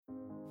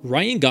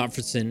Ryan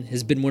Gottfredson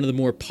has been one of the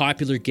more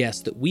popular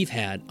guests that we've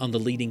had on the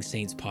Leading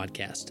Saints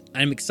podcast.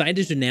 I'm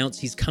excited to announce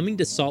he's coming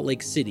to Salt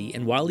Lake City,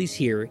 and while he's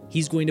here,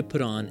 he's going to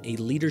put on a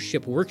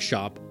leadership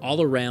workshop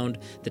all around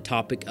the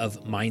topic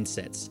of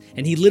mindsets.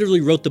 And he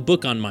literally wrote the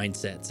book on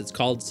mindsets. It's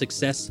called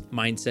Success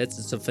Mindsets.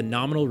 It's a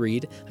phenomenal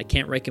read. I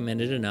can't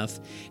recommend it enough.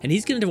 And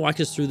he's going to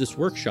walk us through this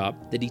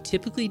workshop that he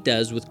typically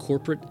does with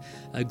corporate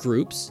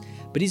groups,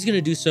 but he's going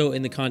to do so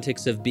in the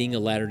context of being a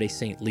Latter-day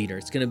Saint leader.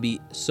 It's going to be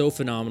so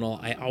phenomenal.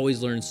 I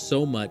always learn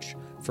so much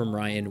from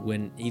Ryan,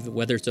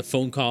 whether it's a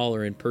phone call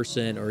or in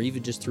person or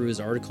even just through his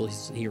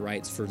articles he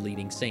writes for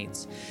Leading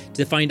Saints.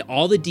 To find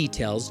all the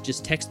details,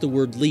 just text the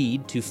word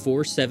LEAD to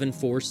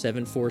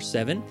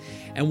 474747,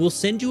 and we'll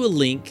send you a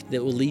link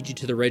that will lead you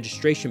to the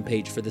registration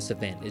page for this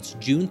event. It's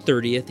June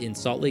 30th in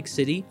Salt Lake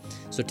City,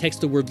 so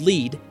text the word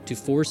LEAD to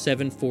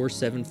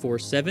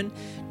 474747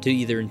 to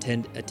either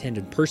attend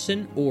in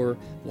person or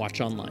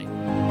watch online.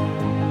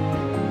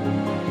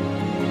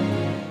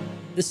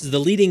 This is the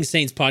Leading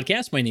Saints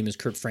podcast. My name is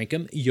Kurt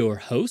Frankum, your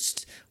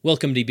host.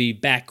 Welcome to be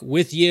back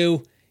with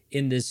you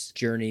in this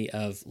journey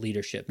of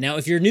leadership. Now,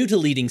 if you're new to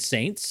Leading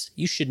Saints,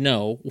 you should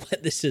know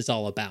what this is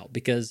all about,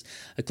 because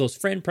a close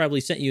friend probably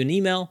sent you an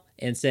email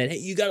and said, hey,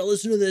 you got to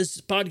listen to this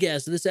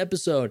podcast, this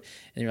episode.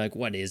 And you're like,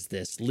 what is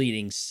this,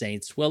 Leading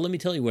Saints? Well, let me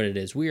tell you what it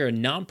is. We are a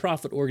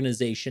nonprofit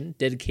organization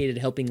dedicated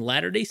to helping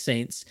Latter-day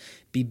Saints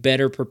be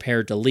better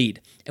prepared to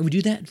lead. And we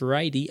do that in a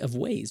variety of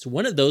ways.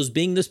 One of those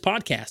being this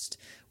podcast.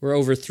 We're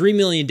over 3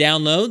 million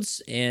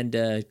downloads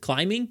and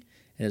climbing,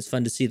 and it's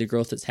fun to see the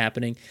growth that's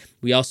happening.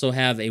 We also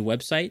have a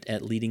website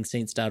at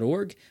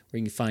leadingsaints.org where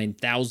you can find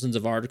thousands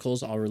of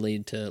articles all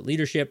related to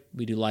leadership.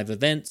 We do live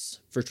events,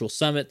 virtual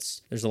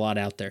summits. There's a lot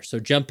out there. So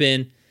jump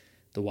in.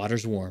 The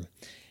water's warm.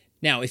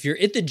 Now, if you're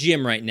at the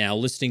gym right now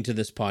listening to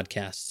this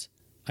podcast,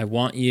 I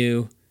want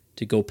you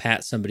to go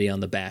pat somebody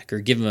on the back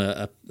or give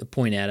them a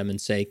point at them and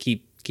say,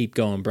 keep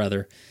going,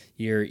 brother.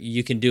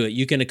 You can do it.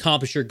 You can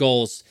accomplish your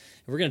goals.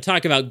 We're going to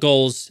talk about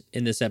goals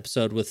in this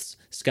episode with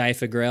Skye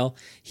Faggrell.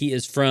 He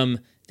is from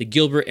the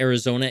Gilbert,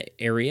 Arizona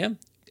area.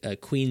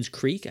 Queens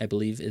Creek, I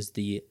believe, is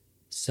the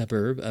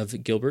suburb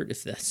of Gilbert,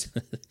 if that's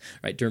the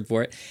right term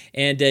for it.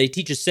 And he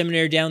teaches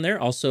seminary down there,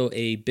 also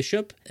a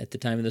bishop at the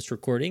time of this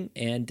recording.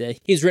 And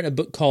he's written a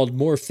book called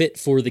More Fit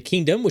for the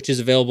Kingdom, which is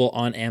available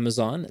on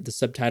Amazon. The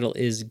subtitle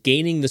is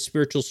Gaining the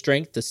Spiritual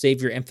Strength the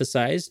Savior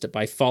Emphasized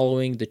by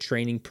Following the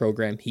Training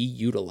Program He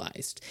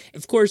Utilized.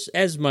 Of course,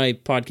 as my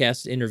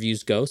podcast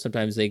interviews go,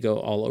 sometimes they go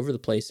all over the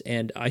place.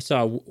 And I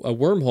saw a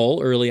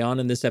wormhole early on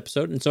in this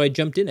episode, and so I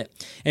jumped in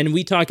it. And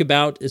we talk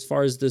about, as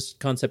far as this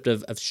concept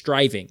of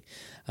striving,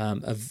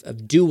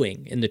 of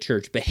doing in the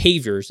church,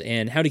 behaviors,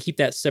 and how to keep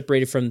that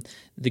separated from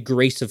the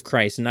grace of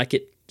Christ and not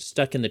get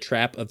stuck in the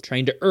trap of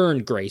trying to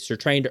earn grace or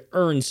trying to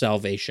earn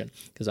salvation,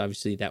 because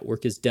obviously that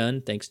work is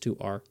done thanks to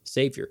our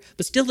Savior.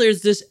 But still,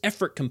 there's this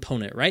effort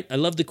component, right? I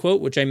love the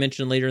quote, which I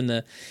mentioned later in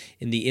the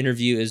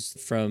interview, is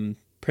from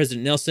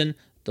President Nelson.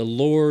 The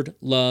Lord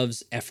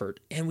loves effort.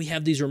 And we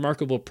have these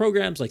remarkable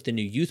programs like the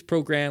new youth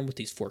program with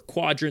these 4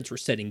 quadrants. We're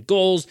setting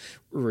goals,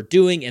 we're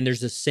doing, and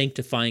there's a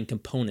sanctifying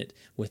component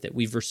with it.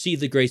 We've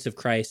received the grace of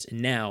Christ,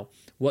 and now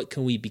what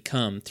can we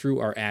become through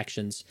our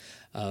actions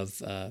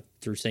of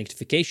through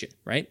sanctification,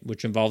 right?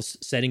 Which involves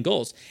setting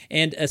goals.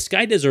 And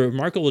Skye does a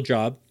remarkable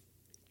job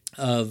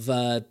of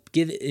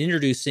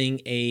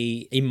introducing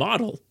a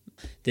model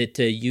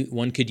that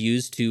one could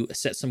use to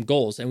set some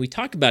goals. And we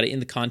talk about it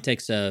in the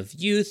context of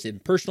youth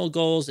and personal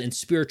goals and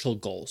spiritual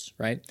goals,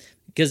 right?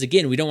 Because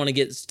again, we don't want to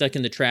get stuck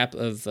in the trap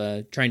of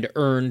trying to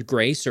earn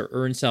grace or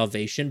earn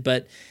salvation,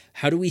 but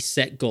how do we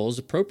set goals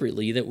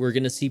appropriately that we're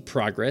going to see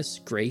progress,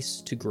 grace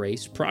to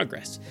grace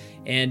progress?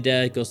 And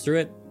it goes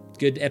through it.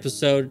 Good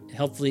episode.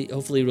 Hopefully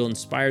it will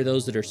inspire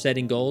those that are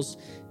setting goals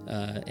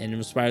and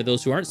inspire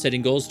those who aren't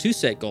setting goals to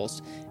set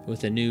goals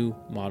with a new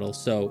model.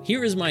 So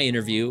here is my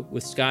interview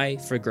with Skye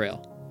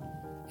Faggrell.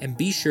 And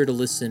be sure to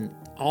listen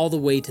all the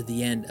way to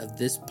the end of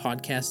this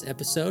podcast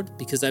episode,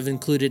 because I've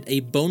included a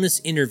bonus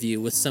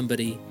interview with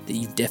somebody that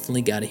you've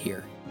definitely got to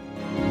hear.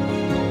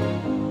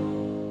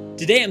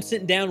 Today I'm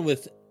sitting down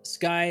with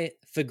Skye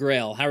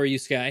Faggrell. How are you,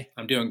 Skye?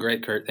 I'm doing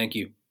great, Kurt. Thank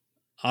you.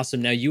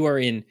 Awesome. Now you are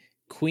in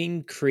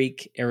Queen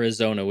Creek,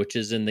 Arizona, which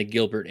is in the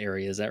Gilbert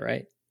area. Is that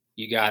right?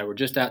 You got it. We're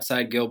just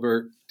outside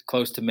Gilbert,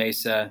 close to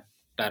Mesa,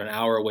 about an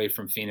hour away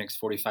from Phoenix,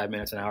 45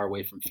 minutes, an hour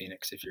away from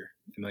Phoenix, if you're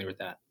familiar with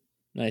that.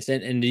 Nice.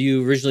 And are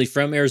you originally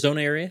from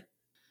Arizona area?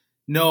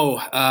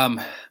 No.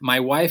 My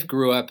wife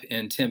grew up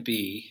in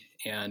Tempe,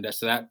 and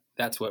so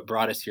that's what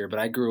brought us here. But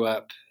I grew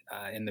up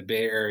in the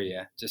Bay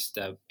Area, just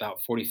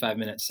about 45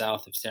 minutes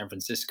south of San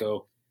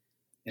Francisco,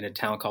 in a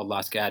town called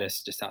Los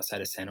Gatos, just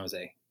outside of San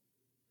Jose.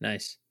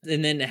 Nice.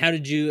 And then how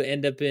did you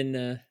end up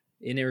in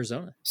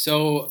Arizona?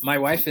 So my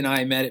wife and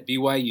I met at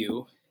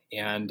BYU,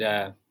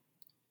 and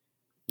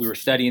we were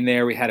studying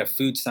there. We had a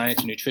food science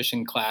and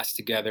nutrition class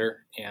together,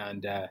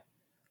 and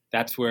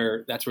that's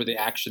where the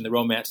action, the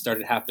romance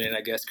started happening,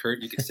 I guess,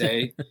 Kurt, you could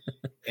say.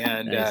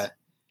 And nice.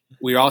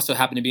 We also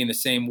happened to be in the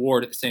same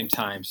ward at the same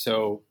time.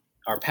 So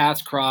our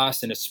paths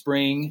crossed in a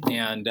spring,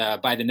 and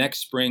by the next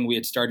spring we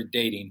had started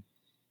dating.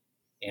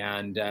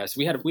 And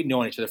so we'd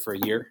known each other for a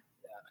year,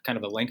 kind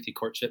of a lengthy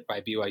courtship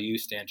by BYU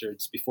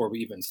standards before we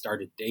even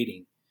started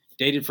dating.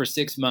 Dated for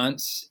 6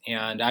 months,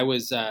 and I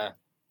was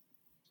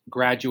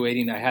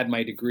graduating. I had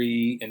my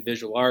degree in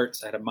visual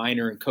arts. I had a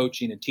minor in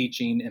coaching and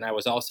teaching, and I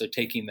was also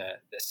taking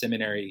the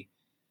seminary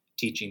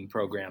teaching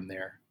program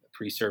there,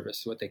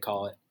 pre-service, what they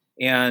call it.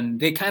 And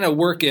they kind of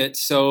work it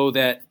so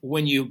that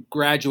when you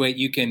graduate,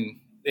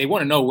 they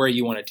want to know where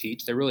you want to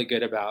teach. They're really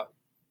good about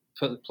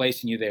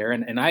placing you there.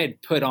 And I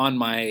had put on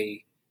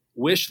my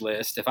wish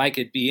list, if I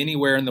could be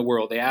anywhere in the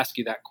world, they ask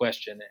you that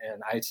question.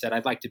 And I said,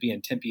 I'd like to be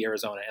in Tempe,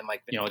 Arizona.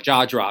 And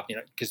jaw drop,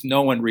 because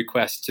no one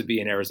requests to be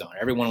in Arizona.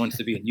 Everyone wants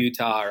to be in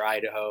Utah or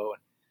Idaho.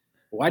 And,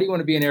 why do you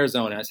want to be in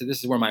Arizona? I said, this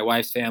is where my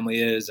wife's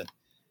family is. And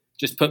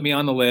just put me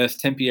on the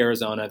list, Tempe,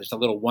 Arizona. There's a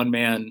little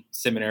one-man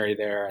seminary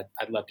there.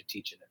 I'd love to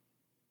teach in it.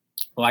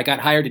 Well, I got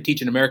hired to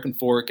teach in American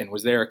Fork and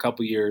was there a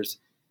couple years.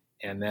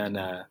 And then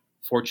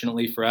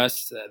fortunately for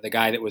us, the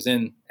guy that was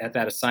at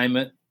that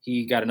assignment,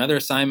 he got another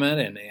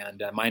assignment,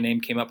 and my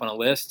name came up on a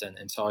list.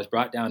 And so I was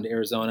brought down to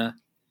Arizona.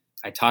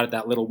 I taught at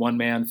that little one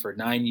man for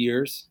 9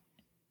 years.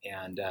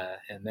 And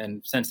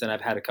then since then,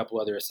 I've had a couple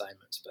other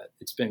assignments, but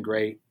it's been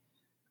great.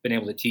 Been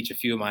able to teach a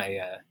few of my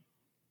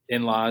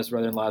in-laws,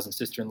 brother-in-laws, and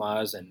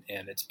sister-in-laws, and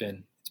it's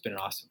been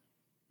awesome.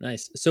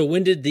 Nice. So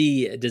when did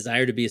the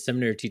desire to be a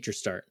seminary teacher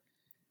start?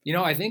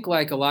 I think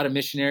like a lot of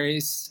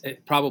missionaries,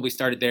 it probably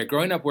started there.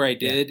 Growing up where I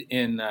did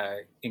in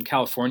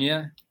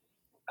California,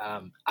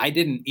 I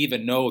didn't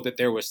even know that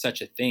there was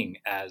such a thing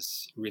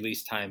as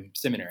release time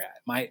seminary.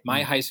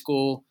 My high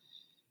school,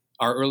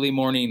 our early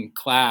morning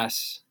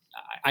class,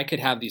 I could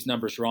have these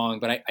numbers wrong,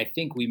 but I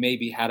think we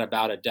maybe had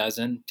about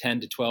 10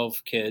 to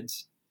 12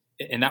 kids,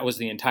 and that was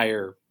the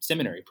entire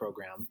seminary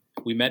program.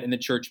 We met in the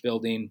church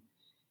building,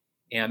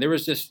 and there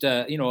was just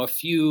a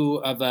few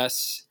of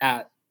us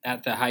at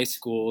the high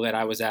school that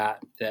I was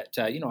at that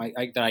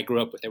that I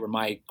grew up with. They were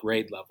my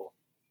grade level,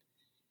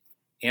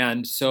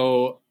 and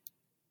so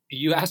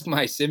you ask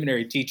my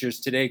seminary teachers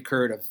today,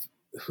 Kurt, of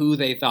who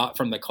they thought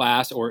from the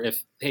class, or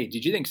hey,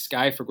 did you think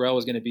Sky Forgrell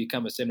was going to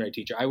become a seminary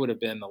teacher? I would have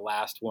been the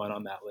last one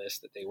on that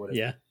list that they would have.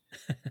 Yeah.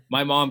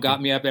 My mom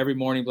got me up every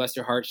morning, bless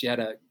her heart. She had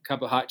a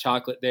cup of hot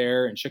chocolate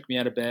there and shook me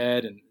out of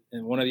bed. And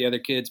one of the other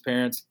kids'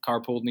 parents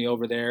carpooled me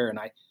over there. And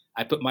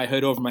I put my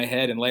hood over my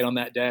head and laid on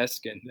that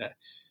desk. And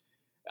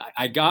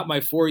I got my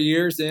 4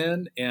 years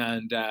in,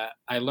 and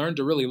I learned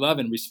to really love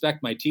and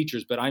respect my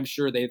teachers. But I'm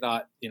sure they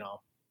thought,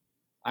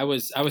 I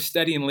was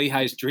studying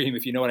Lehi's dream,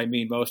 if you know what I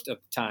mean, most of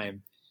the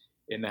time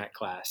in that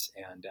class.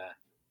 And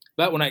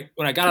but when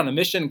I got on a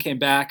mission and came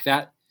back,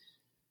 that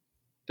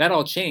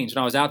all changed.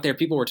 When I was out there,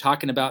 people were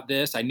talking about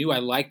this. I knew I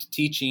liked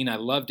teaching. I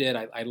loved it.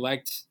 I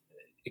liked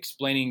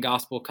explaining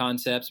gospel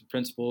concepts and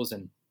principles.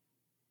 And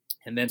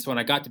then so when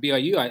I got to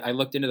BYU, I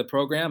looked into the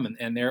program,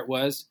 and there it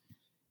was.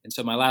 And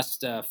so my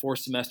last 4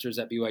 semesters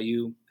at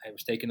BYU, I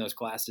was taking those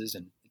classes,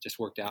 and it just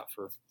worked out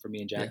for me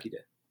and Jackie to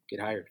get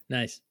hired.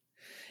 Nice.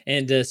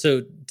 And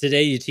so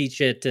today you teach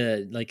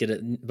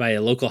by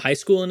a local high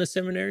school in a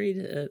seminary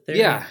there?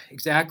 Yeah,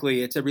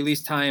 exactly. It's a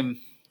release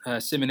time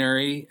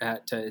seminary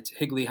at it's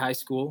Higley High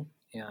School,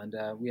 and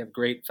we have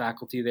great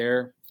faculty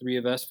there, 3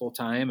 of us full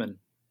time, and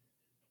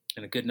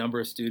a good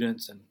number of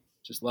students, and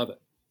just love it.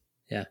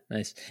 Yeah,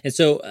 nice. And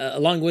so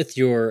along with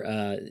your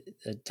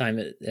time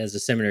as a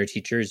seminary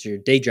teacher, as your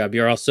day job,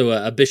 you're also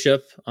a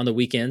bishop on the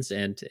weekends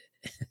and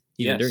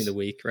even during the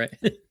week, right?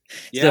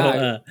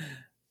 Yeah.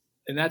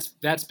 And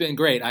that's been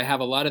great. I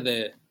have a lot of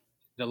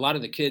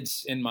the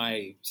kids in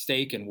my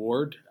stake and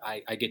ward.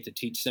 I get to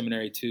teach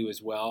seminary too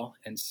as well.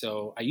 And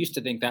so I used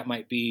to think that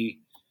might be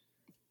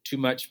too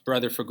much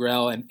Brother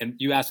Forgrell. And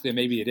you ask them,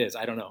 maybe it is.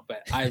 I don't know.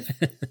 But I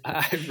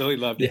really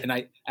loved it. Yeah. And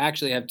I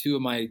actually have 2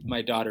 of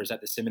my daughters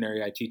at the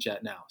seminary I teach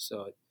at now.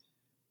 So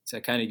it's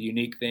a kind of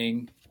unique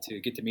thing to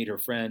get to meet her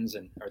friends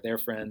or their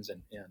friends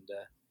and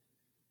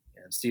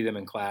see them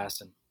in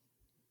class. And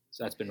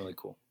so that's been really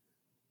cool.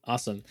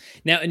 Awesome.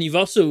 Now, and you've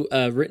also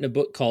written a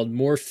book called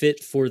More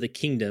Fit for the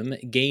Kingdom,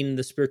 Gain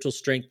the Spiritual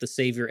Strength the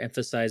Savior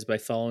Emphasized by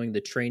Following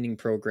the Training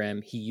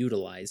Program He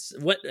Utilized.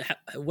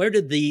 Where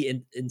did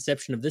the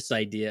inception of this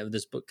idea of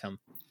this book come?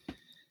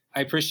 I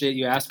appreciate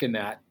you asking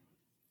that.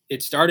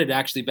 It started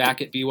actually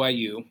back at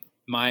BYU.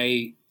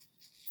 My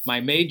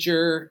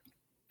major,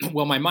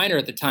 well, my minor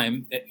at the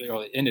time,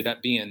 it ended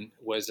up being,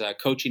 was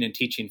coaching and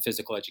teaching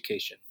physical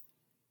education.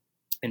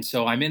 And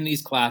so I'm in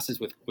these classes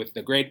with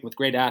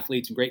great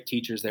athletes and great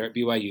teachers there at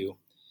BYU.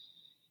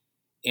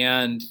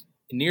 And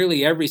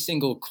nearly every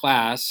single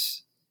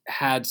class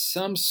had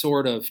some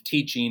sort of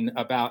teaching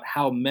about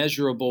how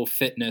measurable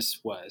fitness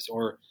was,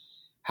 or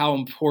how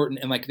important,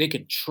 and like they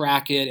could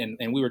track it.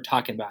 And we were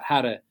talking about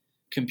how to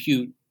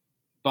compute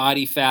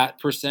body fat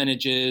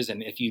percentages.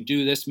 And if you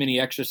do this many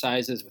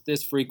exercises with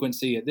this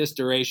frequency at this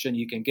duration,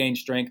 you can gain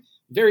strength.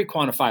 Very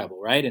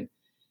quantifiable, right?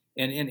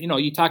 And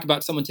you talk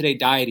about someone today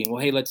dieting.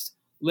 Well, hey, let's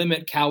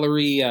limit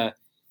calorie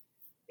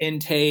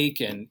intake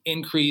and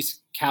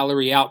increase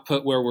calorie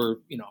output where we're,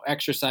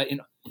 exercise.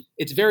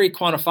 it's very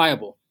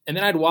quantifiable. And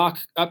then I'd walk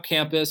up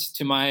campus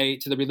to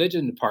the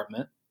religion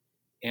department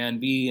and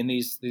be in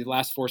the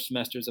last 4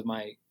 semesters of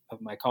my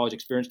college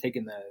experience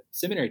taking the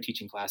seminary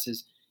teaching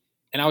classes.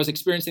 And I was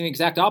experiencing the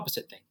exact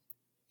opposite thing,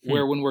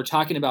 where when we're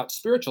talking about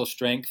spiritual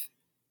strength,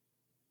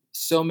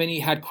 so many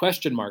had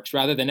question marks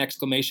rather than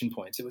exclamation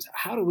points. It was,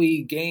 how do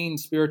we gain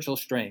spiritual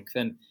strength?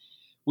 And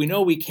we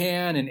know we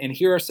can, and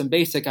here are some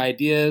basic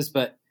ideas,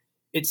 but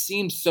it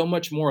seemed so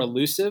much more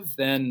elusive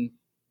than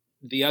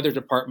the other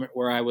department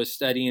where I was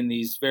studying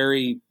these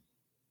very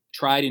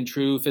tried and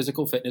true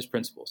physical fitness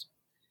principles.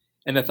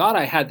 And the thought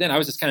I had then, I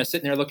was just kind of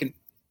sitting there looking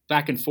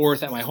back and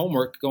forth at my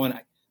homework going,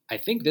 I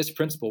think this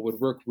principle would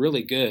work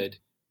really good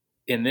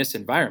in this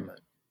environment.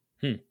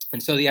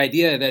 And so the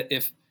idea that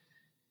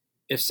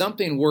if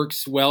something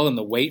works well in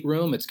the weight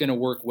room, it's going to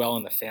work well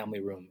in the family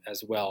room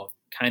as well,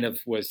 kind of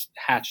was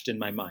hatched in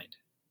my mind.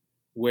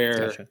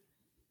 Gotcha.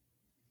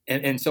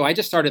 And so I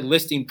just started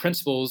listing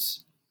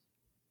principles,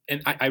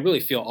 and I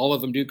really feel all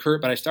of them do,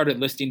 Kurt, but I started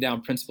listing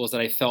down principles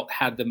that I felt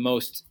had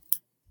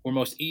were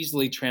most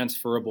easily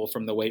transferable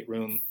from the weight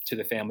room to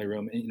the family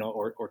room,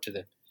 or to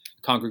the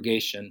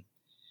congregation.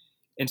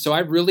 And so I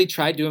really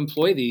tried to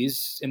employ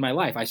these in my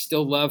life. I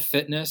still love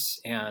fitness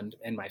and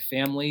my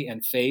family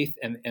and faith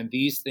and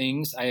these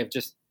things. I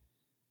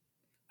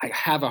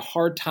have a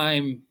hard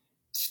time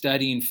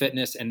studying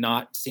fitness and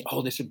not saying,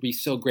 oh, this would be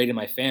so great in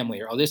my family,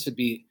 or, oh, this would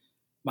be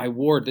my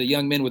ward. The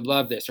young men would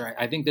love this, or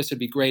I think this would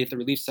be great if the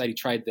Relief Society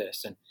tried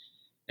this.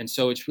 And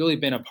so it's really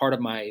been a part of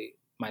my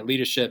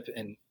leadership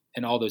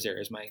in all those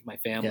areas, my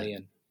family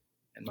and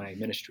my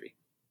ministry.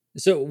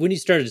 So when you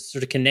started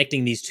sort of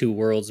connecting these two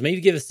worlds, maybe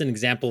give us an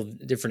example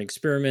of different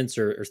experiments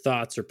or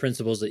thoughts or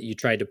principles that you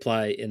tried to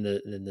apply in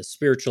the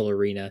spiritual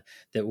arena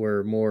that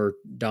were more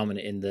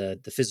dominant in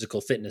the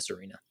physical fitness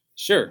arena.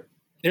 Sure.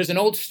 There's an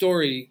old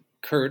story,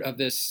 Kurt, of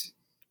this.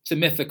 It's a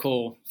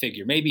mythical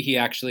figure. Maybe he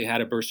actually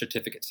had a birth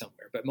certificate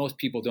somewhere, but most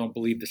people don't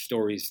believe the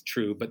story's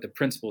true, but the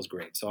principle is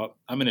great. So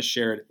I'm going to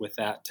share it with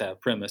that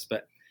premise.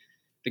 But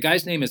the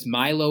guy's name is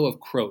Milo of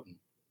Croton.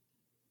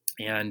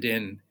 And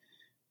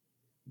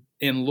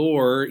in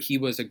lore, he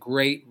was a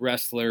great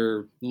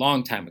wrestler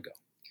long time ago.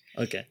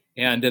 Okay.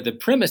 And the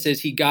premise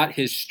is he got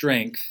his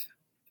strength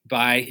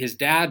by his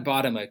dad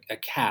bought him a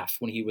calf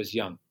when he was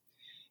young.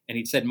 And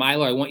he said,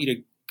 Milo, I want you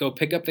to go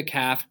pick up the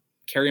calf,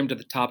 carry him to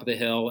the top of the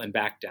hill and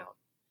back down.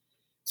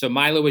 So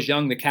Milo was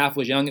young. The calf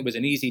was young. It was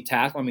an easy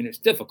task. I mean, it's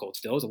difficult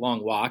still. It was a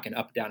long walk and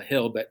up and down a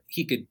hill, but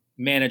he could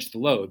manage the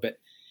load. But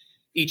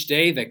each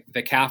day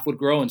the calf would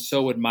grow and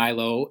so would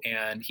Milo,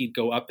 and he'd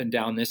go up and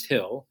down this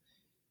hill.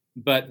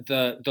 But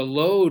the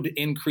load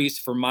increase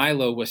for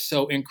Milo was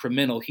so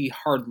incremental, he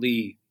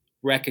hardly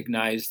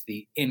recognized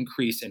the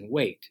increase in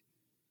weight.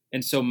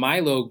 And so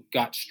Milo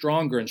got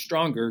stronger and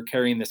stronger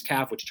carrying this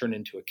calf, which turned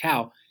into a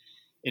cow,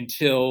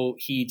 until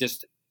he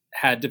just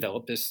had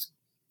developed this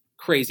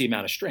crazy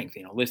amount of strength,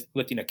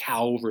 lifting a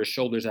cow over his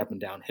shoulders up and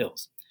down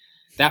hills.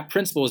 That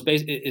principle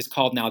is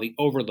called now the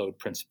overload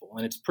principle.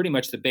 And it's pretty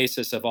much the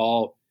basis of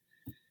all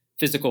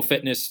physical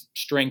fitness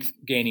strength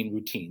gaining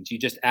routines. You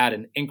just add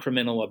an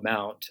incremental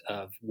amount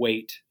of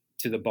weight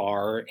to the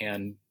bar,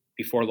 and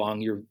before long,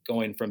 you're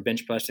going from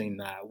bench pressing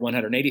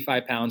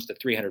 185 pounds to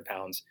 300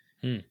 pounds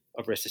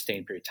over a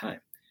sustained period of time.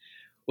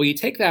 Well, you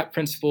take that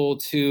principle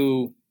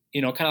to,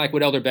 kind of like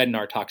what Elder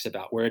Bednar talks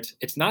about, where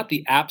it's not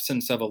the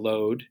absence of a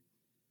load,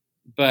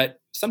 but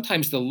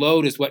sometimes the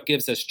load is what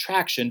gives us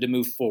traction to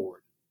move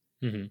forward.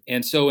 Mm-hmm.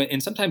 And so,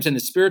 and sometimes in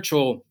the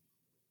spiritual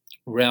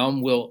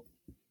realm,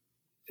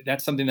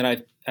 that's something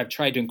that I've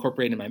tried to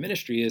incorporate in my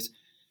ministry is,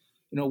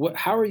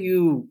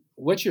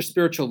 what's your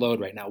spiritual load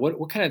right now?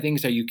 What kind of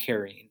things are you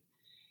carrying?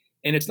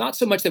 And it's not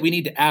so much that we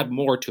need to add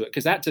more to it,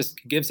 because that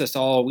just gives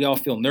we all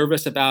feel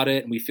nervous about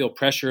it and we feel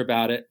pressure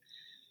about it.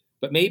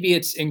 But maybe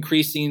it's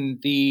increasing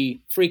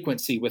the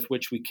frequency with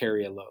which we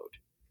carry a load,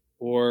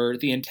 or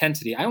the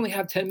intensity. I only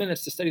have 10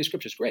 minutes to study the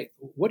scriptures. Great.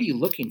 What are you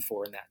looking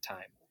for in that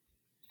time?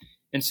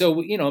 And so,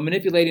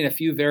 manipulating a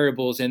few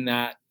variables in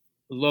that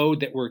load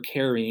that we're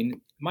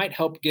carrying might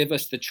help give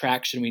us the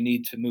traction we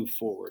need to move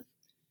forward.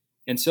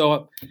 And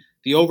so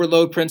the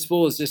overload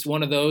principle is just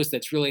one of those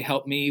that's really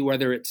helped me,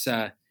 whether it's,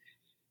 and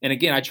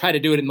again, I try to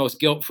do it in the most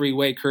guilt-free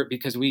way, Kurt,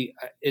 because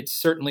it's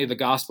certainly the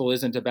gospel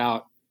isn't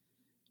about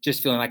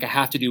just feeling like I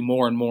have to do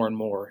more and more and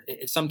more.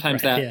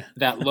 Sometimes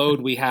that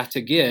load we have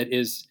to get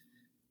is,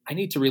 I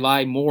need to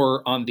rely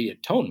more on the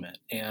atonement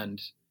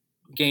and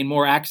gain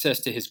more access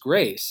to his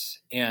grace.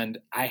 And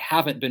I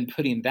haven't been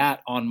putting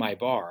that on my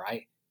bar.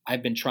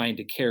 I've been trying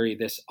to carry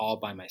this all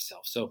by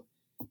myself. So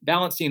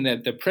balancing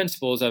the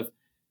principles of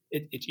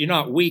you're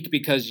not weak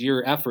because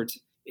your efforts,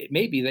 it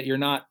may be that you're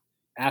not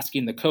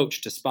asking the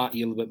coach to spot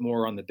you a little bit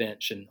more on the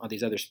bench and on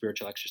these other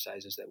spiritual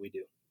exercises that we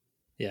do.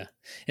 Yeah.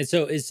 And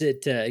so is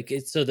it,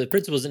 so the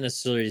principle isn't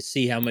necessarily to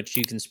see how much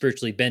you can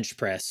spiritually bench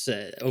press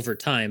over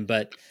time,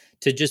 but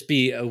to just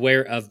be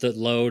aware of the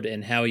load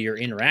and how you're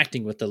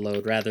interacting with the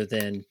load rather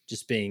than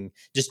just doing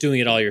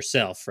it all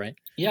yourself, right?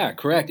 Yeah,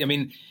 correct. I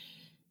mean,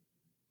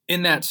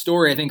 in that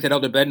story, I think that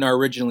Elder Bednar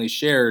originally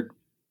shared,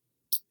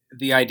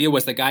 the idea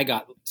was the guy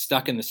got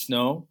stuck in the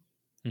snow,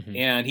 Mm-hmm.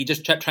 and he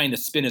just kept trying to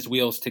spin his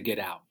wheels to get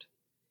out.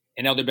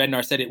 And Elder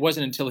Bednar said it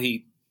wasn't until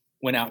he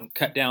went out and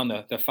cut down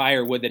the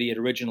firewood that he had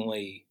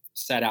originally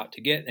set out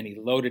to get, and he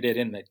loaded it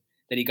in that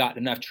he got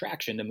enough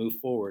traction to move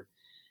forward.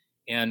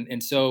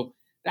 And so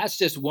that's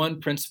just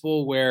one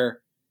principle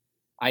where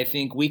I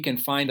think we can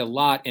find a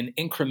lot in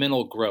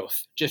incremental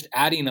growth, just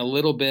adding a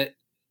little bit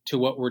to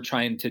what we're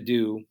trying to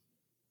do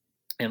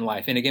in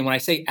life. And again, when I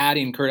say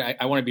adding, Kurt,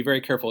 I want to be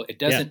very careful. It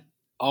doesn't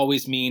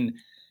always mean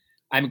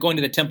I'm going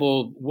to the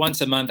temple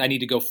once a month. I need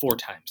to go 4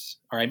 times.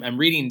 Or I'm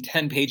reading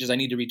 10 pages. I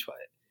need to read 12.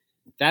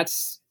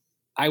 That's,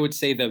 I would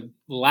say, the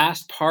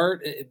last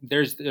part.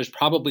 There's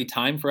probably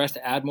time for us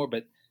to add more,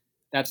 but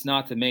that's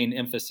not the main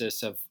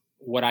emphasis of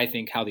what I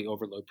think how the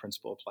overload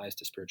principle applies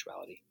to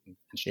spirituality and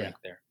strength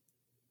there.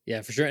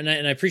 Yeah, for sure. And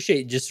I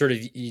appreciate just sort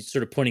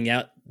of pointing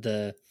out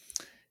the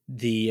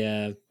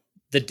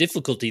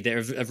difficulty there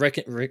of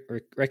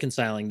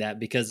reconciling that,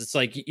 because it's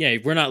like, yeah,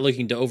 we're not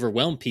looking to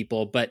overwhelm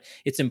people, but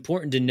it's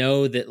important to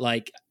know that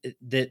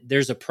that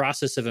there's a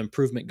process of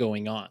improvement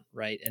going on,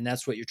 right? And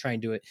that's what you're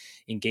trying to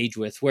engage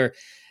with. And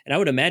I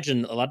would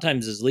imagine a lot of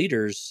times as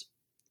leaders,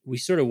 we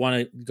sort of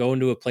want to go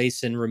into a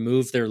place and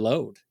remove their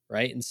load,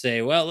 right? And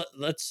say, well,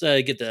 let's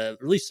get the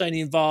release society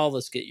involved.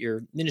 Let's get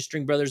your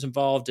ministering brothers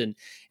involved, and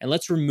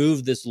let's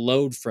remove this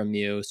load from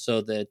you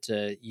so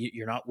that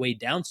you're not weighed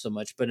down so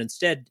much, but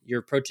instead you're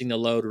approaching the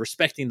load,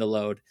 respecting the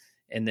load,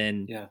 and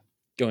then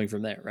going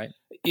from there, right?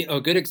 A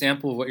good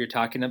example of what you're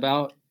talking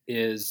about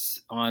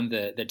is on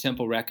the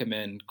Temple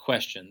Recommend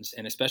questions,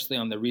 and especially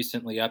on the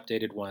recently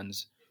updated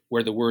ones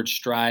where the word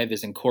strive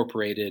is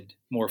incorporated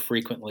more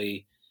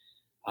frequently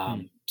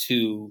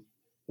to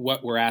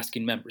what we're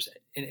asking members.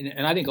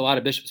 And I think a lot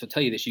of bishops will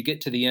tell you this. You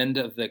get to the end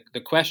of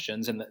the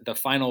questions, and the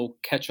final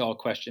catch-all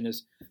question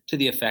is to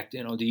the effect,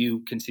 do you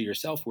consider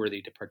yourself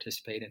worthy to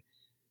participate? And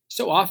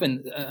so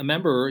often a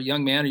member, a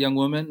young man or young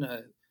woman,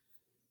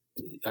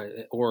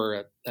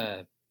 or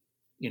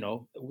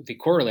the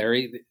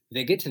corollary,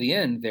 they get to the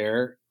end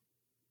there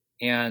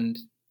and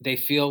they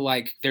feel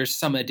like there's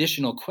some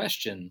additional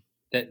question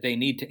that they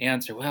need to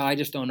answer. Well, I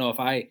just don't know if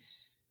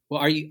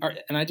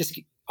and I just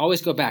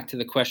always go back to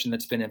the question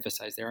that's been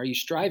emphasized there. Are you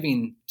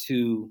striving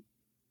to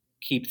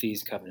keep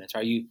these covenants?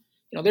 Are you,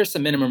 there's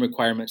some minimum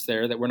requirements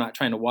there that we're not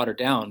trying to water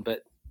down,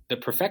 but the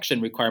perfection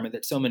requirement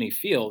that so many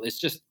feel is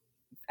just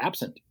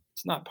absent.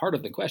 It's not part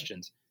of the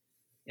questions.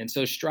 And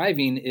so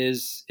striving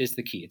is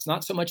the key. It's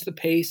not so much the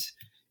pace.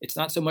 It's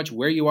not so much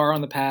where you are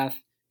on the path.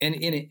 And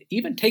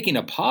even taking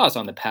a pause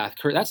on the path,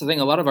 Kurt, that's the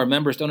thing a lot of our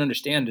members don't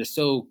understand is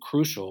so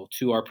crucial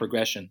to our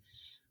progression.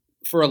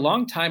 For a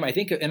long time, I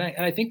think, and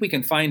I think we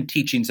can find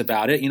teachings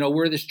about it.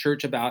 We're this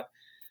church about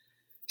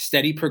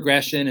steady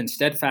progression and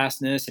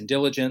steadfastness and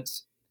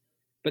diligence.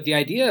 But the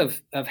idea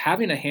of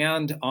having a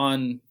hand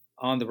on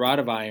the rod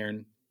of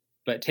iron,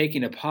 but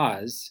taking a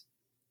pause,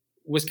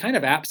 was kind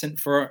of absent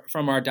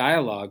from our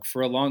dialogue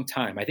for a long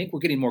time. I think we're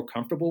getting more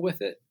comfortable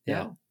with it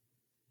now.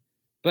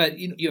 But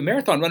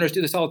marathon runners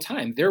do this all the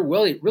time. They're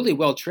really, really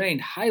well trained,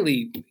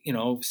 highly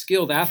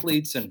skilled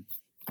athletes,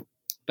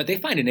 but they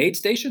find an aid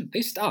station,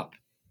 they stop.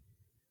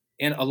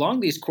 And along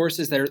these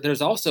courses,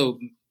 there's also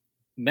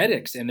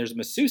medics and there's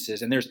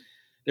masseuses and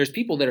there's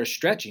people that are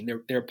stretching.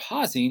 They're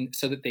pausing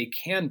so that they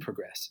can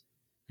progress.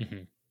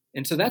 Mm-hmm.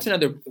 And so that's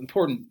another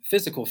important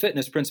physical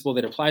fitness principle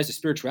that applies to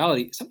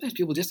spirituality. Sometimes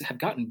people just have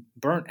gotten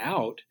burnt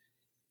out,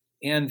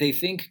 and they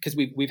think, because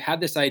we've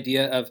had this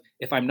idea of,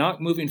 if I'm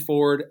not moving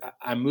forward,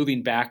 I'm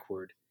moving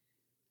backward.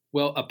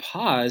 Well, a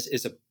pause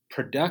is a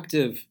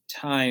productive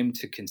time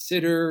to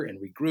consider and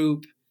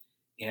regroup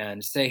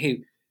and say,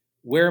 hey,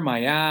 where am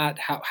I at?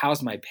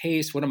 How's my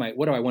pace? What do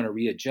I want to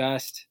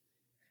readjust?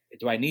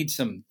 Do I need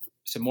some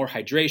more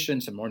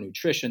hydration, some more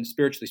nutrition,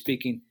 spiritually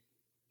speaking,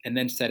 and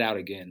then set out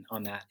again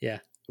on that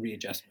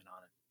readjustment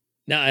on it.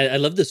 Now, I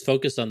love this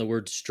focus on the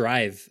word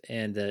strive,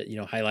 and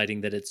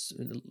highlighting that it's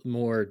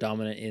more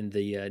dominant in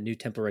the New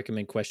Temple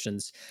Recommend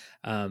questions,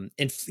 and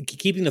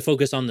keeping the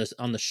focus on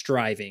the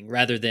striving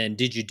rather than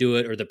did you do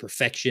it, or the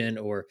perfection,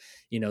 or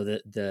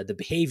the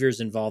behaviors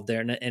involved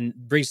there, and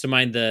brings to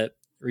mind the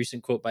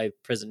recent quote by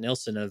President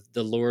Nelson of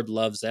 "The Lord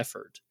loves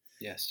effort."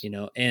 Yes.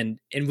 And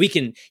you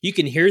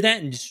can hear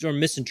that and just sort of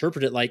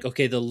misinterpret it like,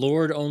 okay, the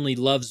Lord only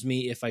loves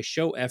me if I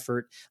show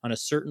effort on a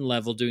certain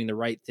level, doing the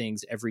right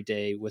things every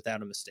day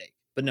without a mistake.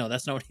 But no,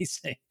 that's not what he's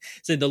saying.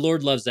 He's saying the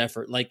Lord loves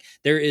effort. Like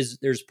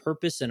there's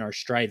purpose in our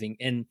striving.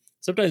 And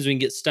sometimes we can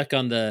get stuck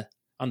on the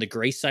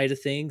grace side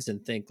of things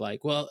and think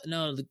like, well,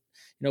 no,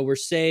 we're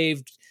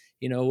saved.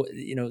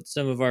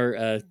 Some of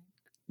our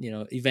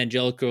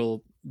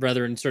evangelical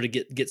brethren sort of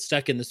get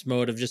stuck in this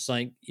mode of just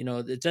like,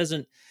 it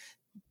doesn't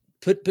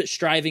put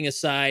striving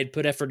aside,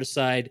 put effort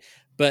aside.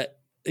 But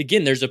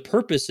again, there's a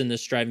purpose in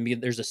this striving.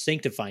 There's a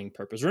sanctifying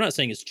purpose. We're not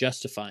saying it's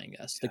justifying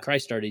us. The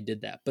Christ already did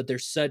that, but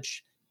there's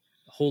such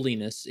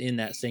holiness in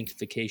that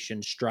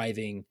sanctification,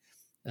 striving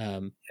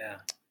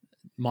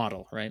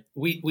model, right?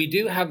 We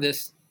do have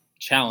this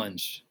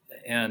challenge,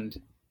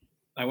 and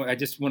I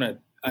just want to.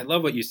 I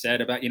love what you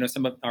said about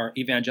some of our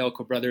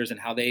evangelical brothers and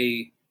how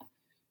they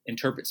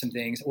interpret some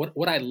things.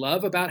 What I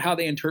love about how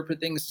they interpret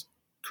things,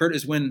 Kurt,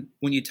 is when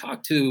you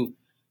talk to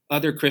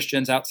other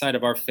Christians outside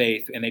of our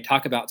faith and they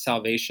talk about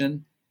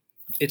salvation,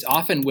 it's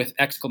often with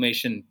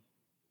exclamation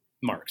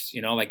marks,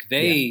 like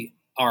they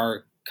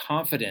are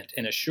confident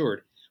and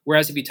assured.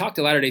 Whereas if you talk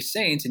to Latter-day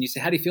Saints and you say,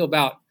 how do you feel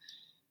about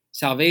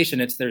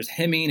salvation? There's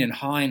hemming and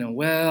hawing and,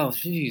 well,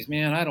 geez,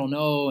 man, I don't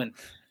know. And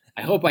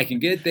I hope I can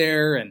get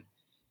there. And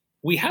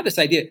we have this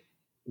idea,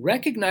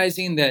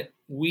 recognizing that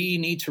we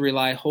need to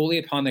rely wholly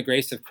upon the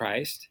grace of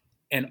Christ,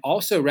 and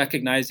also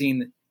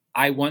recognizing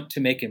I want to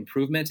make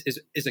improvements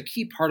is a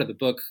key part of the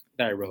book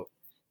that I wrote.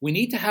 We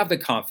need to have the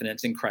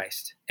confidence in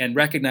Christ and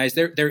recognize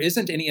there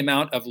isn't any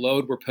amount of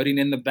load we're putting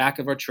in the back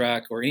of our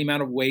truck or any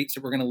amount of weights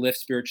that we're going to lift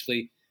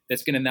spiritually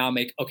that's going to now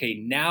make,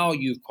 okay, now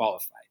you've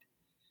qualified.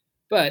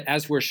 But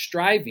as we're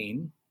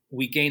striving,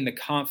 we gain the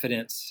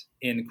confidence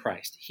in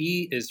Christ.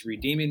 He is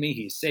redeeming me.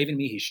 He's saving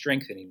me. He's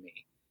strengthening me.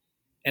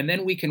 And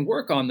then we can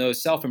work on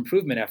those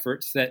self-improvement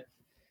efforts that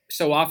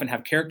so often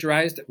have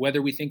characterized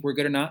whether we think we're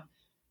good or not.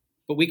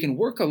 But we can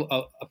work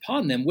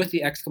upon them with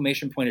the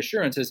exclamation point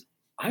assurances,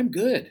 I'm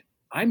good.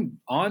 I'm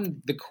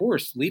on the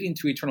course leading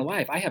to eternal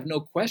life. I have no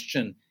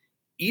question,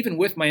 even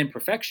with my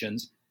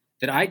imperfections,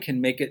 that I can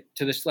make it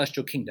to the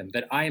celestial kingdom,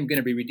 that I am going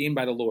to be redeemed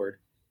by the Lord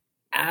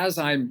as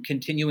I'm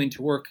continuing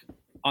to work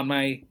on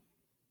my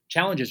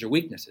challenges or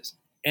weaknesses.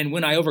 And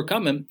when I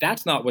overcome them,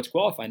 that's not what's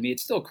qualifying me.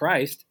 It's still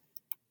Christ.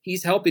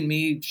 He's helping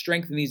me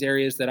strengthen these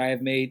areas that I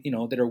have made,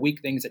 that are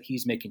weak things that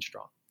he's making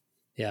strong.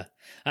 Yeah,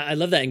 I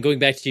love that. And going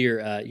back to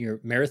your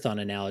marathon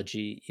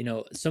analogy,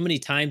 so many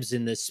times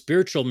in the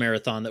spiritual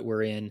marathon that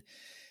we're in,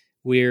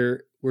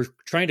 we're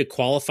trying to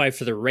qualify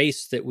for the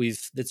race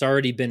that's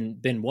already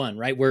been won,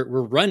 right? We're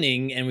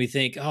running and we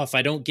think, oh, if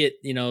I don't get,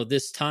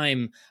 this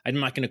time, I'm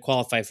not going to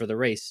qualify for the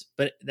race.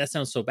 But that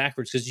sounds so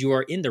backwards because you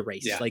are in the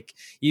race, like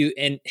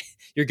and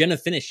you're going to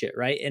finish it,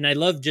 right? And I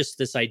love just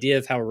this idea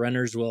of how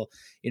runners will,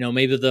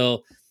 maybe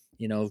they'll,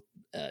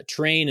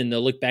 train and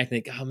they'll look back and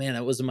think, oh man,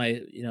 that wasn't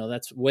my,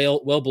 that's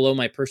well below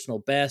my personal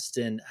best.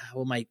 And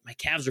my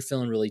calves are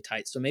feeling really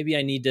tight. So maybe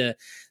I need to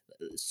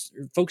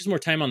focus more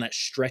time on that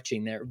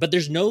stretching there. But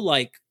there's no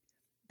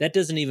that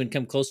doesn't even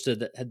come close to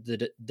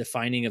the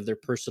defining of their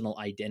personal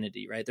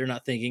identity, right? They're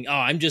not thinking, oh,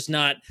 I'm just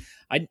not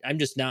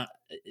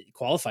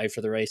qualified for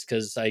the race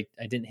because I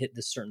didn't hit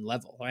this certain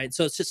level, right?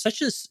 So it's just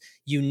such a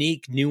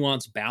unique,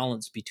 nuanced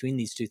balance between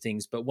these two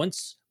things. But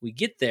once we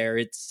get there,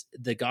 it's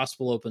the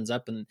gospel opens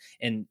up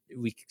and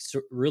we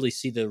really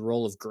see the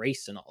role of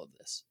grace in all of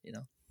this,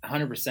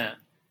 100%.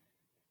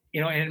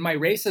 And in my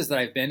races that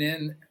I've been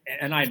in,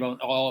 and I don't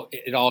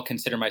at all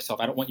consider myself,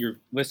 I don't want your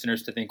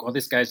listeners to think, well,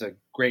 this guy's a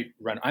great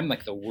runner. I'm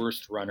like the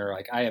worst runner.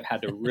 Like I have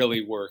had to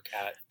really work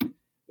at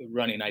the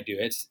running I do.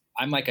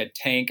 I'm like a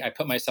tank. I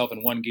put myself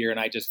in one gear and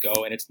I just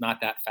go, and it's not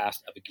that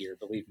fast of a gear,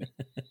 believe me.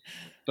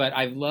 But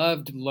I've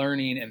loved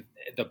learning and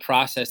the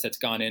process that's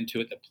gone into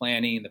it, the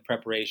planning, the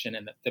preparation,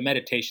 and the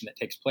meditation that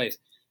takes place.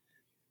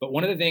 But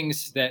one of the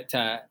things that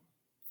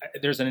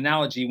there's an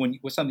analogy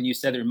with something you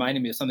said that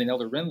reminded me of something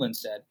Elder Renlund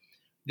said.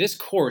 This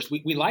course,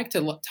 we like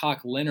to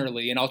talk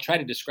linearly, and I'll try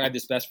to describe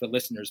this best for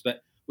listeners,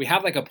 but we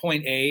have like a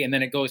point A, and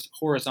then it goes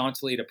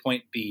horizontally to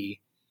point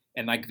B,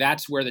 and like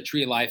that's where the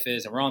tree of life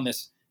is, and we're on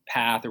this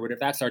path or whatever.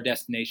 That's our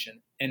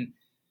destination. And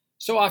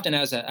so often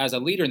as a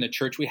leader in the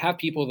church, we have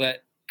people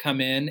that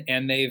come in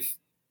and they've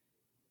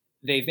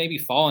maybe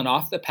fallen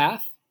off the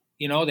path.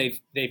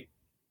 They've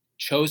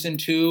chosen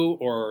to,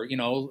 or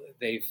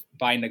they've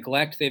by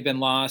neglect they've been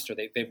lost, or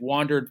they've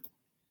wandered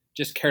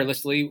just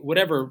carelessly,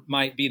 whatever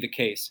might be the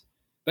case.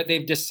 But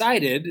they've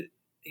decided,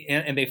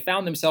 and they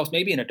found themselves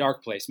maybe in a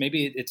dark place.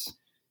 Maybe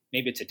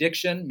it's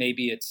addiction.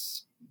 Maybe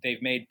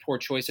they've made poor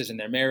choices in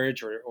their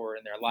marriage or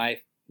in their life.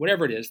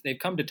 Whatever it is, they've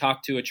come to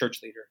talk to a church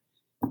leader,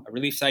 a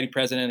Relief Society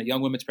president, a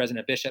Young Women's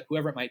president, a bishop,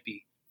 whoever it might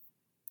be.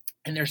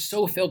 And they're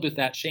so filled with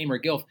that shame or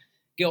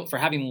guilt for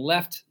having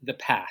left the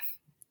path.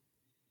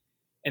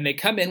 And they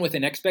come in with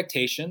an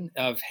expectation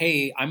of,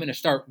 hey, I'm going to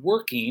start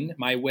working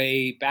my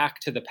way back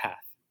to the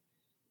path.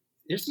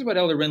 This is what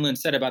Elder Renlund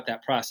said about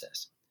that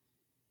process.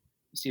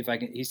 See if I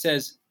can. He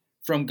says,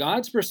 from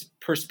God's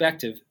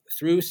perspective,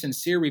 through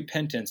sincere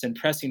repentance and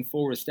pressing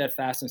forward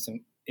steadfastness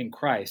in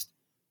Christ,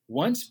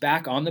 once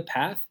back on the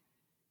path,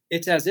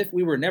 it's as if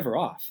we were never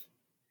off.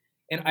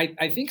 And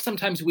I think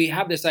sometimes we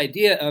have this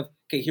idea of,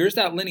 okay, here's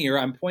that linear.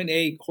 I'm point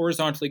A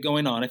horizontally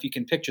going on, if you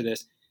can picture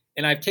this,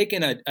 and I've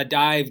taken a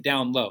dive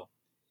down low.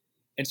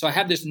 And so I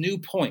have this new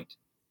point.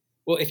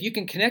 Well, if you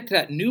can connect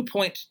that new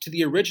point to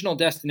the original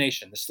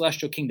destination, the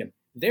celestial kingdom,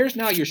 there's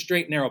now your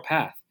straight, narrow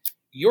path.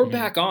 You're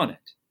back on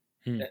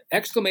it.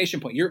 Exclamation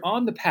point. You're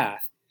on the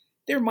path.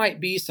 There might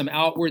be some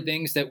outward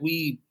things that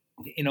we,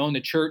 in the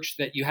church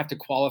that you have to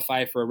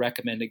qualify for a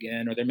recommend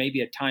again, or there may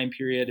be a time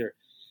period,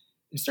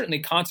 and certainly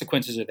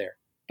consequences are there.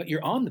 But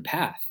you're on the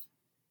path.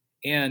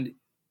 And,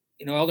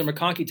 Elder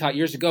McConkie taught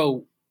years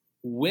ago,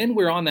 when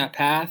we're on that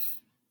path,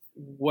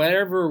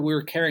 whatever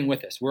we're carrying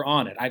with us, we're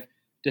on it. I've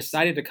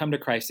decided to come to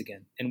Christ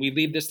again, and we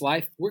leave this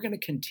life, we're going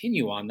to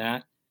continue on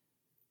that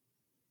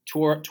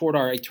toward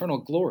our eternal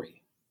glory.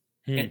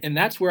 Hmm. And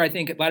that's where I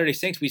think at Latter-day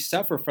Saints, we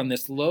suffer from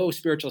this low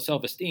spiritual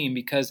self-esteem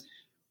because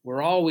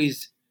we're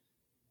always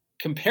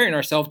comparing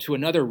ourselves to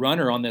another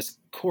runner on this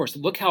course.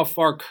 Look how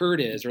far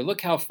Kurt is, or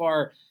look how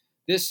far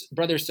this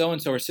brother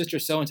so-and-so or sister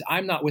so-and-so.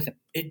 I'm not with him.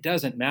 It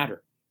doesn't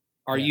matter.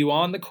 Are Yeah. you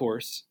on the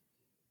course?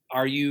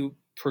 Are you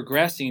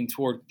progressing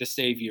toward the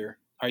Savior?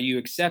 Are you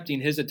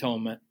accepting his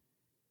atonement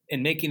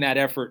and making that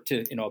effort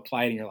to,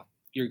 apply it in your life?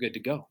 You're good to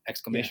go.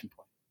 Exclamation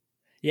point.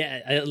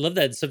 Yeah, I love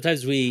that.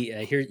 Sometimes we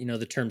hear,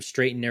 the term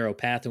straight and narrow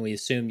path, and we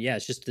assume,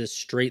 it's just this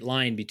straight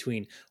line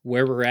between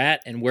where we're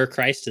at and where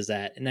Christ is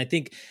at. And I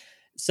think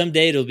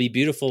someday it'll be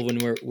beautiful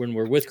when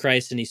we're with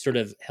Christ, and He sort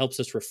of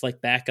helps us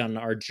reflect back on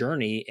our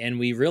journey, and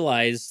we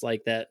realize,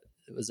 like that,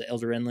 it was the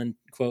Elder Enlund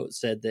quote,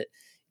 said that,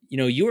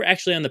 you were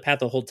actually on the path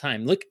the whole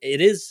time. Look,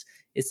 it is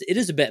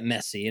a bit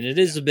messy, and it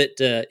is a bit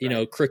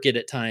crooked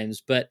at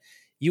times, but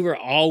you were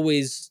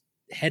always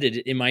headed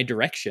in my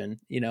direction,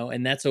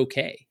 and that's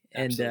okay.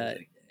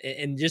 Absolutely.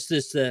 And just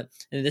this, and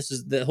this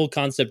is the whole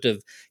concept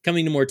of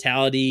coming to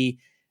mortality.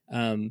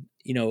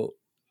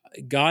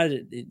 God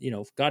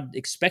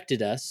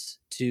expected us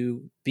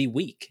to be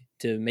weak,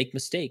 to make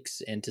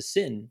mistakes, and to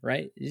sin.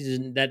 Right?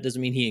 That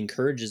doesn't mean He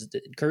encouraged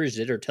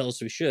it or tell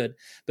us we should,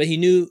 but He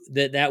knew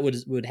that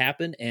would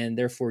happen, and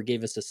therefore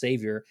gave us a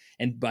Savior.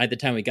 And by the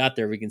time we got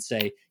there, we can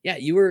say, "Yeah,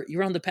 you were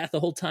on the path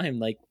the whole time."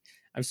 Like,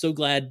 I'm so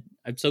glad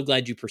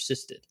you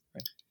persisted.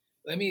 Right?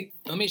 Let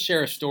me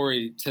share a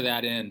story to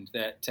that end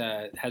that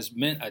has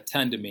meant a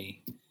ton to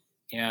me,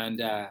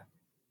 and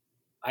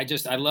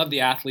I love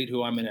the athlete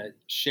who I'm going to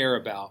share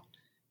about.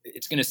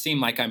 It's going to seem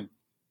like I'm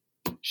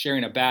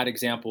sharing a bad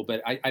example,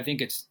 but I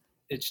think it's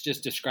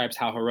just describes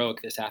how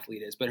heroic this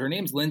athlete is. But her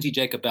name's Lindsay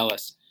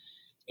Jacobellis,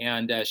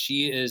 and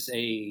she is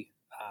a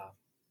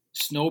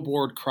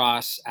snowboard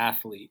cross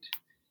athlete.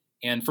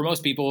 And for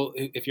most people,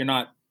 if you're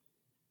not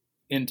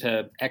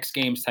into X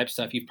Games type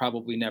stuff, you've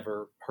probably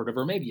never heard of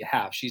her. Maybe you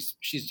have. She's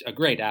a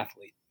great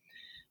athlete.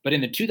 But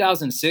in the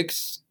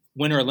 2006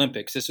 Winter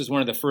Olympics, this was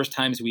one of the first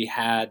times we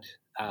had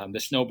the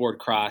snowboard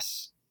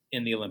cross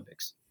in the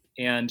Olympics.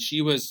 And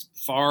she was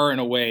far and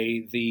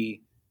away the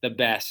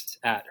best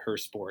at her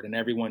sport, and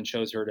everyone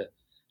chose her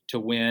to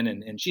win.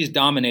 And she's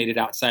dominated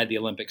outside the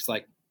Olympics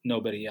like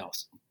nobody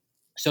else.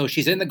 So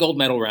she's in the gold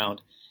medal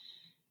round.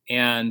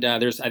 And I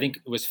think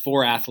it was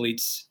 4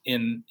 athletes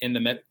in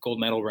the gold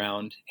medal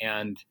round,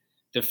 and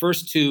the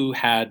first 2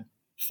 had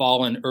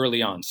fallen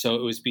early on. So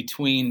it was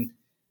between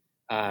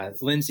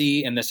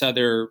Lindsay and this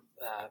other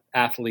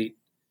athlete,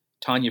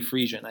 Tanya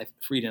Frieden,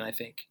 I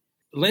think.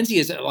 Lindsay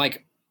is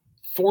like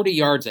 40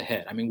 yards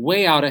ahead. I mean,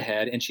 way out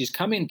ahead, and she's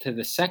coming to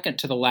the second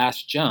to the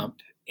last jump,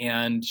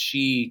 and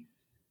she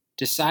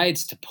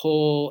decides to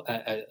pull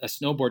a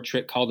snowboard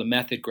trick called a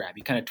method grab.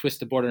 You kind of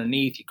twist the board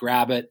underneath, you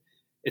grab it.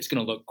 It's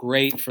going to look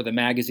great for the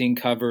magazine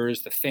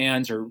covers. The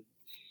fans are,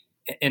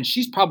 and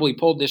she's probably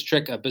pulled this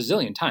trick a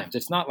bazillion times.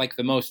 It's not like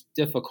the most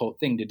difficult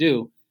thing to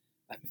do.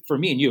 For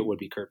me and you, it would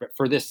be, Kurt, but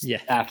for this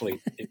athlete,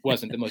 it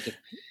wasn't the most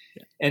difficult.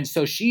 And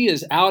so she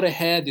is out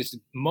ahead, this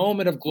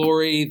moment of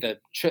glory. The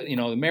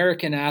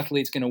American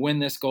athlete's going to win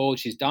this gold.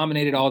 She's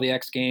dominated all the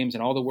X Games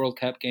and all the World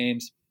Cup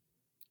games,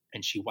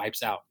 and she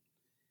wipes out.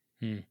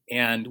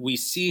 And we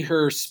see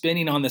her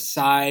spinning on the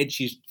side.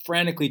 She's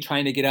frantically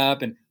trying to get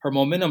up, and her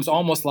momentum's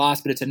almost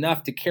lost, but it's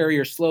enough to carry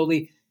her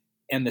slowly.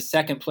 And the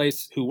second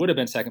place, who would have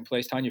been second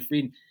place, Tanya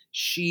Frieden,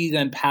 she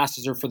then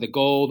passes her for the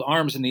gold,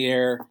 arms in the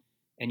air.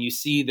 And you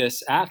see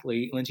this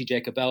athlete, Lindsay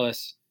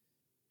Jacobellis,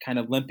 kind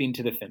of limping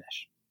to the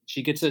finish.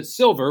 She gets a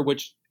silver,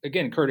 which,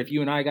 again, Kurt, if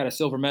you and I got a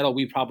silver medal,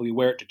 we'd probably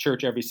wear it to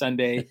church every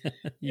Sunday.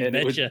 And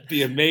it would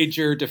be a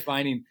major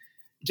defining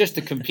just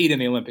to compete in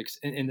the Olympics.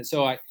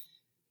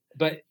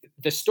 But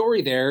the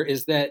story there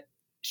is that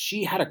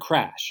she had a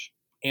crash,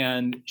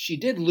 and she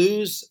did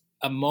lose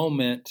a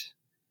moment.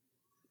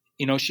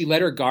 She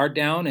let her guard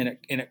down, and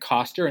it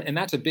cost her. And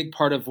that's a big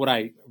part of what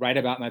I write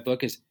about in my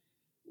book is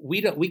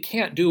we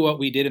can't do what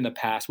we did in the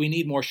past. We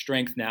need more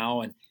strength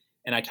now.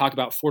 And I talk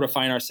about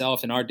fortifying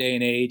ourselves in our day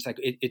and age. Like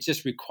it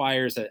just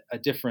requires a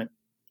different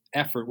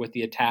effort with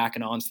the attack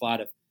and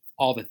onslaught of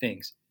all the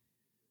things.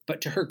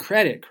 But to her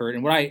credit, Kurt,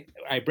 and what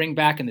I bring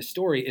back in the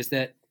story is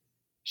that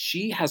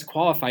she has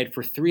qualified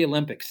for 3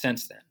 Olympics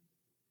since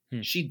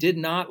then. She did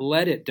not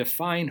let it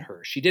define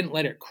her. She didn't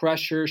let it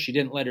crush her. She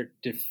didn't let it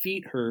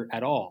defeat her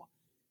at all.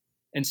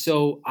 And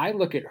so I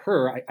look at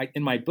her.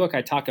 In my book,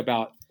 I talk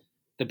about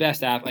the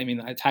best athlete. I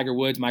mean, Tiger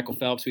Woods, Michael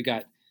Phelps. We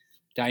got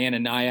Diana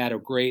Nyad, a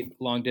great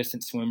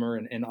long-distance swimmer,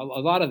 and a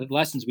lot of the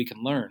lessons we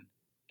can learn.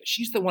 But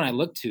she's the one I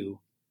look to,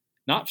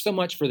 not so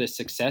much for the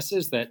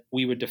successes that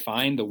we would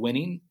define the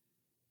winning,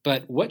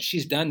 but what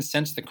she's done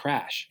since the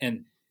crash.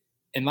 And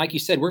like you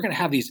said, we're going to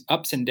have these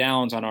ups and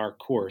downs on our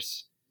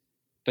course.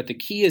 But the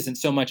key isn't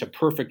so much a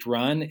perfect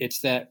run.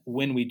 It's that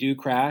when we do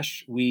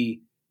crash,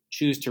 we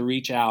choose to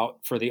reach out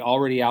for the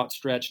already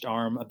outstretched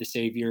arm of the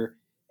Savior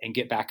and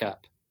get back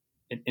up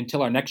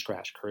until our next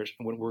crash occurs,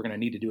 when we're going to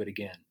need to do it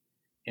again.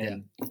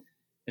 And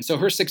so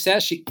her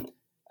success,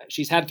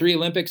 she's had 3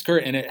 Olympics,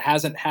 Kurt, and it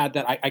hasn't had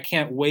that. I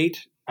can't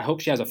wait. I hope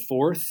she has a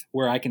fourth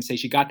where I can say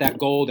she got that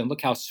gold and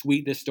look how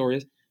sweet this story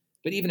is.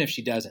 But even if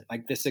she doesn't,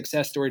 like the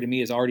success story to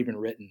me has already been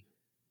written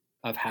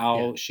of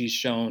how she's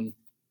shown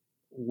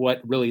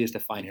what really is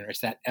defining her.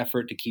 It's that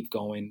effort to keep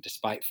going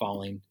despite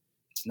falling.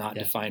 It's not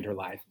defined her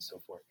life and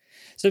so forth.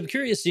 So I'm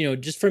curious,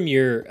 just from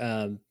your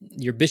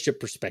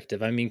bishop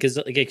perspective. I mean, because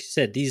like you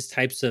said, these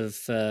types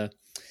of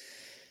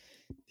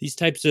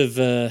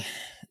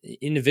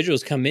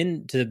individuals come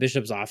into the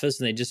bishop's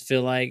office and they just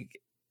feel like,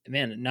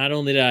 man, not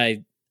only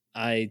did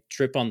I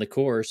trip on the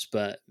course,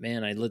 but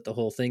man, I lit the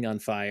whole thing on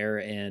fire,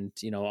 and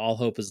all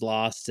hope is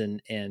lost.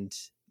 And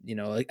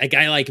a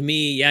guy like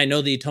me, I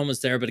know the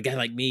atonement's there, but a guy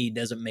like me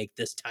doesn't make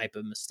this type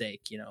of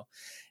mistake,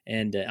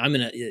 and I'm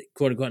an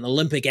quote unquote an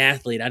Olympic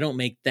athlete. I don't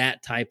make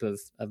that type of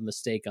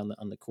mistake on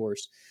the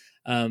course.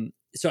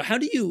 So how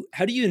do you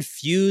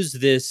infuse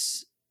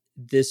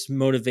this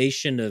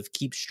motivation of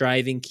keep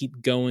striving,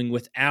 keep going,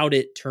 without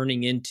it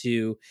turning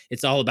into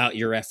it's all about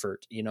your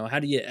effort? How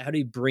do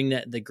you bring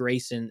the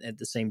grace in at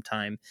the same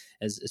time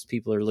as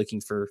people are looking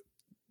for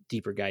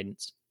deeper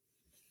guidance?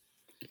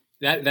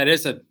 That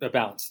is a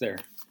balance there.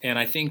 And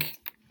I think,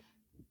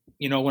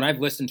 when I've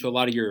listened to a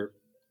lot of your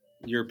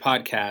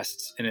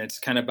podcasts and it's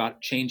kind of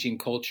about changing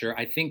culture,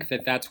 I think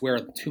that's where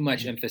too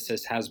much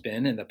emphasis has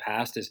been in the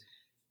past is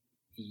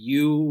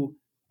you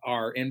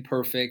are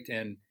imperfect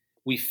and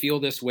we feel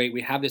this weight.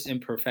 We have this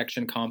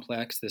imperfection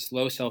complex, this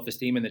low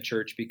self-esteem in the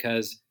church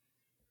because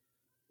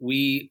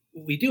we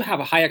do have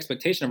a high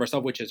expectation of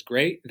ourselves, which is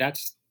great.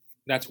 That's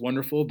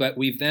wonderful. But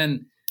we've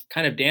then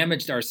kind of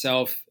damaged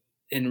ourselves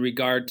in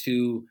regard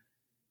to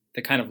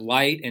the kind of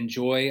light and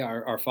joy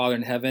our Father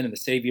in heaven and the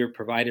Savior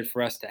provided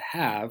for us to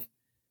have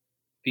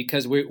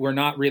because we're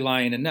not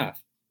relying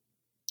enough.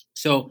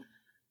 So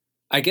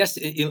I guess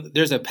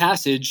there's a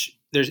passage.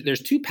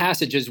 There's two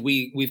passages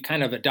we've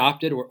kind of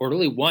adopted, or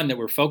really one that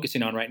we're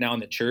focusing on right now in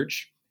the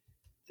church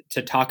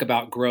to talk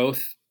about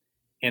growth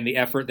and the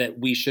effort that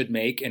we should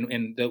make.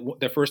 And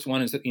the first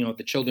one is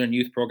the children and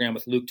youth program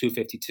with Luke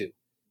 2:52.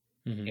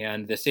 Mm-hmm.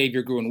 And the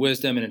Savior grew in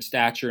wisdom and in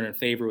stature and in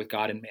favor with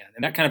God and man.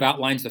 And that kind of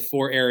outlines the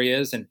four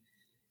areas. And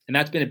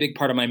that's been a big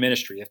part of my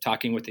ministry of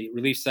talking with the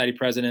Relief Society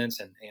presidents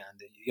and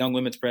the Young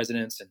Women's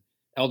presidents and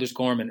Elders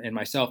Quorum and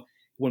myself.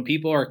 When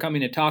people are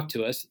coming to talk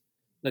to us,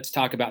 let's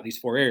talk about these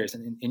four areas.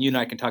 And you and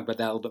I can talk about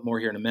that a little bit more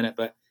here in a minute.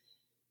 But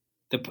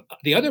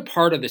the other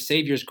part of the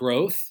Savior's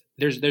growth,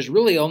 there's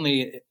really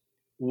only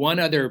one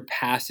other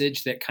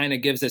passage that kind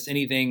of gives us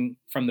anything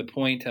from the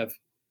point of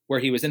where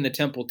he was in the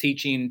temple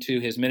teaching to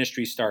his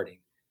ministry starting.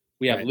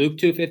 We have Luke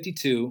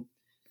 2:52.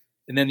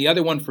 And then the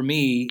other one for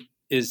me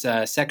is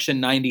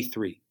section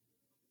 93.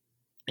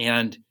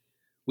 And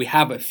we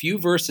have a few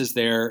verses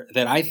there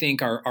that I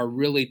think are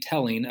really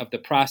telling of the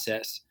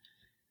process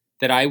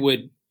that I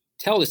would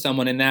tell to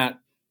someone in that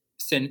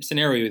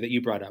scenario that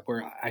you brought up,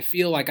 where I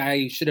feel like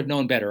I should have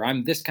known better.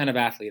 I'm this kind of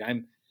athlete.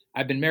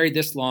 I've been married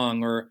this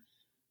long, or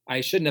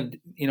I shouldn't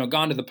have,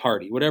 gone to the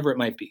party, whatever it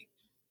might be.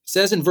 It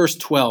says in verse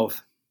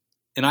 12,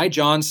 and I,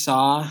 John,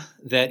 saw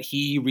that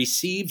he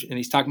received, and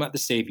he's talking about the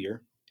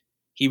Savior,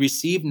 he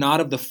received not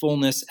of the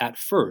fullness at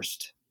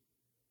first,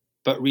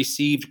 but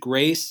received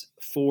grace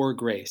for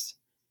grace.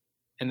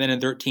 And then in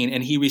 13,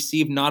 and he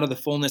received not of the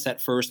fullness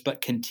at first,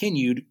 but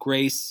continued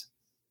grace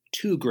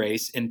to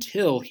grace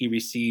until he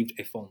received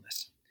a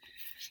fullness.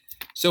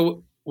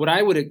 So what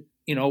I would,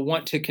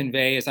 want to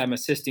convey as I'm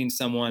assisting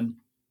someone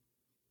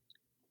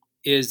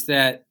is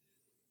that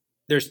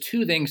there's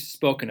two things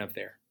spoken of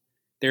there.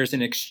 There's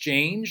an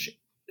exchange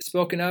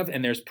spoken of,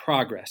 and there's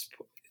progress.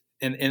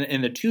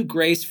 And the two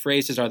grace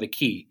phrases are the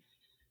key.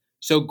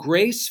 So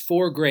grace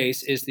for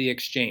grace is the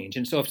exchange.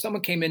 And so if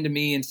someone came into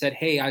me and said,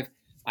 hey,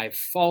 I've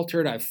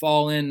faltered, I've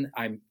fallen,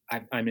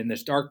 I'm in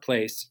this dark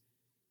place,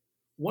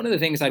 one of the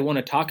things I'd want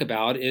to talk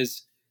about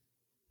is,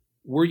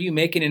 were you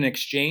making an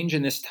exchange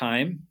in this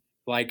time?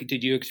 Like,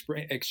 did you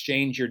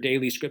exchange your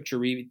daily scripture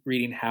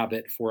reading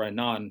habit for a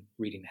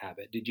non-reading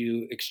habit? Did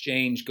you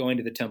exchange going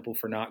to the temple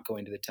for not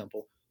going to the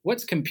temple?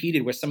 What's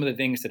competed with some of the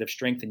things that have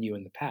strengthened you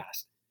in the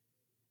past?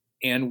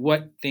 And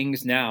what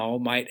things now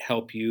might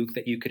help you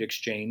that you could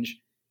exchange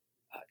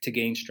to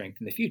gain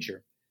strength in the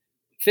future?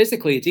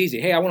 Physically, it's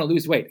easy. Hey, I want to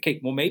lose weight. Okay,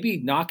 well, maybe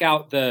knock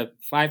out the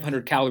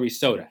 500-calorie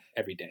soda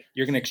every day.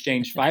 You're going to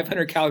exchange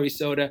 500-calorie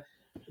soda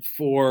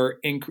for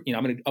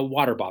a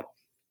water bottle.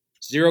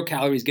 0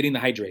 calories, getting the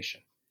hydration.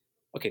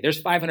 Okay,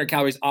 there's 500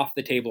 calories off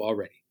the table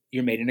already.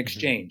 You made an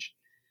exchange.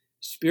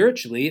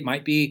 Spiritually, it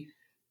might be,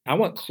 I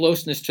want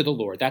closeness to the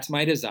Lord. That's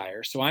my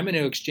desire. So I'm going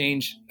to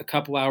exchange a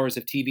couple hours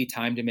of TV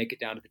time to make it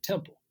down to the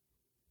temple.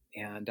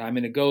 And I'm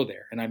going to go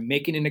there. And I'm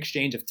making an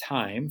exchange of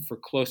time for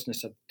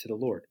closeness to the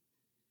Lord.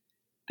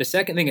 The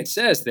second thing it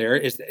says there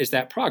is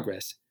that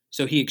progress.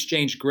 So he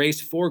exchanged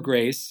grace for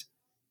grace,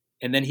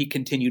 and then he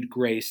continued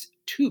grace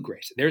to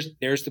grace. There's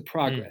the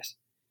progress.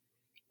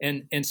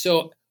 And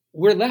so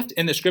we're left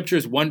in the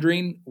scriptures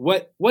wondering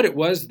what it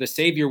was the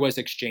Savior was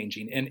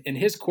exchanging. And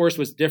his course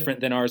was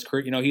different than ours,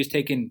 Kurt. He was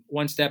taking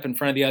one step in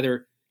front of the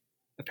other,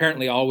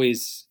 apparently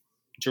always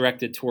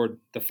directed toward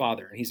the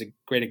Father. And he's a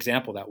great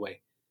example that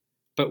way.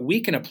 but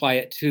we can apply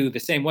it to the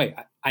same way.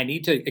 I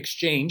need to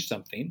exchange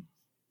something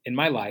in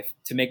my life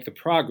to make the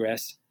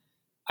progress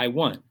I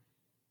want.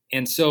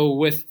 And so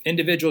with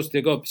individuals,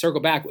 to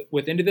circle back,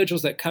 with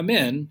individuals that come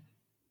in,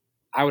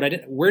 I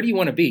would where do you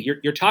want to be?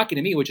 You're talking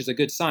to me, which is a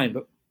good sign,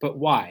 but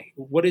why?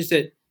 What is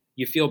it?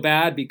 You feel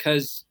bad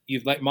because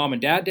you've let mom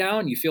and dad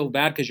down? You feel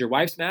bad because your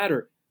wife's mad?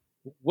 Or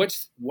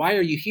why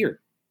are you here?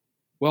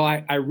 Well,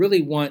 I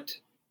really want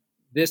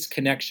this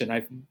connection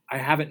I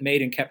haven't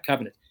made and kept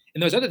covenant.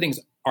 And those other things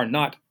are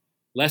not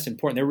less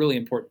important. They're really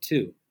important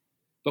too.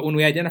 But when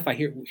we identify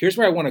here's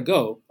where I want to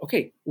go.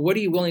 Okay, what are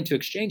you willing to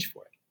exchange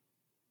for it?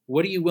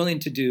 What are you willing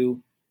to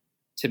do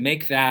to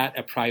make that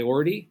a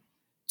priority,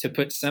 to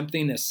put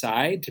something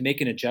aside, to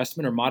make an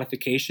adjustment or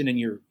modification in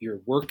your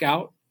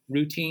workout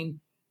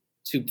routine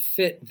to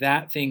fit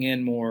that thing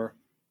in more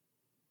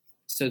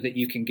so that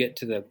you can get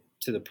to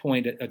the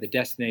point of the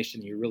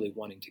destination you're really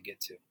wanting to get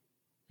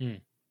to.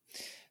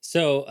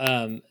 So,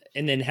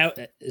 and then how,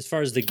 as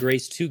far as the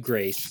grace to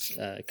grace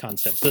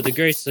concept, so the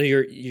grace, so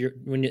you're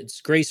when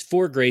it's grace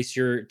for grace,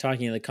 you're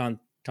talking in the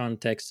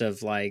context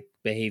of like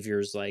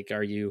behaviors, like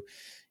are you,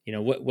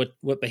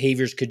 what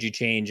behaviors could you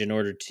change in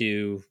order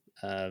to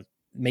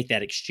make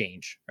that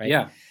exchange, right?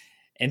 Yeah.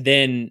 And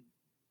then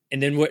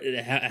what?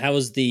 How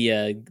is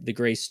the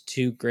grace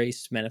to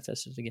grace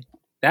manifested again?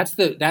 That's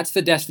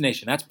the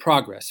destination. That's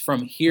progress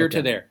from here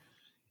to there.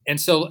 And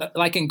so,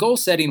 like in goal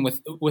setting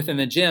within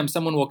the gym,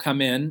 someone will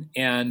come in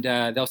and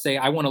they'll say,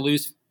 "I want to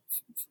lose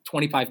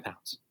 25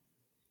 pounds,"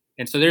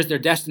 and so their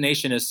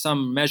destination is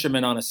some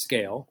measurement on a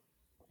scale,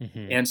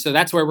 and so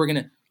that's where we're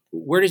gonna.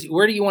 Where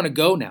do you want to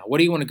go now? What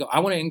do you want to go?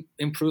 I want to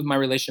improve my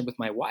relationship with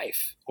my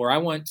wife, or I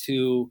want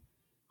to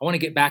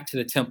get back to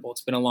the temple.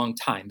 It's been a long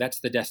time.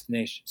 That's the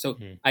destination. So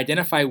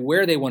identify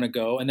where they want to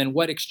go, and then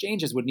what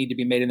exchanges would need to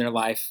be made in their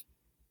life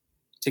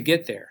to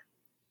get there.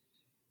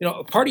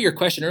 Part of your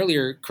question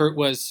earlier, Kurt,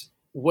 was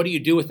what do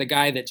you do with the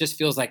guy that just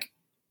feels like,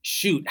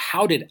 shoot,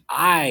 how did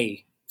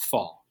I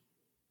fall?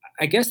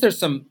 I guess there's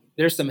some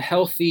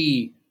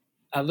healthy,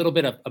 a little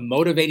bit of a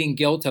motivating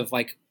guilt of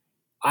like,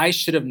 I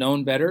should have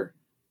known better.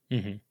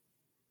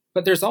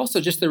 But there's also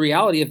just the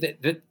reality of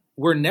that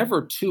we're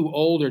never too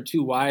old or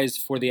too wise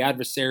for the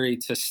adversary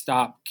to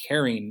stop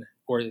caring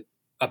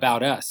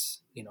about us,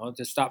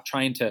 to stop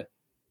trying to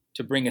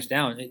bring us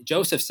down.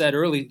 Joseph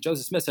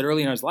Smith said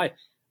early in his life,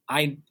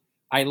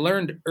 I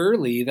learned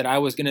early that I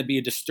was going to be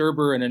a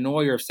disturber and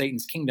annoyer of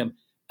Satan's kingdom,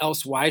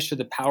 else why should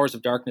the powers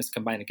of darkness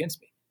combine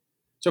against me?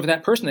 So for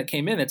that person that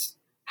came in, it's,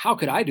 how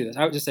could I do this?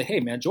 I would just say,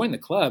 hey man, join the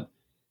club.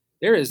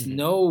 There is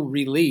no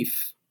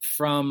relief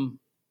from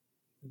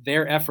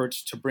their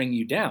efforts to bring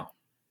you down.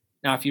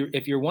 Now,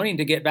 if you're wanting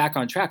to get back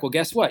on track, well,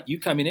 guess what? You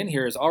coming in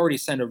here has already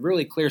sent a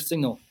really clear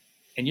signal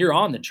and you're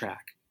on the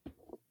track.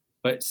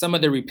 But some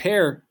of the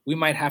repair, we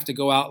might have to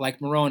go out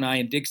like Moreau and I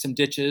and dig some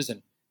ditches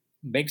and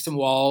make some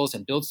walls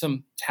and build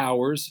some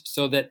towers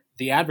so that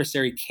the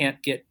adversary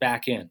can't get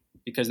back in,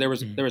 because there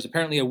was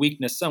apparently a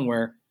weakness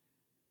somewhere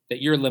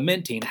that you're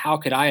lamenting. How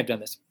could I have done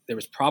this? There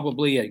was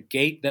probably a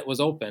gate that was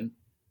open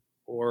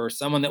or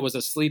someone that was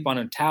asleep on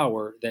a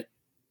tower that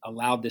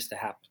allowed this to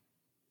happen.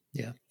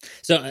 Yeah.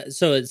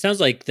 So it sounds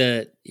like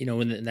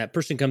when that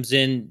person comes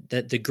in,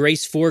 that the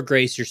grace for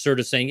grace, you're sort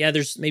of saying, yeah,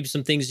 there's maybe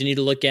some things you need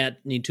to look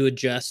at, need to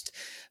adjust.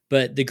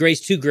 But the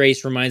grace to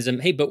grace reminds them,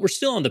 hey, but we're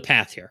still on the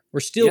path here. We're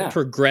still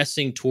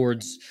progressing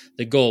towards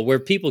the goal, where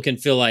people can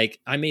feel like,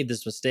 I made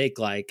this mistake.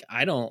 Like,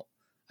 I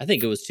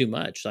think it was too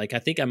much. Like, I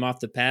think I'm off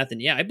the path.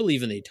 And yeah, I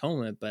believe in the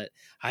atonement, but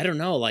I don't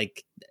know,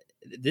 like,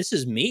 this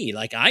is me.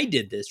 Like, I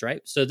did this,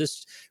 right? So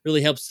this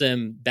really helps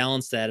them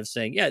balance that of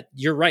saying, yeah,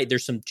 you're right.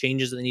 There's some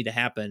changes that need to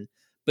happen,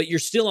 but you're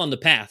still on the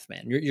path,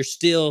 man. You're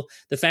still,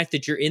 the fact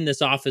that you're in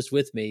this office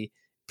with me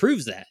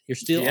proves that you're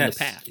still on the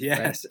path.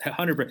 Yes, right?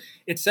 100%.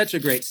 It's such a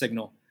great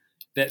signal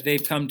that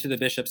they've come to the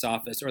bishop's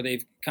office, or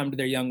they've come to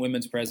their young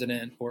women's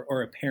president,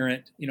 or a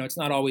parent. It's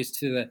not always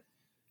to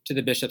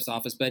the bishop's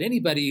office, but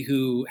anybody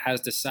who has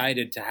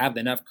decided to have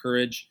enough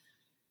courage,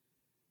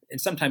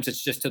 and sometimes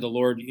it's just to the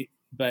Lord,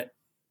 but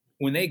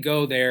when they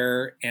go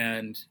there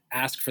and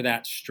ask for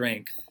that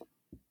strength,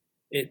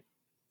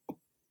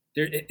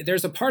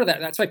 there's a part of that.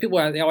 That's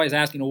why they always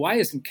ask, why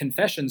is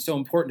confession so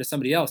important to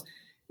somebody else?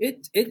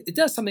 It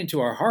does something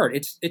to our heart.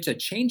 It's a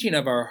changing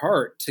of our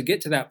heart to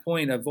get to that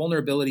point of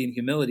vulnerability and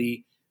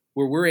humility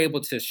where we're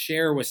able to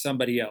share with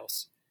somebody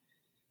else.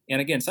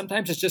 And again,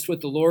 sometimes it's just with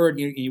the Lord,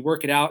 you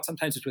work it out.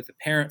 Sometimes it's with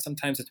a parent.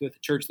 Sometimes it's with a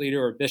church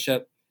leader or a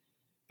bishop.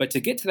 But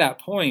to get to that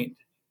point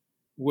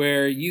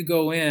where you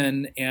go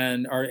in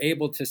and are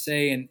able to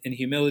say in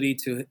humility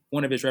to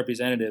one of his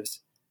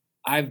representatives,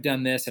 I've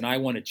done this and I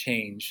want to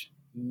change.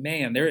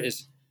 Man, there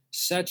is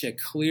such a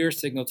clear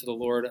signal to the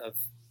Lord of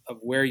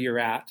where you're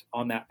at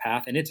on that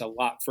path. And it's a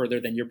lot further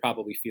than you're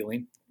probably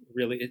feeling. It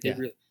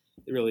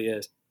really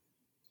is.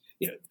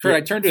 Kurt,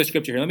 I turned to a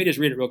scripture here. Let me just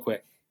read it real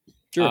quick.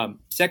 Sure.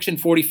 Section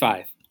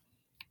 45.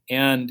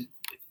 And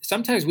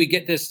sometimes we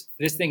get this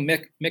thing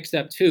mixed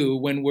up too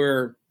when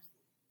we're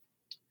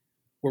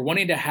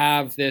wanting to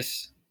have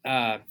this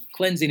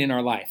cleansing in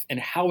our life and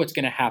how it's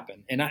going to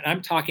happen. And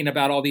I'm talking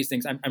about all these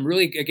things. I'm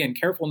really, again,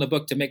 careful in the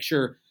book to make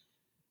sure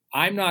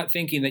I'm not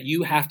thinking that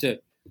you have to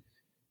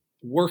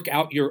work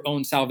out your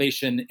own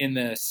salvation in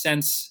the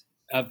sense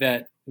of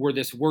that we're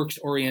this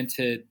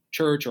works-oriented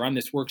church or I'm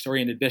this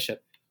works-oriented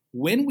bishop.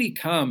 When we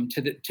come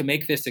to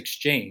make this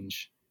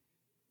exchange,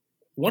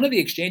 one of the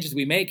exchanges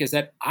we make is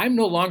that I'm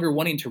no longer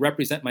wanting to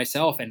represent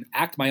myself and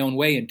act my own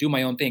way and do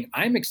my own thing.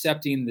 I'm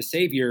accepting the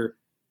Savior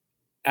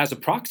as a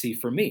proxy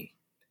for me.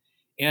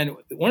 And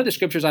one of the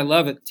scriptures I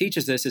love that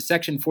teaches this is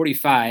section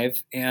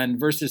 45 and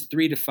verses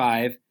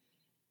 3-5.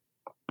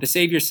 The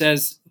Savior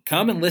says,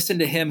 "Come and listen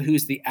to him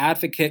who's the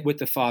advocate with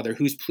the Father,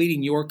 who's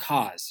pleading your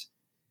cause."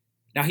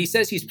 Now he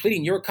says he's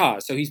pleading your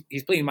cause. So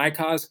he's pleading my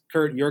cause,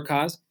 Kurt, your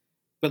cause.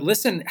 But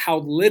listen how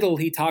little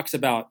he talks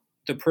about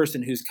the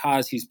person whose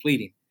cause he's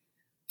pleading.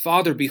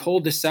 "Father,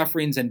 behold the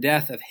sufferings and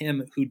death of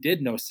him who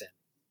did no sin,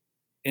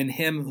 in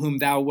him whom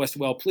thou wast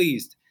well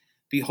pleased.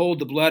 Behold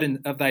the blood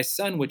of thy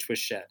Son which was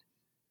shed,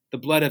 the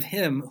blood of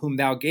him whom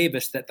thou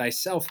gavest that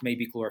thyself may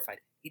be glorified."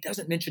 He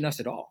doesn't mention us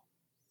at all.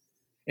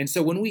 And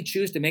so when we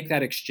choose to make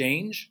that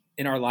exchange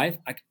in our life,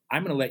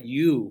 I'm going to let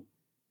you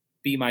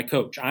be my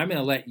coach. I'm going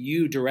to let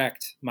you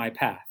direct my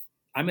path.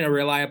 I'm going to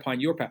rely upon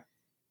your path.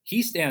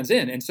 He stands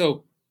in. And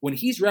so when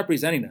he's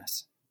representing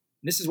us,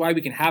 this is why we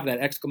can have that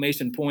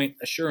exclamation point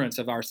assurance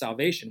of our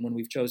salvation when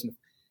we've chosen.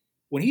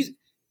 When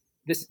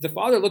the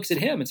Father looks at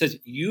him and says,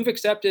 "You've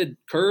accepted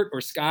Kurt or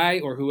Sky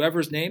or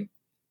whoever's name,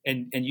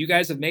 and you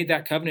guys have made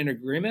that covenant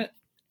agreement."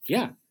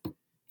 Yeah.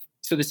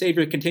 So the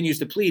Savior continues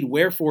to plead,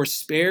 "Wherefore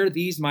spare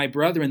these my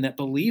brethren that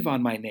believe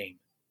on my name,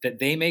 that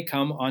they may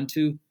come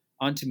unto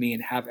me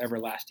and have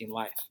everlasting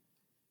life."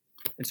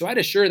 And so I'd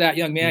assure that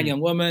young man, young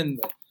woman,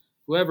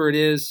 whoever it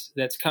is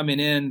that's coming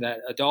in,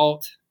 that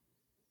adult,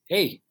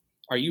 hey,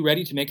 are you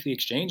ready to make the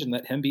exchange and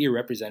let him be your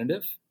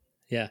representative?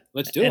 Yeah.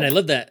 Let's do it. And I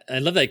love that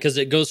because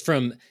it goes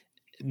from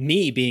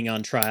me being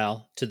on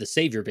trial to the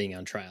Savior being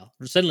on trial.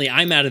 Suddenly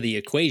I'm out of the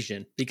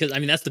equation because, I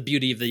mean, that's the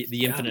beauty of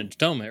the infinite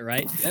atonement,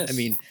 right? Yes. I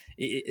mean,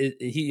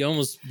 he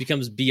almost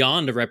becomes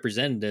beyond a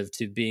representative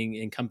to being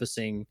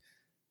encompassing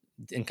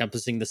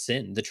the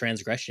sin, the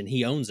transgression.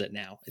 He owns it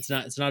now. It's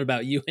not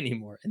about you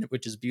anymore,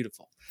 which is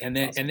beautiful. And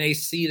then, and they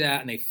see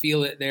that and they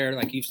feel it there,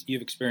 like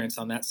you've experienced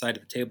on that side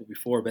of the table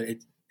before, but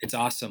it's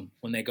awesome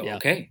when they go,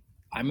 okay,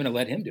 I'm going to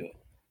let him do it.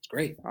 It's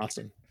great.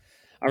 Awesome.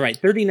 All right,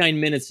 39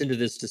 minutes into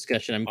this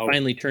discussion, I'm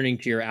finally turning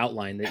to your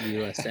outline that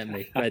you sent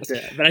me.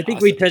 But I think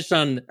we touched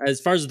on,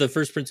 as far as the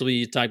first principle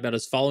you talked about,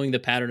 is following the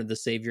pattern of the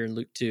Savior in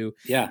Luke 2.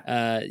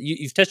 Yeah.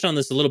 You've touched on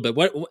this a little bit.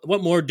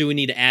 What more do we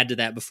need to add to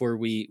that before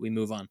we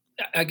move on?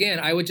 Again,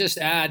 I would just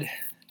add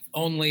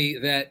only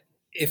that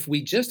if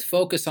we just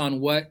focus on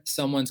what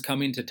someone's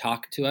coming to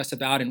talk to us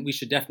about, and we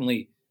should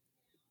definitely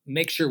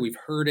make sure we've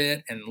heard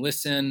it and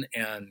listen,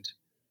 and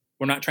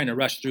we're not trying to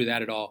rush through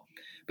that at all.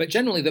 But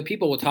generally, the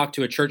people will talk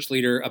to a church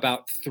leader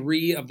about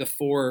 3 of the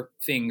 4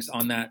 things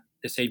on the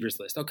Savior's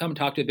list. They'll come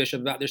talk to a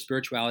bishop about their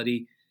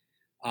spirituality.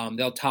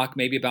 They'll talk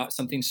maybe about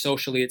something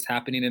socially that's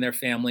happening in their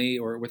family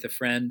or with a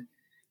friend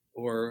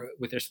or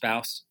with their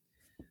spouse.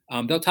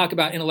 They'll talk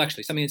about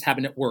intellectually, something that's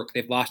happened at work.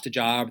 They've lost a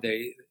job.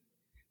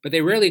 But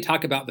they rarely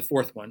talk about the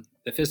 4th one,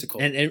 the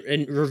physical.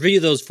 And review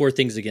those 4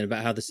 things again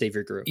about how the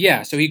Savior grew.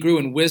 Yeah, so he grew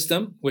in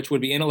wisdom, which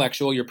would be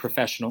intellectual, your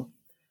professional,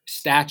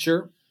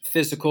 stature,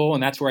 physical,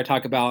 and that's where I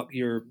talk about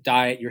your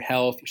diet, your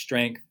health, your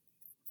strength.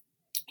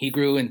 He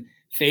grew in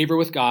favor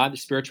with God, the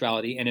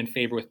spirituality, and in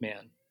favor with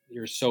man,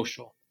 your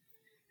social.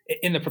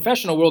 In the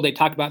professional world, they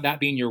talk about that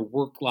being your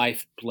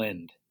work-life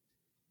blend.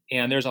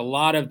 And there's a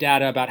lot of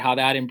data about how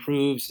that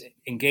improves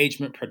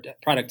engagement,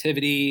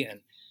 productivity,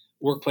 and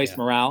workplace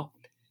morale.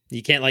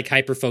 You can't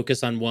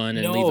hyper-focus on one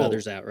and leave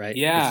others out, right?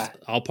 Yeah.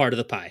 It's all part of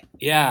the pie.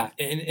 Yeah.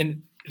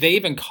 And they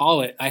even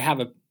call it,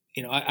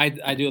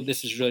 I do,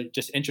 this is really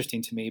just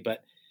interesting to me,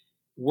 but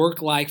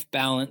work-life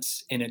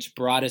balance in its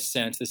broadest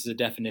sense, this is a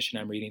definition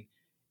I'm reading,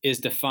 is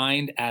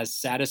defined as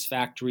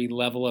satisfactory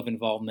level of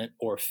involvement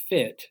or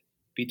fit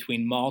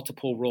between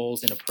multiple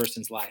roles in a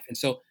person's life. And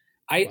so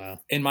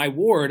in my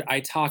ward, I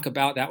talk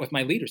about that with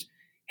my leaders.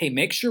 Hey,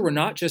 make sure we're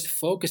not just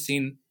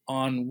focusing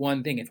on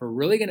one thing. If we're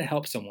really going to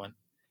help someone,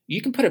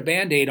 you can put a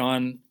Band-Aid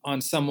on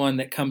someone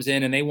that comes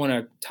in and they want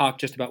to talk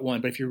just about one.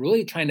 But if you're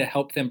really trying to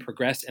help them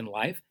progress in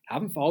life,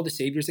 have them follow the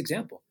Savior's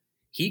example.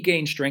 He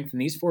gained strength in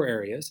these 4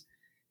 areas.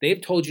 They've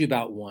told you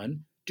about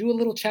one. Do a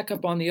little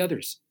checkup on the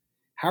others.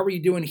 How are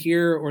you doing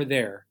here or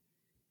there?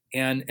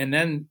 And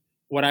then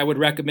what I would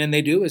recommend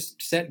they do is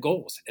set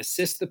goals.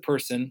 Assist the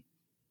person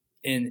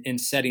in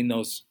setting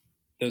those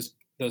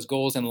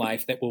goals in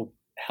life that will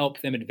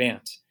help them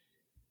advance.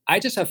 I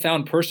just have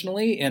found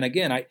personally, and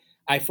again,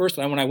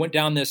 when I went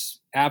down this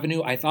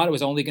avenue, I thought it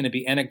was only going to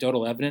be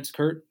anecdotal evidence,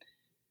 Kurt.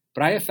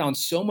 But I have found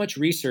so much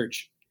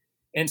research,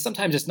 and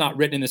sometimes it's not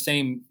written in the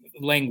same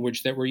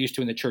language that we're used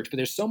to in the church, but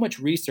there's so much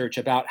research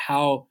about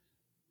how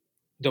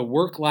the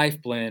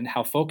work-life blend,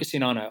 how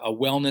focusing on a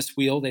wellness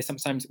wheel, they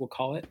sometimes will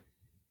call it,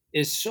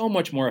 is so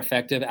much more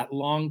effective at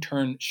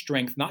long-term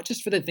strength, not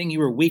just for the thing you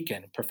were weak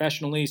in,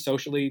 professionally,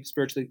 socially,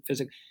 spiritually,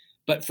 physically,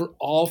 but for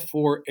all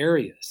four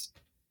areas.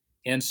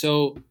 And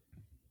so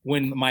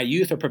when my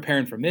youth are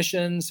preparing for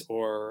missions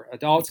or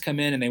adults come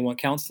in and they want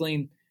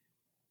counseling,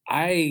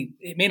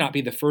 it may not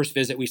be the first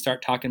visit we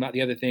start talking about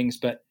the other things,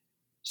 but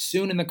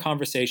soon in the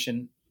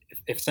conversation,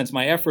 since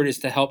my effort is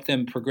to help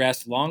them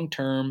progress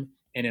long-term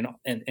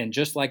and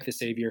just like the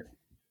Savior,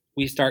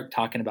 we start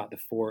talking about the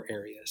four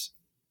areas.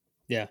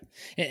 Yeah.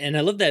 And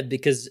I love that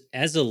because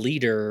as a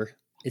leader,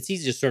 it's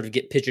easy to sort of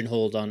get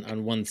pigeonholed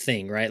on one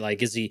thing, right?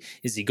 Like, is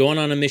he going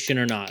on a mission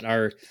or not?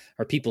 Are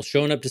people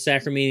showing up to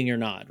sacrament meeting or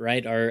not?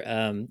 Right?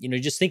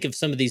 Just think of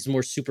some of these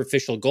more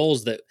superficial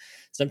goals that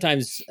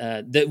sometimes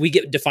that we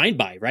get defined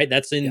by, right?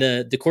 That's in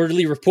the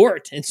quarterly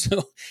report. And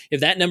so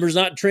if that number's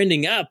not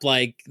trending up,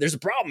 like there's a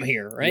problem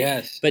here, right?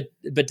 Yes.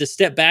 But to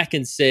step back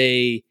and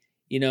say,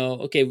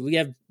 okay, we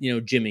have,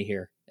 Jimmy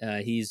here.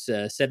 He's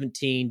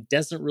 17,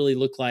 doesn't really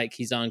look like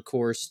he's on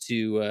course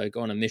to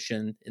go on a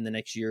mission in the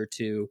next year or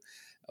two,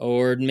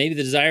 or maybe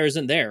the desire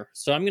isn't there.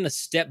 So I'm going to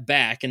step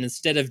back, and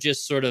instead of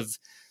just sort of,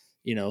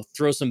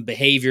 throw some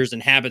behaviors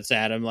and habits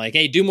at him, like,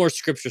 hey, do more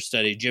scripture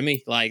study,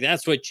 Jimmy. Like,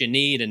 that's what you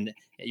need. And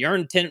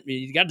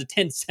you got to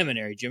attend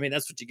seminary, Jimmy.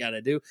 That's what you got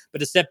to do. But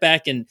to step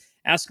back and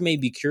ask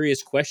maybe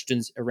curious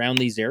questions around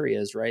these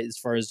areas, right? As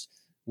far as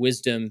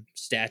wisdom,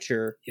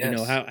 stature,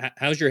 yes.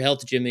 How's your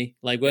health, Jimmy?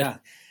 Like what? Yeah.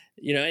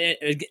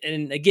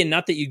 And again,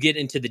 not that you get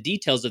into the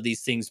details of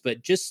these things,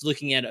 but just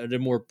looking at it at a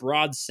more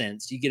broad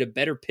sense, you get a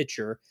better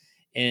picture.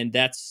 And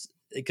that's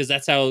because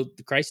that's how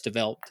Christ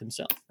developed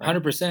himself. Right?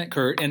 100%,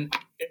 Kurt. And,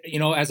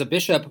 as a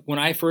bishop, when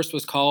I first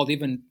was called,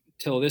 even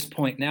till this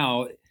point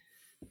now,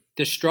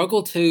 the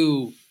struggle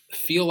to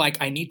feel like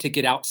I need to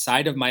get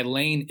outside of my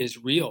lane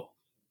is real.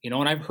 And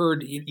I've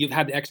heard you've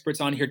had the experts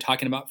on here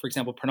talking about, for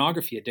example,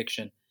 pornography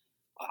addiction.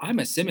 I'm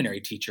a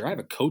seminary teacher. I have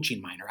a coaching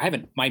minor.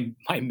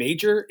 My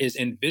major is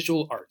in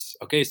visual arts.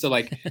 Okay. So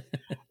like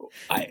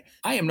I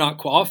am not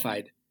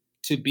qualified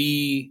to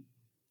be,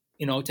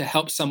 to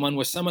help someone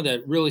with some of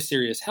the really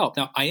serious help.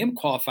 Now I am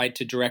qualified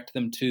to direct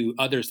them to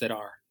others that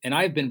are, and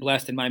I've been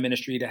blessed in my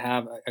ministry to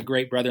have a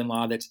great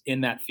brother-in-law that's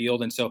in that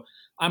field. And so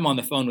I'm on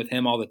the phone with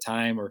him all the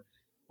time or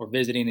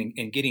visiting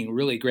and getting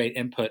really great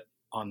input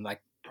on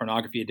like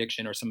pornography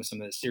addiction or some of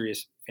the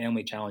serious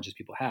family challenges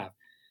people have.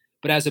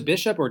 But as a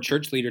bishop or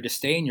church leader, to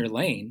stay in your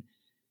lane,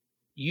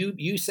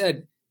 you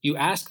said you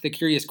ask the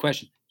curious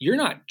question. You're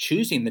not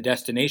choosing the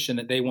destination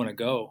that they want to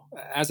go.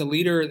 As a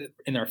leader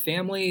in our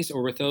families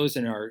or with those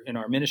in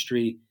our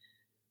ministry,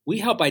 we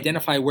help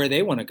identify where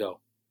they want to go.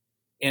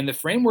 And the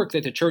framework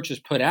that the church has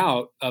put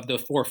out of the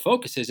four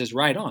focuses is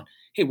right on.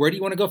 Hey, where do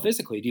you want to go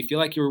physically? Do you feel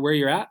like you're where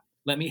you're at?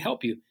 Let me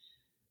help you.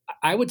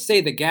 I would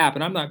say the gap,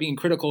 and I'm not being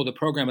critical of the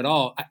program at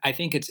all. I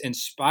think it's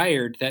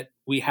inspired that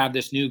we have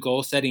this new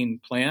goal-setting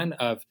plan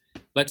of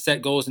let's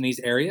set goals in these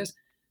areas.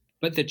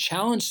 But the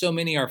challenge so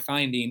many are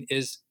finding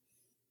is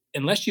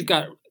unless you've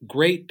got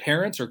great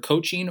parents or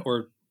coaching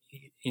or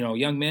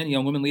young men,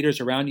 young women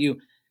leaders around you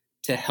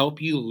to help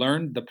you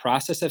learn the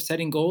process of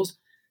setting goals,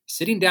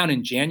 sitting down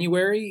in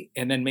January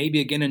and then maybe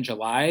again in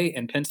July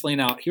and penciling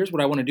out, here's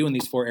what I want to do in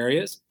these four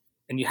areas,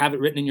 and you have it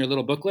written in your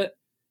little booklet,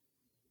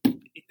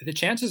 the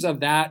chances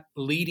of that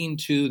leading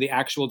to the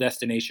actual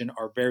destination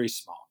are very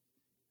small.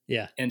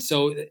 Yeah. And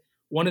so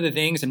one of the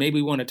things, and maybe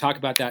we want to talk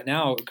about that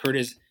now, Kurt,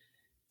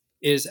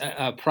 is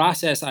a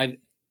process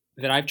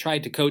that I've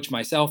tried to coach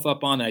myself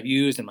up on, that I've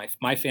used in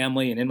my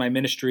family and in my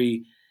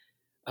ministry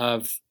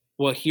of,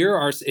 well, if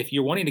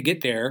you're wanting to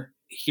get there,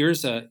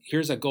 here's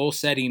a goal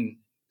setting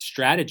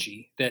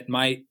strategy that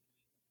might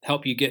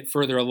help you get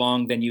further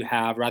along than you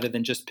have, rather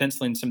than just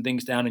penciling some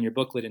things down in your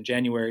booklet in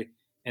January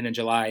and in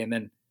July, and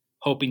then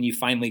hoping you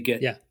finally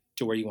get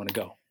to where you want to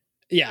go.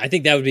 Yeah, I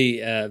think that would be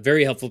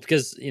very helpful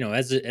because,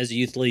 as a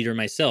youth leader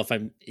myself,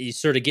 you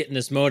sort of get in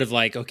this mode of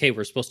like, okay,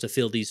 we're supposed to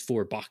fill these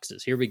four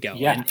boxes. Here we go.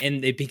 Yeah.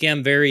 And they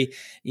become very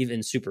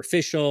even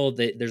superficial.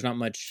 There's not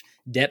much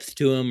depth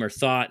to them or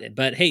thought.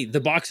 But hey,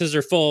 the boxes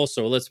are full,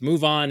 so let's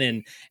move on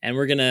and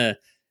we're gonna,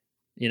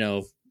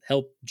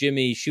 help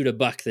Jimmy shoot a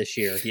buck this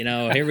year.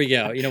 Here we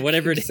go.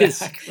 Whatever it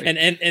Exactly.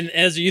 is. And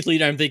as a youth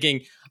leader, I'm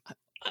thinking,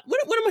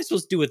 what am I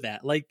supposed to do with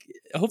that? Like,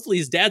 hopefully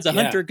his dad's a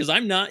hunter because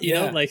I'm not.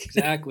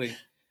 Exactly.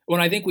 Well,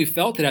 I think we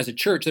felt it as a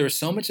church. There was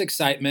so much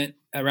excitement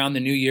around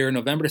the new year,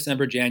 November,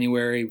 December,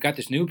 January. We've got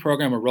this new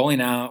program we're rolling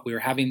out. We were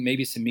having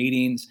maybe some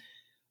meetings.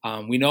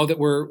 We know that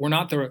we're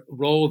not the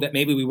role that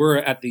maybe we were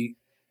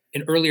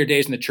in earlier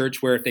days in the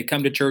church, where if they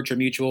come to church or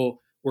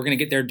mutual, we're going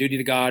to get their duty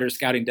to God or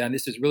scouting done.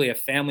 This is really a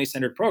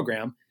family-centered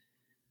program.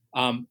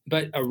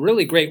 But a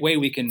really great way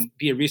we can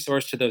be a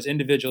resource to those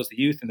individuals, the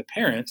youth and the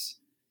parents,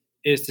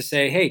 is to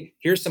say, hey,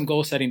 here's some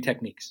goal-setting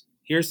techniques.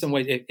 Here's some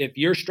ways. If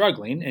you're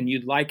struggling and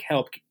you'd like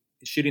help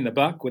shooting the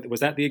buck, was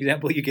that the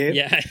example you gave?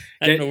 Yeah,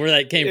 I don't know where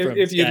that came from.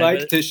 If you'd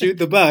like to shoot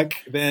the buck,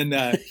 then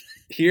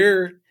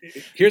here's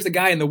a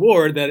guy in the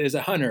ward that is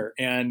a hunter,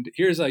 and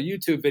here's a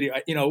YouTube video,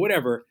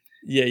 whatever.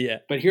 Yeah.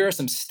 But here are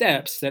some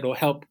steps that will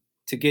help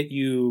to get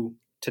you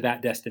to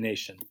that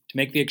destination, to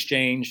make the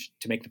exchange,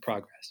 to make the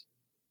progress.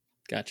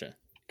 Gotcha.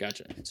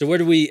 So where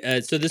do we,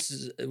 so this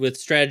is with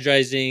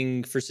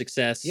strategizing for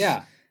success.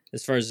 Yeah.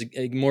 As far as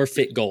more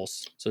fit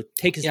goals. So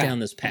take us down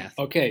this path.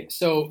 Okay.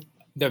 So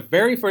the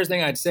very first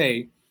thing I'd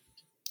say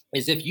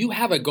is if you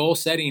have a goal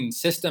setting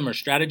system or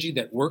strategy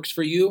that works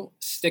for you,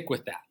 stick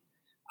with that.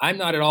 I'm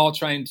not at all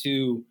trying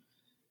to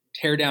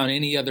tear down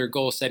any other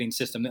goal setting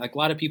system. Like a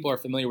lot of people are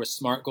familiar with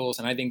SMART goals,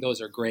 and I think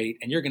those are great.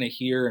 And you're going to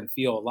hear and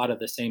feel a lot of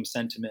the same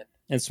sentiment.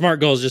 And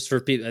SMART goals, just for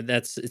people,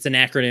 it's an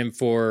acronym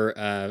for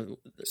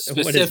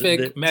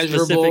specific,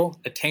 measurable,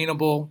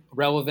 attainable,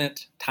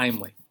 relevant,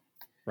 timely.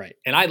 Right.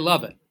 And I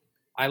love it.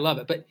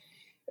 But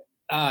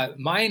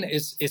mine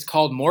is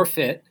called More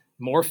Fit,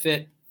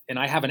 and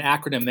I have an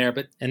acronym there.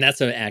 And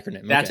that's an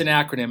acronym. That's an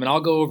acronym, and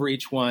I'll go over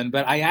each one.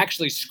 But I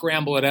actually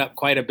scramble it up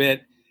quite a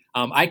bit.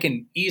 I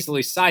can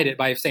easily cite it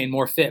by saying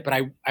More Fit, but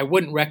I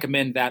wouldn't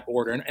recommend that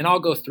order. And I'll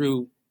go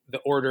through the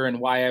order and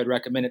why I would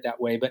recommend it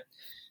that way. But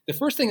the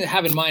first thing to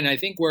have in mind, I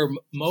think where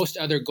most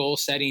other goal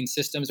setting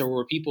systems or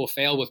where people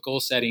fail with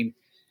goal setting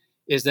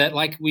is that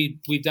like we've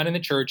done in the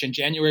church, in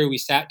January we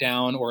sat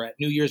down, or at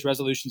New Year's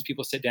resolutions,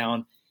 people sit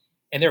down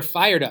and they're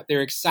fired up,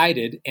 they're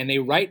excited, and they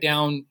write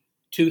down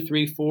 2,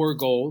 3, 4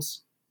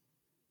 goals.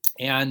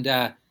 And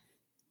but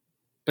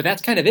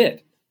that's kind of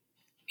it.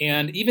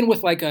 And even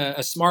with like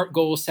a SMART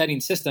goal setting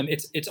system,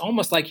 it's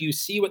almost like you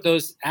see what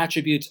those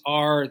attributes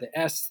are, the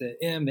S, the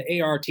M,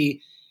 the ART,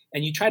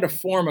 and you try to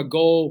form a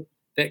goal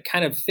that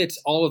kind of fits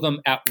all of them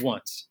at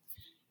once.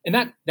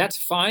 And that's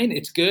fine.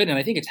 It's good. And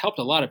I think it's helped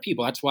a lot of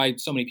people. That's why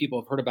so many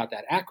people have heard about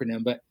that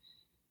acronym. But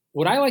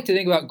what I like to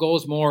think about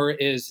goals more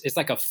is it's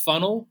like a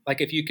funnel.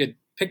 Like if you could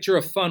picture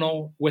a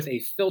funnel with a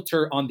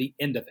filter on the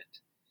end of it.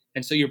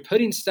 And so you're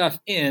putting stuff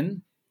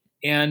in,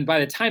 and by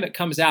the time it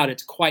comes out,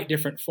 it's quite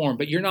different form.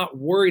 But you're not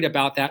worried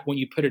about that when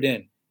you put it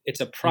in. It's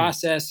a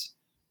process.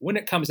 When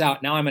it comes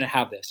out, now I'm going to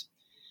have this.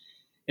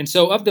 And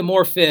so of the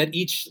More Fit,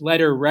 each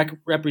letter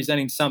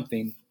representing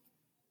something.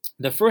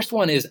 The first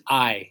one is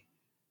I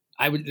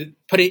would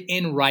put it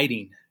in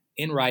writing.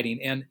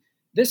 And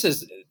this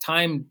is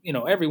time,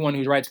 everyone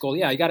who writes goals,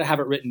 you got to have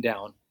it written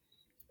down.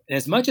 And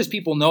as much as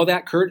people know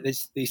that, Kurt,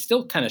 they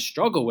still kind of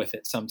struggle with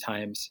it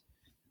sometimes.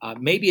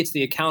 Maybe it's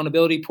the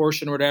accountability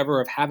portion or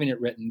whatever of having it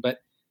written.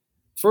 But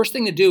first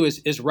thing to do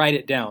is write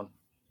it down.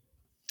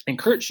 And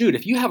Kurt, shoot,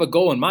 if you have a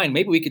goal in mind,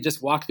 maybe we could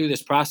just walk through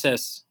this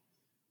process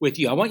with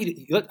you. I want you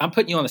to, look, I'm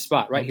putting you on the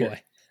spot right here.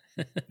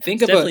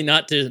 Think of definitely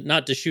not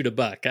to shoot a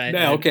buck. But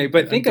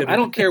I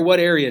don't care what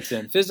area it's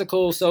in: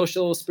 physical,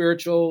 social,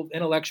 spiritual,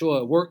 intellectual,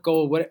 a work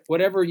goal,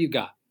 whatever you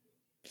got.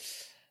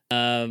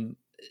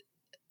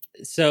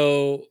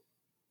 So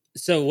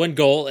one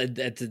goal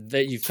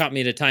that you've taught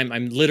me at a time.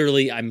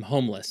 I'm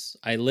homeless.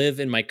 I live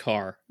in my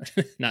car,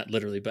 not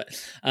literally, but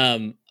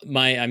I'm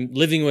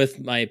living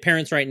with my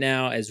parents right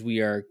now as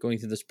we are going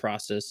through this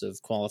process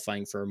of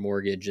qualifying for a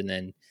mortgage, and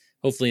then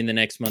hopefully in the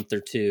next month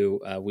or two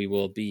we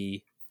will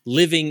be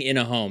living in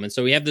a home. And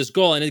so we have this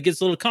goal, and it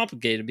gets a little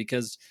complicated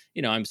because,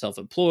 I'm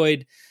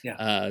self-employed.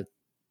 Yeah.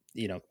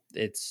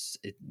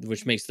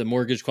 Which makes the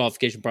mortgage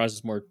qualification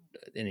process more,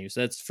 anyway,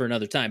 so that's for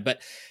another time.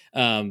 But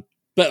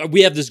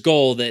we have this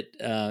goal that,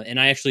 and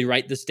I actually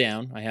write this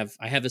down. I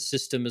have a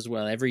system as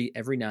well.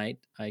 Every night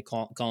I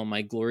call them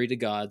my glory to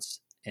God's,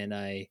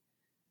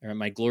 or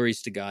my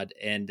glories to God.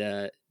 And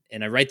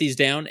I write these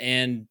down.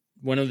 And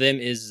one of them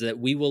is that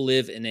we will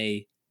live in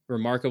a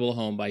remarkable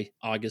home by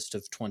August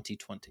of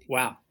 2020.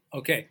 Wow.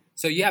 Okay.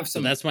 So you have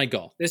some. So that's my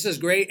goal. This is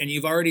great. And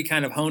you've already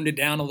kind of honed it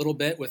down a little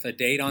bit with a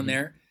date on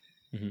there.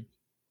 Mm-hmm.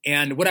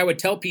 And what I would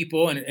tell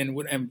people,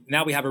 and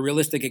now we have a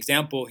realistic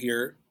example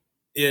here,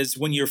 is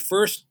when you're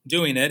first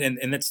doing it, and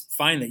it's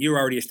fine that you're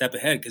already a step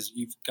ahead because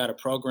you've got a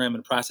program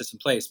and a process in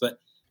place, but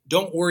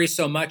don't worry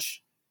so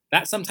much.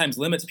 That sometimes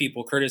limits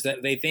people, Kurt, is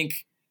that they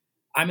think,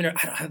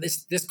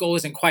 this goal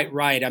isn't quite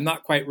right. I'm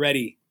not quite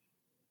ready.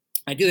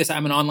 I do this.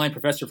 I'm an online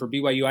professor for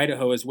BYU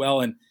Idaho as well.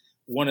 And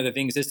one of the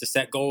things is to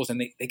set goals, and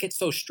they get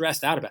so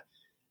stressed out about it.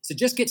 So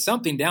just get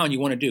something down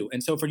you want to do.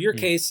 And so for your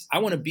case, I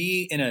want to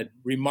be in a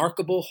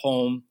remarkable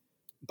home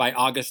by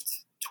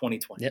August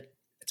 2020. Yep.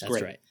 That's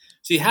great. Right.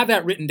 So you have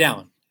that written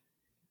down.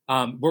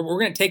 We're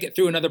going to take it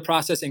through another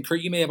process. And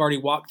Kurt, you may have already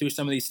walked through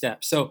some of these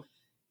steps. So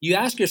you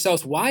ask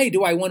yourselves, why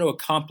do I want to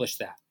accomplish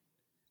that?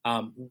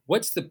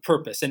 What's the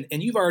purpose? And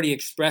you've already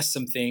expressed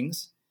some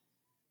things,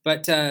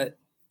 but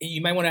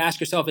you might want to ask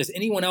yourself, is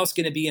anyone else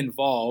going to be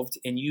involved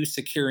in you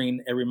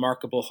securing a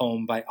remarkable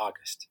home by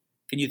August?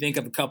 Can you think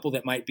of a couple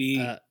that might be?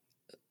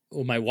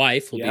 Well, my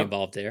wife will be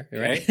involved there,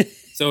 right? Okay.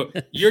 So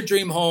your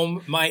dream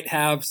home might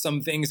have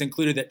some things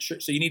included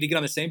so you need to get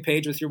on the same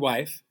page with your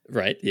wife.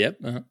 Right. Yep.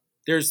 Uh-huh.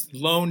 There's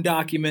loan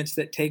documents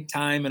that take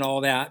time and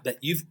all that, but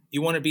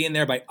you want to be in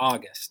there by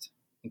August.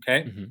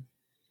 Okay. Mm-hmm.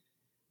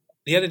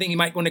 The other thing you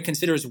might want to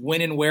consider is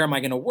when and where am I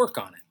going to work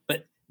on it?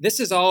 But this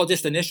is all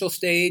just initial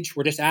stage.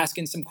 We're just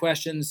asking some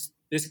questions.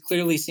 This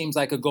clearly seems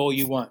like a goal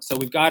you want. So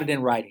we've got it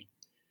in writing.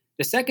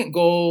 The second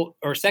goal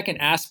or second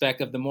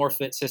aspect of the More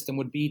Fit system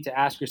would be to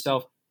ask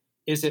yourself,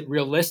 is it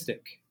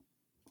realistic?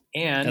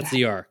 And that's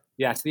the R.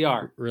 Yeah, it's the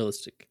R.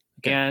 Realistic.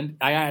 Okay. And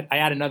I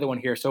add another one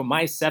here. So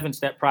my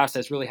 7-step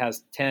process really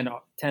has 10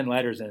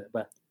 letters in it,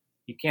 but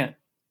you can't,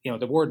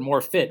 the word more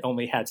fit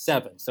only had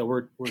 7. So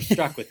we're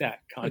stuck with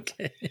that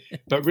concept. Okay.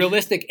 But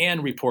realistic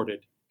and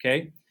reported.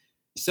 Okay.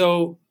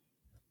 So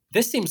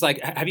this seems like,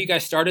 have you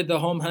guys started the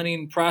home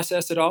hunting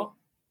process at all?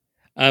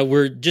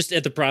 We're just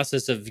at the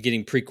process of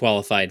getting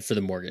pre-qualified for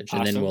the mortgage,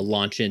 and Awesome. then we'll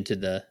launch into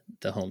the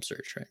home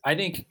search, right? I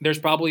think there's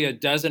probably a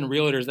dozen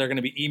realtors that are going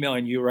to be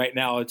emailing you right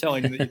now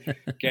telling you,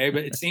 okay,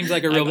 but it seems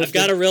like a realistic.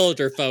 I've got a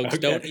realtor, folks. Okay.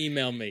 Don't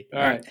email me. All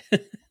right.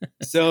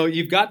 So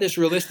you've got this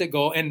realistic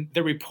goal, and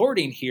the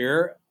reporting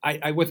here,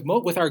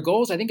 with our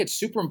goals, I think it's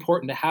super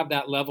important to have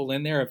that level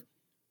in there of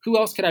who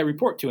else could I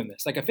report to in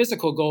this? Like a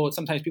physical goal,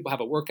 sometimes people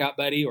have a workout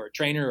buddy or a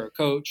trainer or a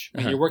coach.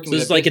 When you're working so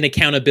with it's like an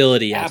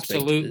accountability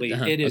aspect. Absolutely.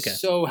 It is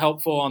so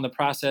helpful on the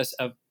process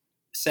of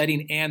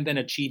setting and then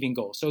achieving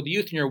goals. So the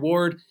youth in your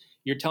ward,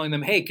 you're telling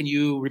them, hey, can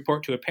you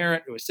report to a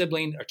parent or a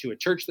sibling or to a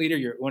church leader?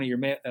 You're one of your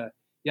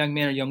young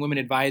men or young women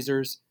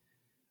advisors,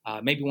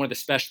 maybe one of the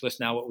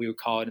specialists now, what we would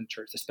call it in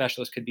church. The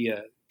specialist could be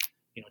a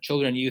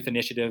children and youth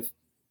initiative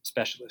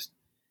specialist.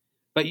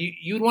 But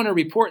you'd want to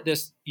report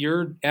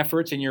your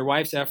efforts and your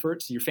wife's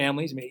efforts, your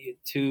family's,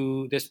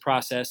 to this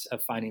process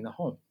of finding the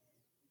home.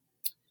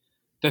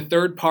 The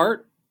third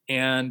part,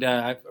 and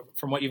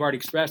from what you've already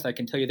expressed, I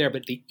can tell you there,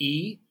 but the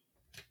E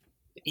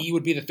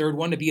would be the third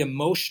one, to be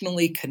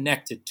emotionally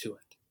connected to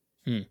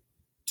it.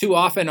 Too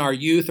often our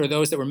youth or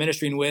those that we're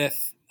ministering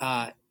with,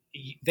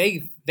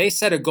 they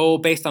set a goal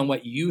based on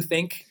what you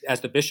think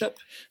as the bishop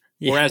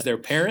or as their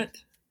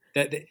parent.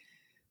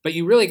 But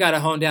you really got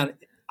to hone down.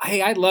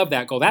 Hey, I love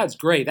that goal. That's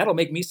great. That'll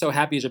make me so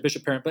happy as a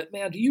bishop parent. But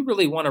man, do you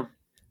really want to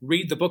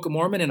read the Book of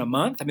Mormon in a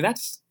month? I mean,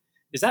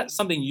 is that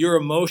something you're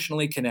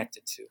emotionally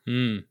connected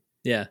to?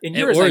 Yeah. And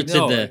yours,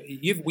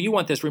 you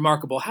want this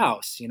remarkable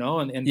house,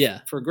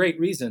 and for great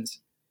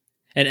reasons.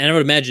 And I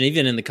would imagine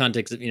even in the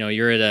context of,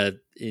 you're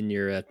in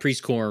your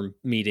preschool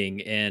meeting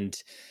and,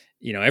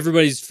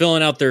 everybody's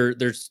filling out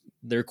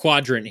their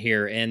quadrant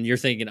here, and you're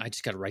thinking, I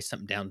just got to write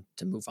something down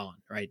to move on,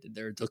 right?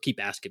 They'll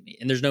keep asking me,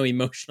 and there's no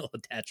emotional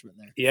attachment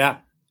there. Yeah,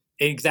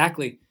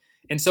 exactly.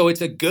 And so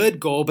it's a good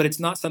goal, but it's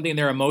not something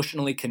they're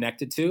emotionally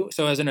connected to.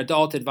 So as an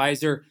adult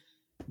advisor,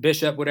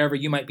 bishop, whatever,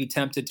 you might be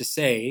tempted to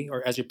say,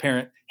 or as your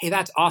parent, hey,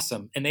 that's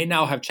awesome. And they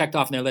now have checked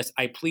off on their list,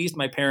 I pleased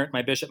my parent,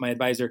 my bishop, my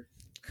advisor,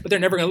 but they're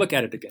never going to look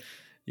at it again.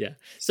 Yeah.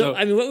 So,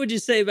 what would you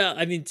say about,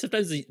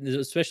 sometimes,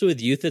 especially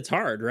with youth, it's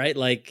hard, right?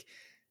 Like,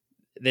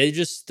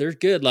 they're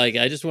good. Like,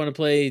 I just want to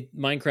play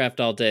Minecraft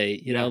all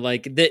day,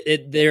 like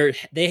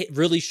they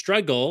really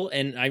struggle.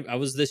 And I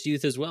was this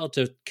youth as well,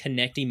 to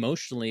connect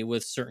emotionally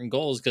with certain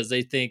goals, because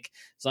they think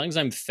as long as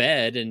I'm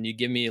fed and you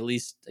give me at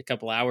least a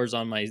couple hours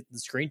on my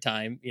screen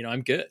time,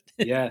 I'm good.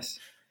 Yes.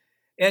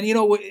 And,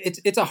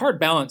 it's a hard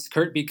balance,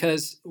 Kurt,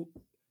 because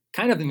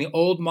kind of in the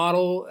old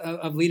model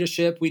of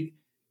leadership,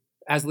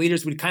 as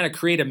leaders, we'd kind of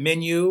create a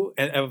menu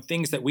of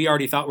things that we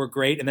already thought were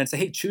great, and then say,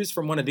 hey, choose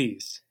from one of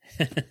these.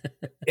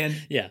 And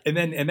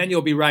then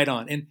you'll be right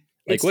on. And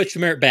like, which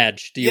merit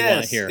badge do you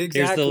want here?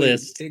 Exactly, here's the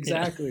list.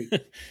 Exactly.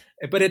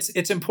 But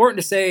it's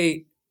important to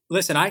say,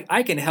 listen,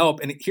 I can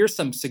help, and here's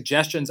some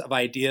suggestions of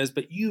ideas,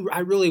 but I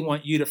really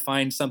want you to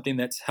find something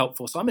that's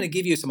helpful. So I'm going to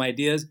give you some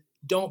ideas.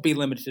 Don't be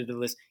limited to the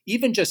list.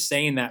 Even just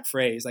saying that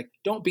phrase, like,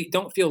 don't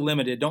feel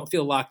limited, don't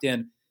feel locked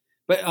in.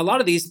 But a lot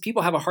of these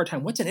people have a hard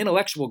time. What's an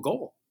intellectual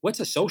goal? What's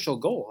a social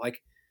goal?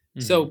 Like,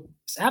 so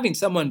having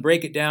someone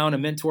break it down, a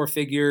mentor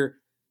figure,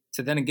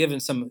 to then give them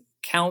some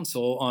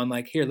counsel on,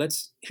 like,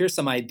 here's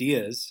some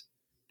ideas,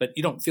 but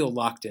you don't feel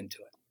locked into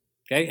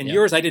it. Okay. And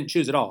yours, I didn't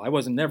choose at all. I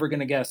wasn't never going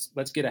to guess,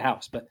 let's get a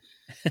house. But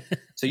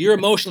so you're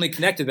emotionally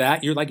connected to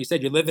that. You're, like you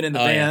said, you're living in the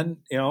van,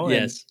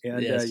 yes.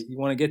 and you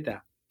want to get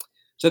that.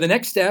 So the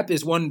next step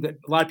is one that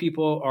a lot of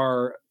people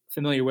are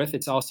familiar with.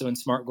 It's also in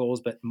SMART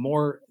goals, but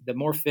the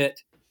more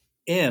fit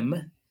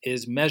M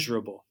is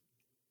measurable.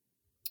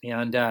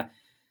 And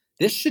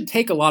this should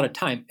take a lot of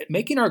time.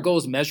 Making our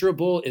goals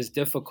measurable is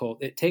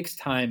difficult. It takes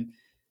time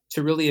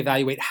to really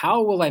evaluate,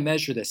 how will I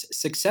measure this?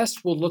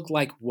 Success will look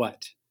like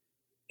what?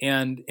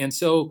 And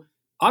so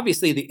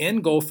obviously the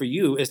end goal for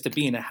you is to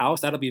be in a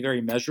house. That'll be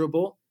very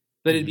measurable,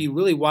 but it'd be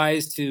really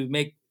wise to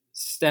make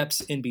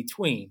steps in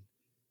between.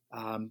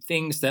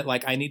 Things that,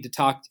 like, I need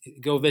to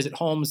go visit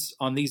homes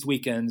on these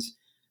weekends,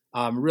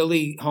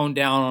 really hone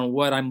down on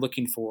what I'm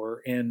looking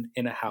for in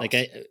a house.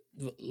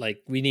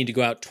 Like we need to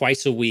go out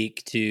twice a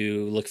week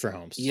to look for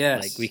homes.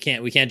 Yes. Like we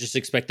can't just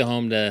expect the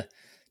home to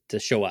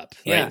show up.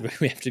 Right? Yeah.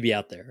 We have to be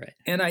out there. Right.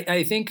 And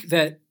I think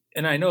that,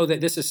 and I know that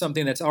this is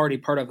something that's already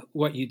part of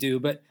what you do,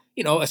 but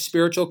a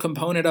spiritual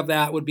component of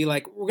that would be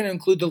like, we're going to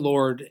include the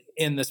Lord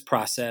in this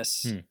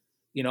process.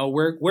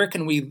 Where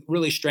can we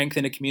really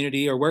strengthen a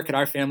community, or where could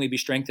our family be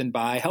strengthened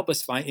by? Help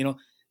us find,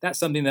 that's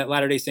something that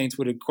Latter-day Saints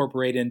would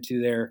incorporate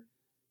into their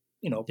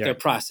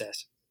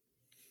process.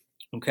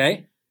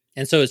 Okay.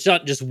 And so it's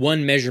not just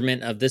one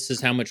measurement of this is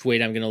how much weight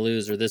I'm going to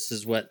lose, or this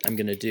is what I'm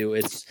going to do.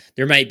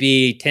 There might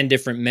be 10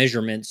 different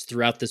measurements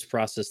throughout this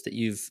process that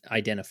you've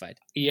identified.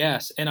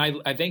 Yes. And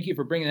I thank you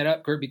for bringing that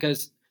up, Kurt,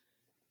 because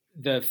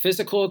the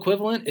physical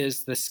equivalent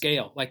is the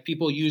scale. Like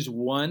people use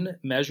one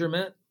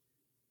measurement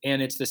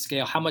and it's the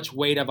scale. How much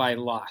weight have I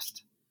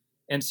lost?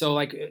 And so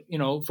like,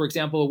 for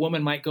example, a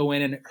woman might go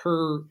in and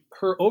her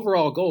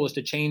overall goal is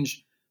to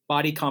change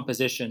body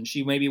composition.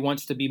 She maybe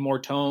wants to be more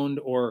toned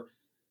or,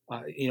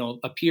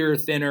 appear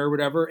thinner or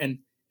whatever. And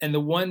the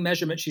one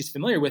measurement she's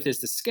familiar with is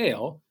the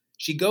scale.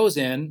 She goes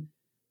in,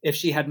 if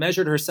she had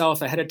measured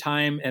herself ahead of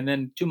time, and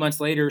then 2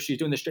 months later, she's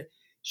doing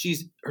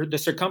the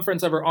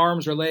circumference of her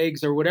arms or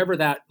legs or whatever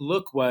that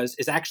look was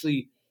is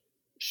actually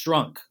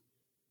shrunk,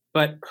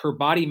 but her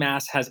body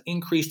mass has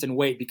increased in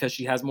weight because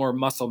she has more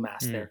muscle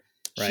mass there.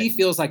 Right. She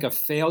feels like a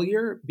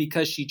failure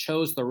because she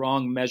chose the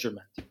wrong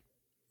measurement.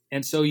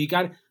 And so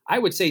I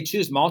would say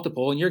choose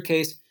multiple. In your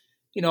case,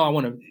 I'm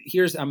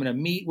going to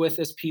meet with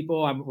this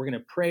people. We're going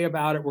to pray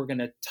about it. We're going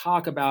to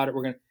talk about it.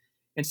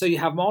 And so you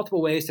have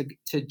multiple ways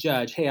to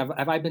judge, hey, have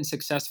I been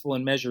successful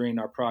in measuring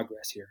our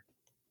progress here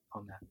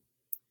on that?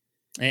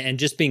 And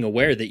just being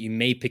aware that you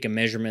may pick a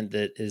measurement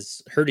that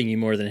is hurting you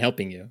more than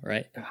helping you,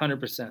 right?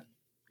 100%.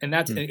 And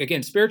that's,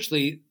 again,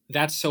 spiritually,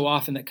 that's so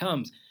often that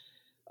comes.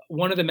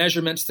 One of the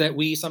measurements that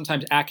we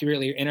sometimes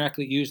accurately or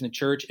inaccurately use in the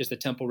church is the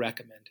temple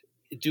recommend.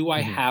 Do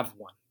I have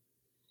one?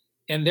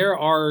 And there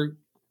are,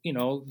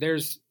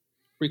 there's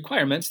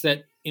requirements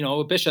that,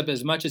 a bishop,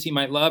 as much as he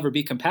might love or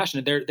be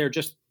compassionate, they're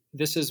just,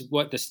 this is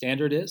what the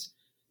standard is.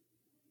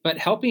 But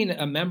helping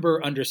a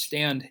member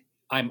understand,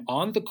 I'm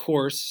on the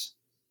course,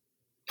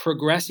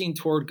 progressing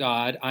toward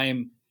God.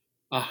 I'm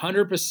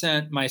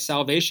 100%, my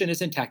salvation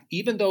is intact,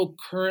 even though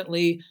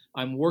currently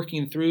I'm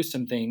working through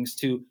some things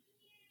to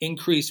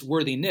increase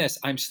worthiness,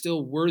 I'm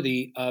still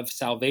worthy of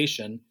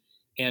salvation.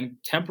 And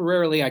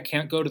temporarily, I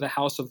can't go to the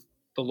house of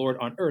the Lord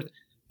on earth,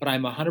 but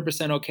I'm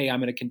 100% okay. I'm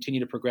going to continue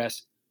to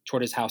progress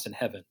toward his house in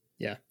heaven.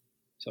 Yeah.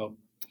 So,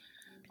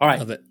 all right.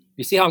 Love it.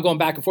 You see how I'm going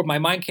back and forth? My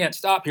mind can't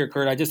stop here,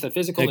 Kurt. The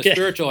physical and the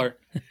spiritual are.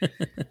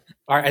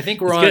 All right. I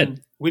think we're on.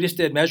 Good. We just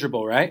did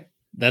measurable, right?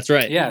 That's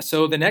right. Yeah.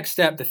 So the next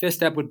step, the fifth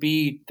step would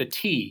be the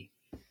T,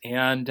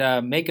 and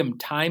make them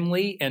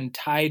timely and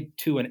tied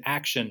to an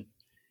action.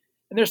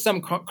 And there's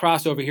some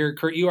crossover here.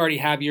 Kurt, you already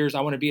have yours.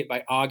 I want to be it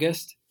by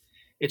August.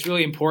 It's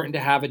really important to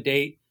have a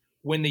date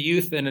when the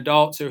youth and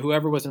adults or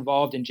whoever was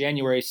involved in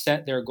January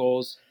set their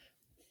goals.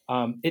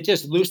 It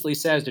just loosely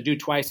says to do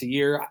twice a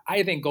year.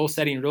 I think goal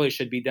setting really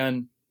should be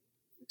done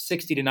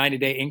 60 to 90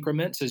 day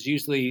increments is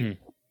usually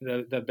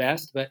the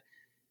best. But,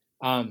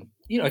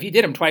 if you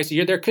did them twice a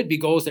year, there could be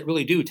goals that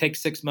really do take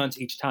 6 months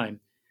each time.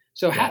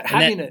 So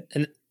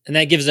and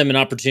that gives them an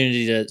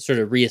opportunity to sort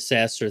of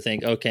reassess or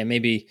think, okay,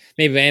 maybe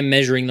I am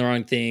measuring the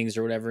wrong things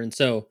or whatever. And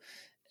so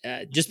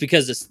just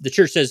because the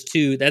church says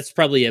 2, that's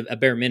probably a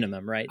bare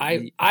minimum, right?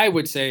 I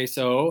would say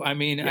so. I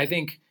mean, I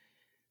think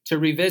to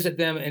revisit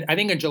them, and I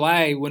think in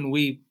July when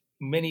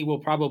many will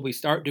probably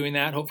start doing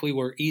that. Hopefully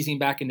we're easing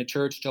back into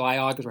church, July,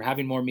 August, we're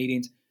having more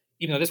meetings.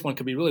 Even though this one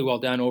could be really well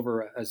done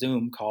over a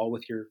Zoom call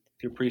with your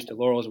priest at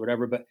Laurels or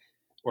whatever,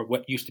 or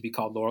what used to be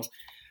called Laurels.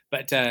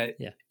 But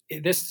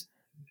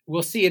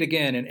we'll see it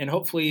again. And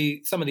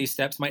hopefully some of these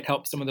steps might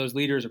help some of those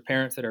leaders or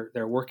parents that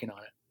are working on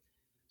it.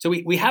 So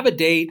we have a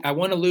date. I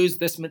want to lose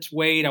this much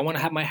weight. I want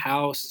to have my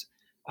house.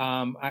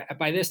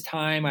 By this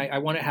time, I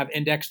want to have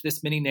indexed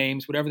this many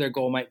names, whatever their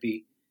goal might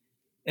be.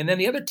 And then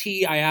the other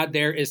T I add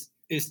there is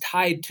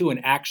tied to an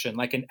action,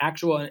 like an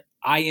actual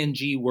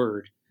ing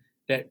word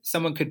that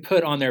someone could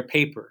put on their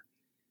paper.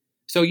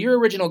 So your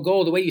original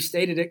goal, the way you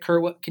stated it,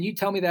 Kurt, can you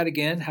tell me that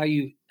again, how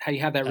you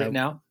have that written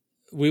out?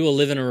 We will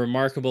live in a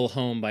remarkable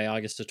home by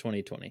August of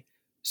 2020.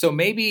 So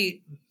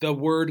maybe the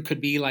word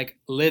could be like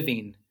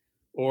living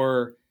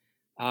or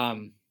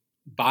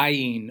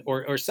buying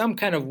or some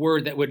kind of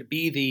word that would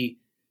be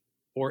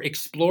or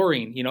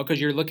exploring, because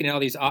you're looking at all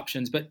these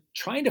options, but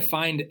trying to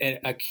find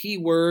a key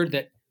word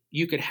that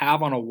you could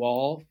have on a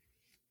wall.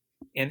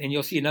 And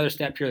you'll see another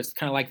step here that's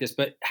kind of like this,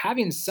 but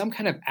having some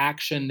kind of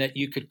action that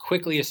you could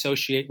quickly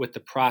associate with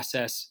the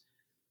process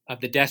of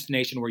the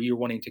destination where you're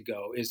wanting to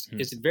go is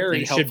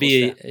very helpful.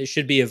 It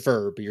should be a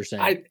verb, you're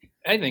saying.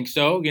 I think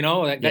so.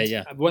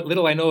 That's what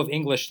little I know of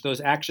English,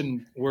 those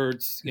action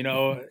words,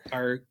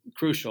 are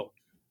crucial.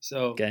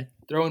 So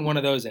throw in one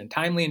of those in,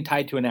 timely and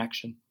tied to an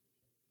action.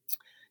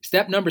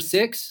 Step number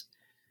 6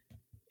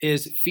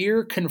 is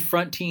fear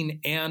confronting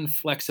and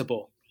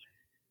flexible.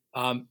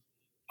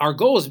 Our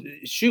goal is,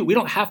 we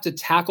don't have to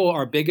tackle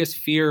our biggest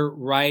fear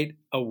right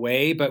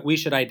away, but we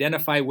should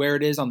identify where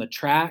it is on the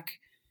track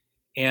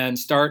and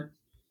start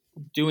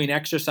doing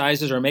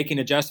exercises or making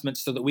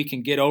adjustments so that we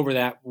can get over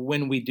that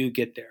when we do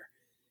get there.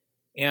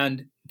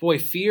 And boy,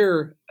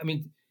 fear,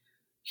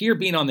 here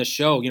being on the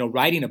show,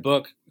 writing a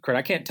book, Kurt,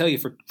 I can't tell you,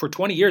 for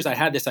 20 years, I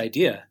had this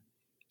idea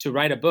to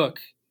write a book,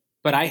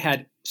 but I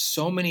had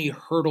so many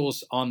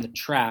hurdles on the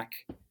track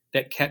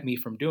that kept me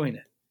from doing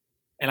it.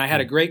 And I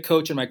had a great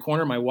coach in my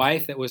corner, my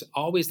wife, that was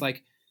always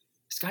like,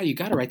 Sky, you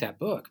got to write that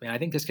book, man. I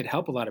think this could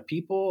help a lot of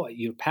people.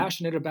 You're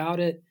passionate about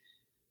it.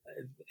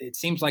 It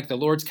seems like the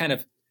Lord's kind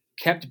of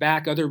kept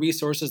back other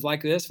resources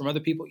like this from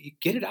other people. You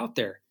get it out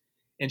there.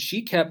 And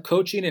she kept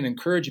coaching and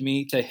encouraging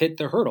me to hit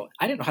the hurdle.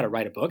 I didn't know how to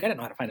write a book. I didn't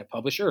know how to find a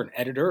publisher or an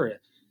editor,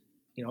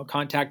 or,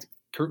 contact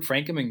Kurt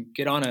Frankum and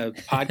get on a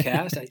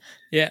podcast.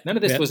 None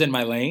of this was in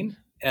my lane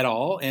at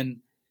all.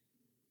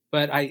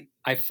 But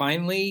I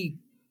finally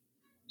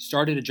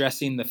started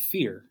addressing the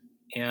fear,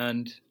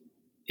 and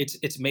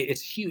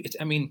it's huge.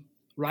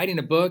 Writing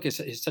a book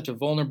is such a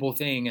vulnerable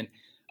thing, and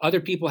other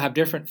people have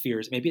different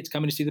fears. Maybe it's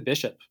coming to see the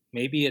bishop.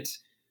 Maybe it's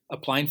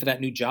applying for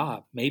that new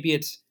job. Maybe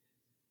it's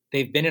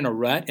they've been in a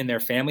rut in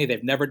their family.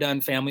 They've never done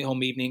family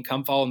home evening,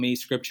 come follow me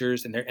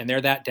scriptures. And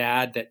they're that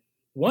dad that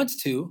wants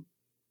to,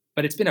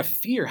 but it's been a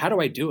fear. How do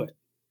I do it?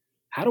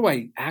 How do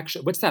I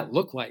what's that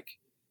look like?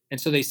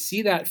 And so they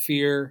see that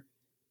fear,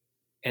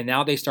 and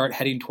now they start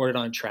heading toward it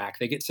on track.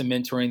 They get some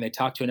mentoring. They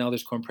talk to an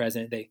elders quorum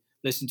president. They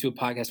listen to a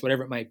podcast,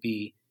 whatever it might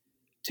be,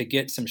 to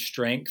get some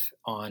strength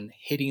on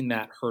hitting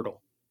that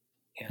hurdle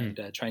and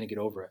trying to get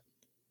over it.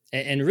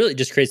 And really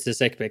just creates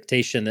this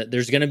expectation that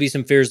there's going to be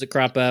some fears that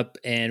crop up,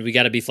 and we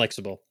got to be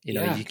flexible.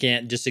 You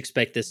can't just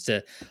expect this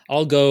to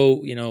all go,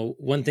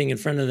 one thing in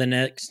front of the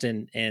next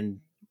and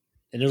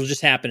it'll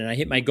just happen. And I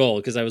hit my goal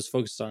because I was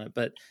focused on it,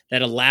 but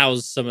that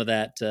allows some of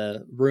that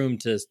room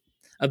to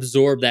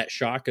absorb that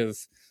shock of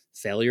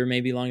failure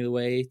maybe along the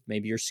way.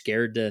 Maybe you're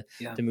scared to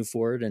move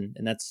forward, and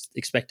that's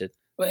expected.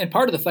 And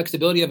part of the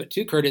flexibility of it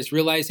too, Kurt, is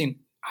realizing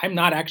I'm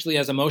not actually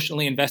as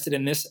emotionally invested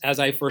in this as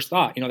I first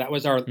thought. That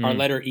was our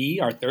letter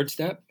E, our third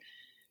step.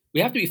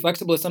 We have to be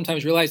flexible to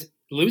sometimes realize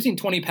losing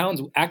 20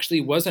 pounds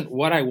actually wasn't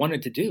what I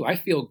wanted to do. I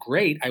feel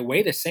great. I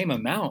weigh the same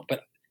amount,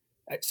 but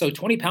so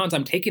 20 pounds,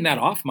 I'm taking that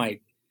off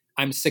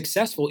I'm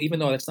successful, even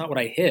though that's not what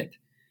I hit.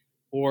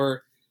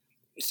 Or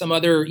some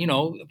other,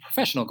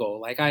 professional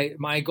goal. Like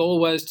my goal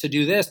was to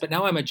do this, but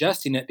now I'm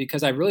adjusting it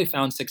because I really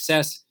found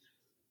success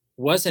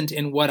wasn't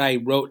in what I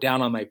wrote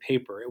down on my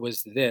paper. It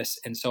was this.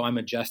 And so I'm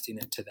adjusting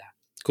it to that.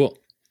 Cool.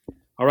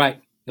 All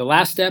right. The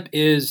last step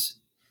is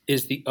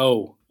the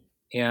O.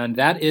 And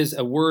that is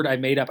a word I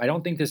made up. I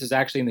don't think this is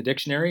actually in the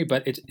dictionary,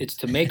 but it's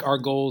to make our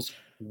goals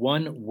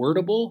one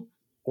wordable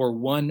or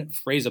one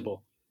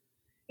phrasable.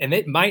 And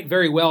it might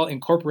very well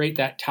incorporate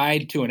that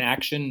tied to an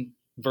action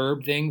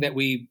verb thing that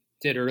we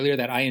did earlier,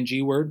 that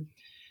ing word.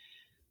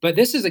 But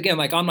this is, again,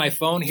 like on my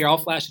phone here. I'll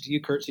flash it to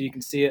you, Kurt, so you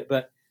can see it.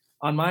 But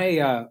on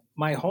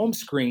my home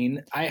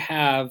screen, I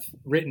have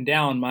written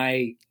down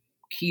my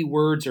key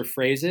words or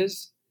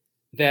phrases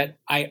that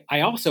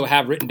I also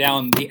have written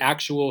down the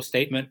actual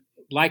statement,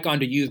 like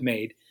unto you've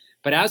made.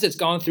 But as it's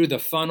gone through the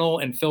funnel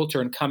and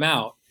filter and come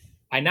out,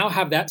 I now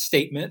have that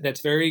statement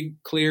that's very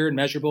clear and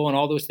measurable and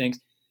all those things.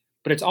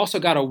 But it's also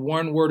got a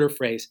one word or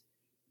phrase.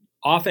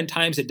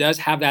 Oftentimes it does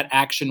have that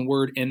action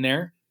word in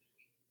there,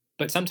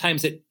 but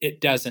sometimes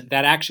it doesn't.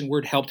 That action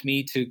word helped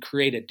me to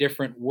create a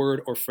different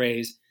word or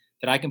phrase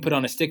that I can put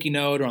on a sticky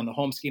note or on the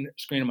home screen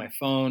of my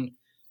phone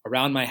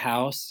around my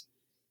house.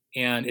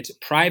 And it's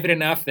private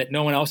enough that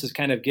no one else is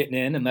kind of getting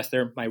in unless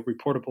they're my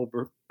reportable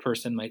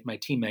person, my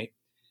teammate.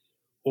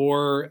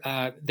 Or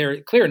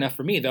they're clear enough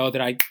for me, though,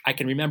 that I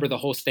can remember the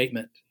whole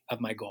statement of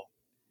my goal.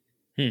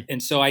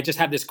 And so I just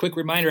have this quick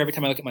reminder every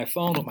time I look at my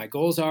phone what my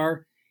goals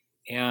are,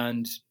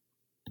 and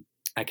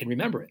I can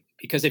remember it.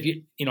 Because if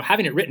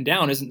having it written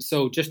down isn't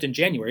so just in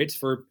January, it's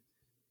for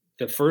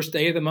the first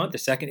day of the month, the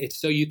second, it's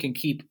so you can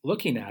keep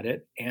looking at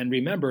it and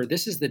remember,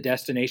 this is the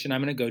destination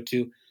I'm going to go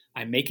to.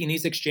 I'm making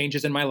these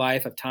exchanges in my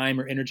life of time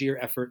or energy or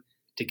effort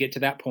to get to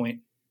that point.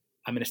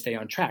 I'm going to stay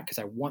on track because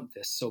I want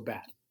this so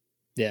bad.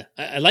 Yeah,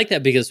 I like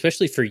that because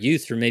especially for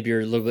youth who maybe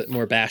are a little bit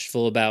more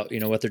bashful about,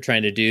 what they're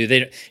trying to do.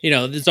 They,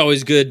 it's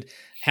always good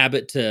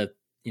habit to,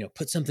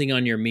 put something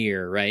on your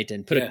mirror, right?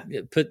 And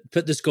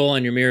put this goal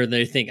on your mirror, and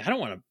they think, I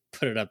don't want to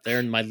put it up there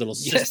and my little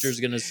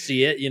sister's going to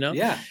see it,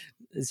 Yeah.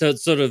 So it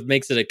sort of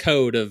makes it a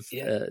code of,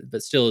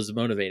 but still is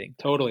motivating.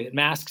 Totally. It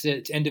masks it.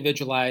 It's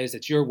individualized.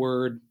 It's your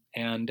word.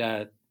 And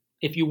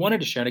if you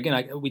wanted to share it,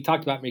 again, we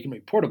talked about making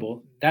it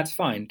reportable. That's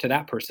fine to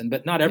that person,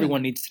 but not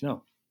everyone needs to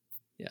know.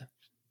 Yeah.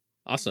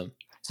 Awesome.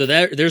 So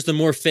there's the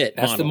More Fit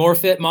model. That's the More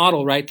Fit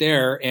model right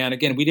there. And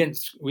again, we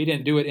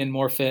didn't do it in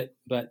More Fit,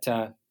 but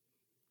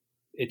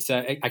it's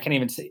I can't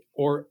even say,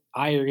 or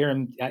I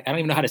don't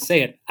even know how to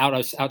say it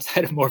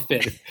outside of More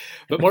Fit.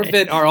 But More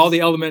Fit are all the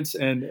elements,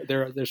 and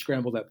they're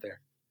scrambled up there.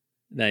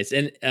 Nice.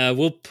 And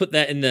we'll put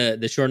that in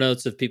the show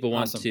notes if people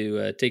want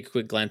to take a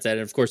quick glance at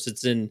it. Of course,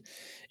 it's in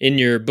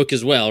your book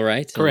as well,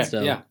 right? Correct.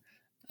 So, yeah.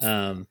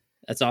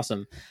 That's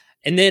awesome.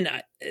 And then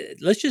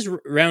let's just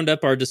round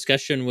up our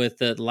discussion with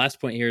the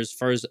last point here as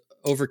far as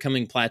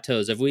overcoming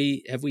plateaus. Have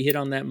we hit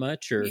on that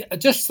much, or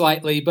just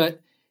slightly? But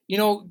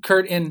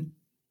Kurt,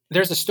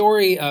 there's a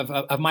story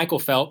of Michael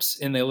Phelps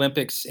in the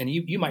Olympics, and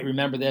you might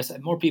remember this.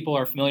 More people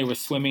are familiar with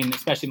swimming,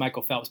 especially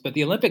Michael Phelps. But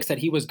the Olympics that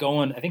he was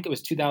going, I think it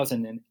was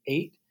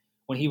 2008,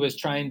 when he was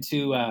trying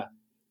to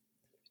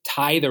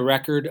tie the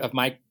record of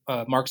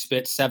Mark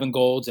Spitz, 7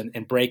 golds,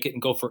 and break it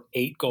and go for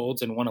 8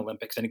 golds in one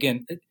Olympics. And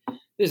again, it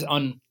is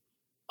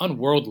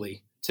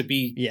unworldly to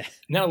be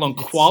not alone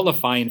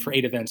qualifying for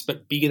 8 events,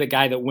 but be the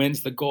guy that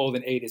wins the gold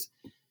in 8 is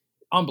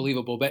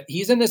unbelievable. But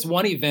he's in this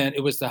one event.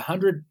 It was the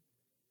 100.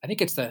 I think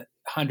it's the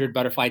 100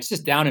 butterfly. It's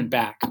just down and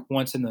back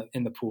once in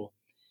the pool.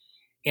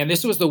 And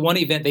this was the one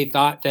event they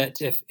thought that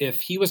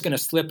if he was going to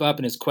slip up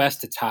in his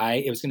quest to tie,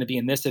 it was going to be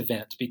in this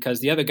event, because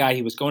the other guy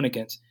he was going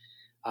against,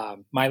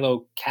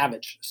 Milo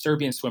Kavic,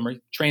 Serbian swimmer,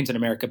 trains in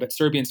America, but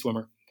Serbian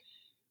swimmer,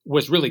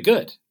 was really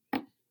good.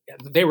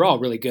 They were all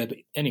really good. But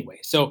anyway,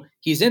 so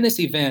he's in this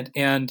event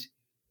and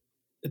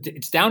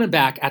it's down and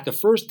back. At the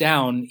first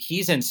down,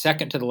 he's in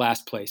second to the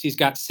last place. He's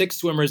got 6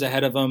 swimmers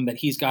ahead of him that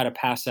he's got to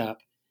pass up.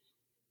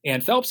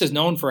 And Phelps is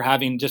known for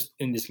having just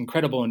in this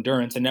incredible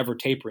endurance and never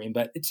tapering,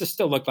 but it just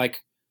still looked like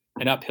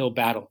an uphill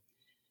battle.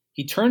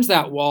 He turns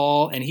that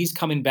wall and he's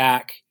coming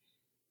back,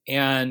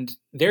 and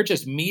they're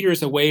just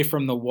meters away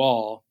from the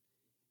wall.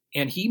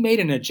 And he made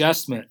an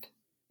adjustment.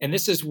 And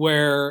this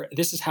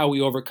is how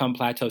we overcome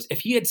plateaus.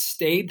 If he had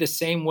stayed the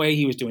same way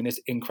he was doing this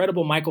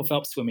incredible Michael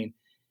Phelps swimming,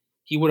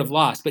 he would have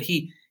lost. But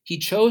he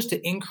chose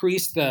to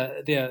increase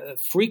the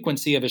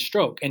frequency of his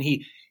stroke. And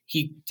he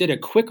did a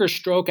quicker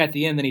stroke at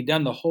the end than he'd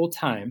done the whole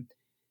time.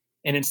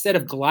 And instead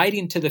of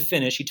gliding to the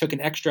finish, he took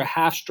an extra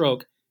half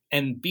stroke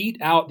and beat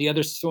out the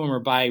other swimmer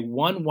by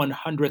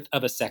 1/100th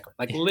of a second.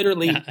 Like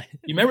literally, You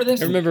remember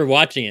this? I remember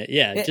watching it.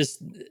 Yeah,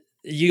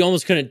 you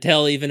almost couldn't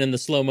tell even in the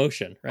slow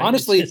motion. Right?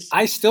 Honestly,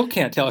 I still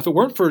can't tell. If it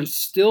weren't for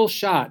still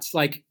shots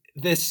like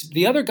this,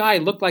 the other guy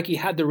looked like he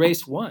had the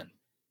race won.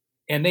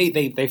 And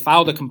they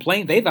filed a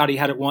complaint. They thought he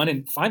had it won.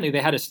 And finally,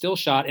 they had a still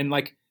shot. And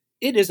like,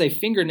 it is a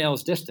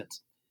fingernail's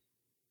distance.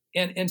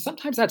 And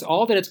sometimes that's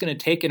all that it's going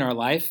to take in our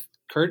life,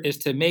 Kurt, is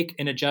to make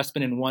an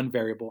adjustment in one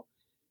variable.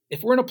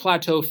 If we're in a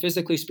plateau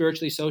physically,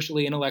 spiritually,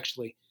 socially,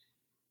 intellectually,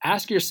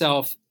 ask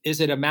yourself, is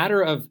it a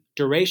matter of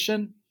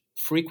duration,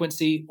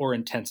 frequency, or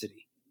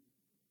intensity?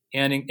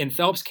 And in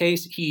Phelps'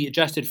 case, he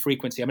adjusted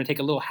frequency. I'm going to take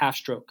a little half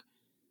stroke.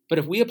 But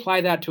if we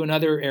apply that to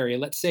another area,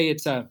 let's say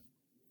it's a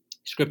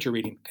scripture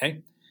reading,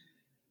 okay?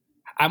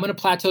 I'm going to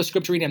plateau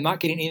scripture reading. I'm not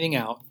getting anything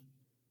out.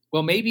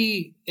 Well,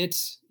 maybe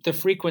it's the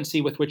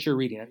frequency with which you're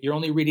reading it. You're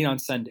only reading on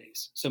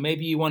Sundays. So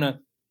maybe you want to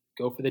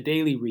go for the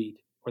daily read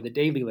or the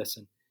daily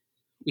listen.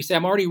 We say,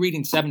 I'm already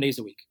reading 7 days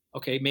a week.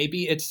 Okay,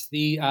 maybe it's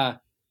the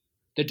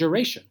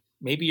duration.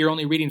 Maybe you're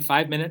only reading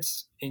 5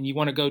 minutes and you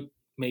want to go,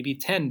 maybe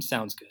 10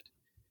 sounds good.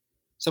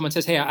 Someone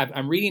says, hey,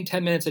 I'm reading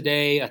 10 minutes a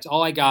day. That's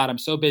all I got. I'm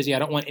so busy. I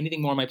don't want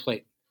anything more on my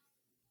plate.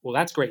 Well,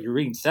 that's great. You're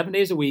reading 7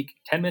 days a week,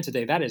 10 minutes a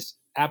day. That is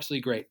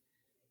absolutely great.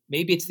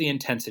 Maybe it's the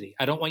intensity.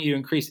 I don't want you to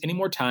increase any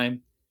more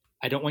time.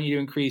 I don't want you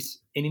to increase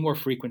any more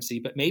frequency,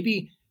 but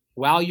maybe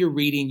while you're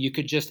reading, you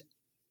could just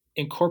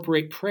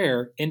incorporate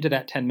prayer into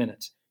that 10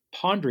 minutes,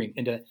 pondering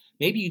into that.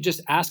 Maybe you just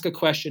ask a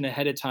question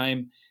ahead of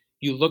time.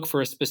 You look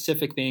for a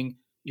specific thing.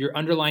 You're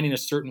underlining a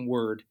certain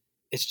word.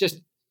 It's just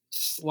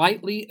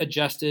slightly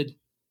adjusted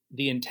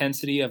the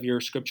intensity of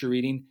your scripture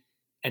reading.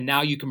 And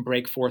now you can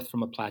break forth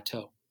from a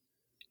plateau.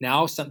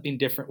 Now something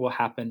different will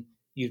happen.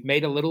 You've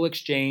made a little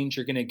exchange.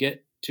 You're going to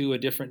get to a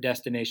different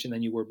destination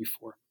than you were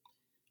before.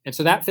 And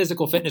so that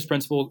physical fitness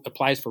principle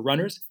applies for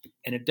runners,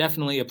 and it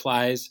definitely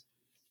applies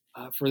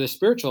for the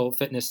spiritual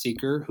fitness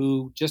seeker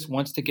who just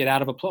wants to get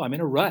out of a flow. I'm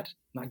in a rut,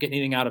 not getting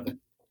anything out of it.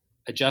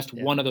 Adjust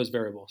one of those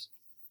variables.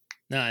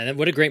 No,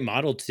 what a great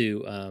model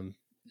to,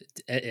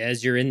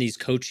 as you're in these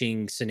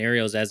coaching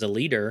scenarios as a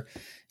leader,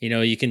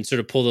 you can sort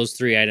of pull those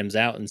 3 items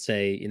out and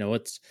say,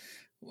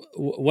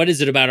 what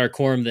is it about our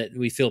quorum that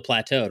we feel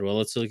plateaued? Well,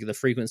 let's look at the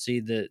frequency,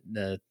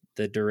 the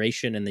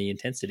duration, and the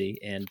intensity,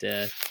 and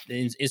the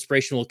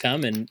inspiration will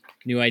come and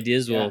new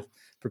ideas will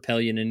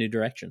propel you in a new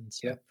direction.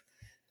 So. Yeah.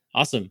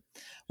 Awesome.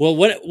 Well,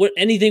 what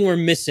anything we're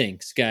missing,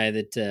 Sky,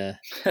 that,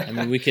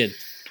 we could,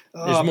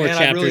 there's more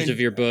chapters of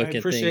your book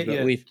and things,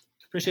 but we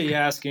appreciate you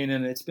asking.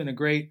 And it's been a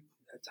great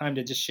time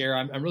to just share.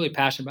 I'm really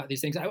passionate about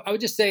these things. I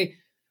would just say,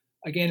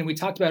 again, and we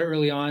talked about it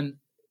early on,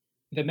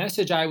 the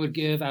message I would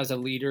give as a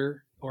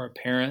leader or a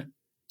parent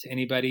to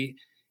anybody,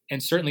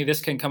 and certainly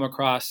this can come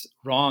across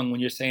wrong when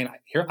you're saying,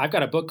 here, I've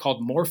got a book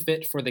called More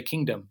Fit for the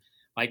Kingdom.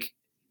 Like,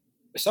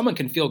 someone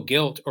can feel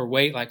guilt or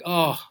weight, like,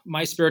 oh,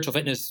 my spiritual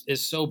fitness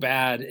is so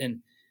bad.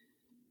 And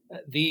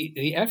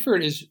the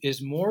effort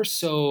is more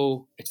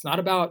so, it's not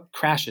about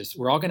crashes.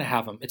 We're all going to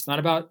have them. It's not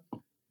about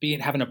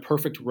having a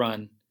perfect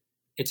run.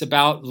 It's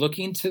about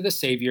looking to the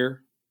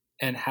Savior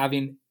and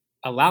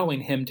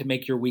allowing him to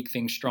make your weak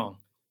things strong.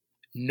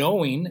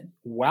 Knowing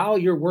while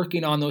you're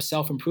working on those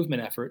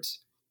self-improvement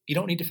efforts, you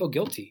don't need to feel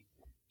guilty.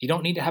 You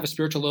don't need to have a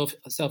spiritual low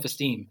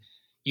self-esteem.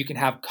 You can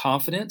have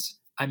confidence.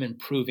 I'm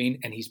improving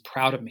and he's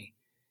proud of me.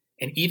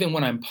 And even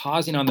when I'm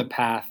pausing on the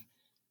path,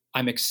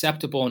 I'm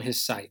acceptable in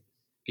his sight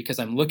because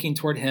I'm looking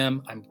toward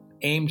him. I'm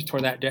aimed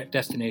toward that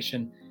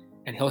destination,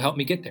 and he'll help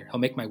me get there. He'll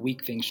make my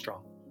weak things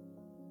strong.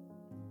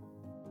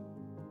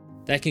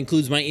 That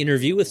concludes my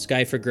interview with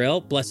Sky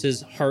Frogrell. Bless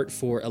his heart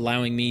for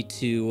allowing me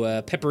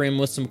to pepper him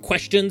with some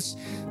questions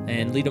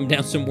and lead him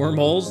down some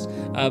wormholes.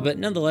 But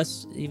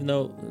nonetheless, even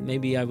though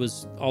maybe I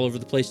was all over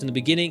the place in the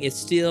beginning, it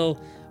still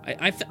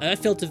I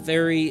felt it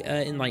very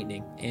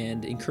enlightening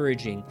and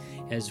encouraging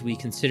as we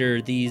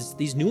consider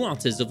these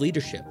nuances of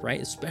leadership,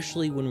 right?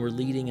 Especially when we're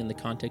leading in the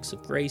context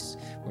of grace,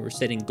 where we're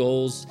setting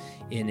goals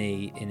in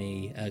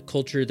a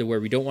culture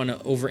where we don't want to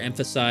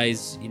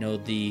overemphasize,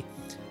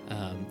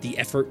 the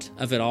effort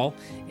of it all,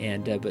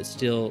 and but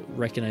still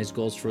recognize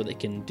goals for what they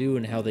can do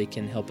and how they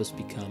can help us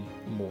become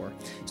more.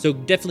 So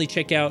definitely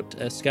check out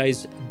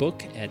Sky's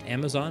book at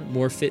Amazon,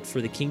 More Fit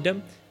for the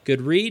Kingdom.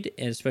 Good read,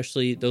 and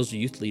especially those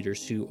youth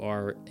leaders who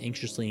are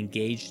anxiously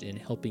engaged in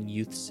helping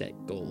youth set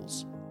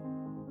goals.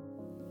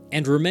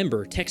 And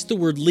remember, text the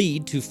word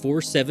LEAD to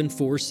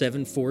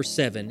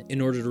 474747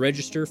 in order to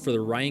register for the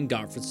Ryan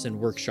Gottfredson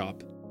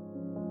workshop.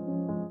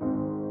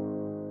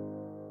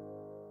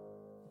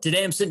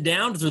 Today I'm sitting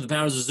down through the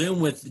powers of Zoom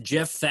with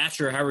Jeff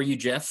Thatcher. How are you,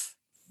 Jeff?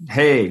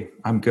 Hey,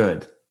 I'm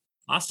good.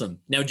 Awesome.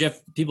 Now, Jeff,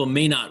 people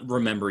may not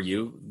remember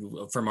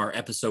you from our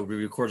episode we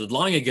recorded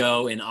long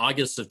ago in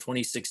August of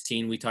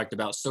 2016. We talked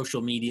about social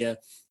media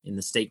in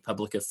the state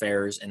public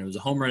affairs, and it was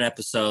a home run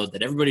episode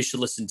that everybody should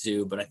listen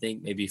to, but I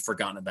think maybe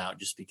forgotten about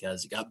just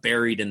because it got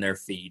buried in their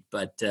feed.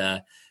 But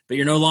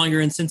you're no longer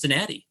in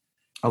Cincinnati.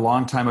 A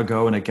long time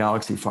ago in a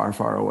galaxy far,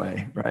 far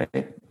away,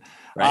 right?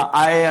 Right.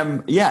 I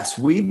am, yes,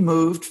 we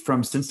moved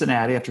from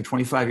Cincinnati after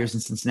 25 years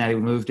in Cincinnati.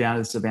 We moved down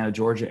to the Savannah,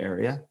 Georgia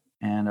area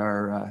and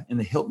are in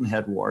the Hilton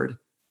Head ward,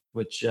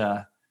 which,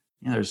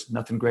 there's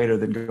nothing greater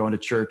than going to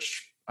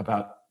church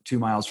about 2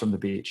 miles from the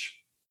beach.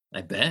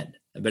 I bet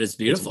it's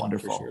beautiful. It's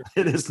wonderful. For sure.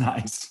 It is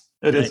nice.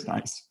 It is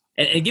nice.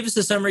 And give us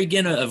a summary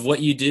again of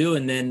what you do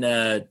and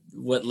then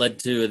what led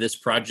to this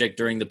project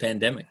during the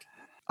pandemic.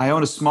 I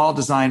own a small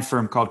design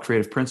firm called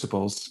Creative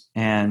Principles,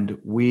 and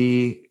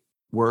we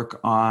work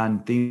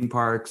on theme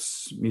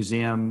parks,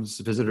 museums,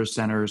 visitor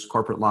centers,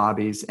 corporate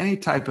lobbies, any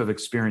type of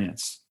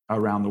experience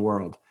around the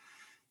world.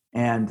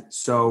 And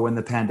so when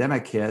the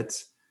pandemic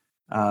hit,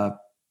 a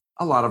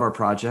lot of our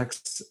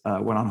projects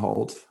went on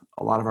hold.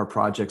 A lot of our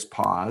projects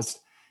paused.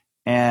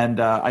 And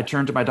I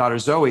turned to my daughter,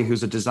 Zoe,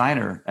 who's a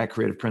designer at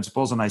Creative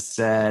Principles, and I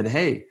said,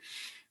 hey,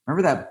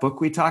 remember that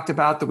book we talked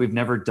about that we've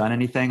never done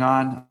anything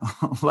on?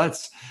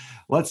 Let's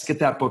get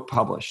that book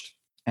published.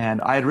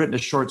 And I had written a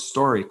short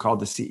story called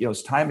The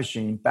CEO's Time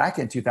Machine back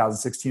in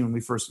 2016 when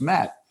we first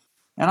met.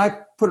 And I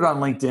put it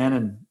on LinkedIn,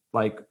 and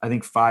I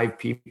think 5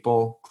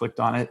 people clicked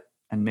on it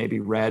and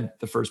maybe read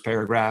the first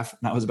paragraph,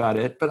 and that was about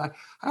it. But I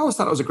always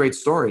thought it was a great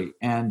story,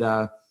 and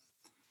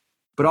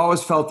but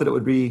always felt that it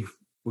would be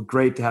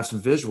great to have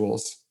some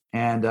visuals.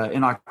 And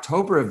in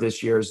October of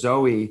this year,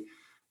 Zoe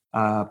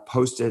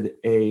posted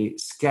a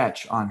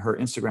sketch on her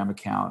Instagram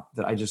account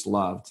that I just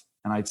loved.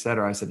 And I said,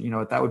 you know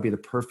what, that would be the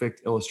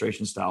perfect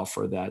illustration style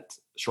for that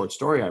short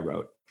story I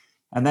wrote.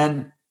 And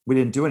then we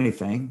didn't do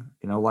anything,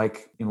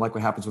 like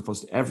what happens with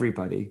most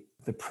everybody.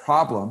 The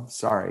problem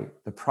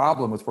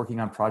with working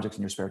on projects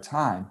in your spare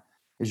time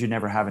is you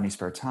never have any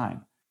spare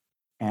time.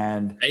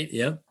 And right,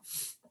 yeah.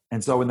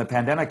 And so when the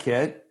pandemic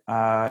hit,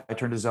 I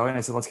turned to Zoe and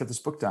I said, let's get this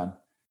book done.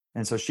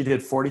 And so she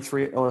did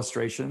 43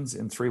 illustrations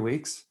in 3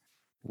 weeks.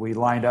 We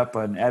lined up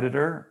an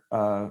editor,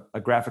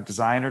 a graphic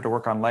designer to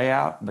work on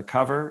layout and the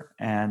cover,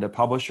 and a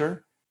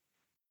publisher.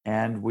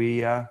 And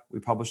we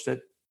published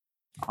it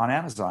on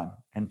Amazon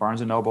and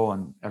Barnes & Noble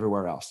and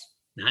everywhere else.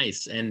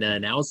 Nice. And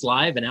now it's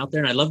live and out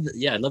there. And I love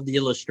the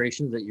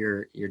illustrations that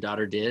your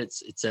daughter did.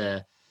 It's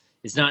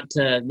not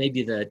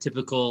maybe the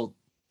typical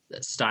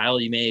style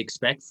you may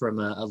expect from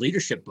a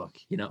leadership book,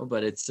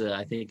 but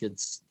I think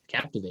it's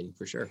captivating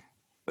for sure.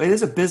 It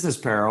is a business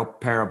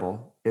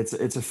parable. It's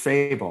a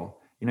fable.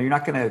 You're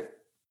not going to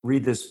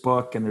read this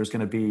book and there's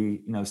going to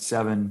be,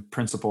 7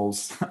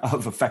 principles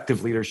of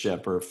effective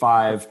leadership or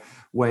 5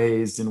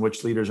 ways in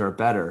which leaders are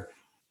better.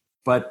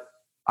 But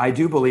I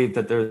do believe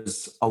that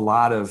there's a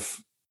lot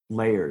of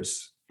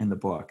layers in the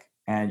book.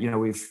 And,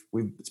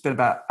 it's been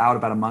out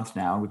about a month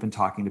now, and we've been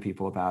talking to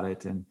people about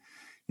it. And,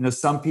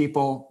 some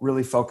people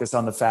really focus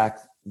on the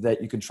fact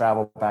that you can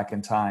travel back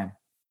in time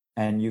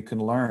and you can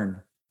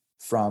learn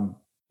from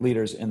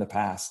leaders in the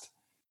past.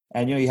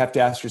 And, you have to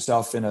ask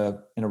yourself in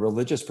a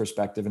religious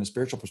perspective, in a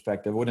spiritual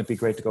perspective, wouldn't it be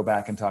great to go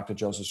back and talk to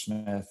Joseph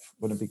Smith?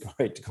 Wouldn't it be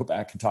great to go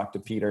back and talk to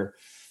Peter,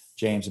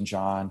 James, and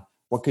John?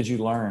 What could you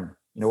learn?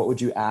 What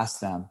would you ask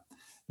them?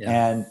 Yeah.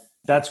 And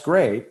that's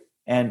great.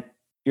 And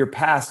your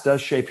past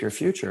does shape your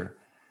future.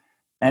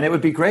 And it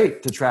would be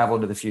great to travel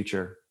into the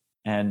future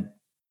and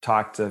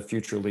talk to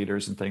future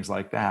leaders and things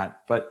like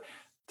that. But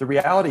the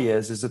reality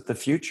is that the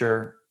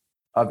future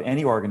of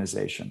any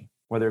organization,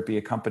 whether it be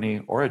a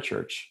company or a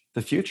church,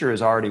 the future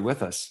is already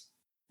with us.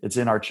 It's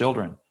in our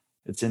children.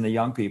 It's in the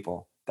young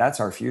people. That's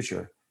our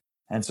future.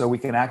 And so we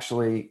can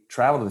actually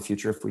travel to the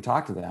future if we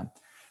talk to them.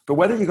 But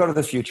whether you go to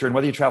the future and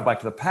whether you travel back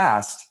to the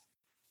past,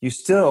 you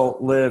still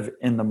live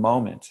in the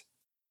moment.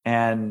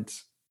 And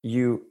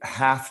you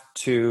have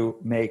to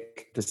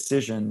make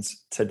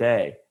decisions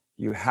today.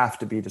 You have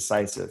to be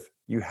decisive.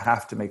 You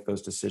have to make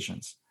those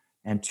decisions.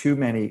 And too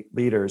many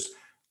leaders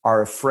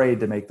are afraid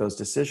to make those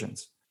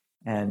decisions.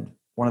 And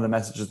one of the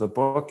messages of the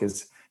book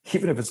is,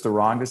 even if it's the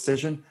wrong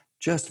decision,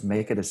 just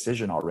make a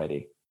decision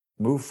already.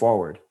 Move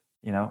forward.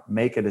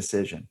 make a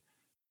decision.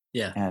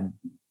 Yeah.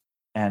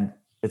 And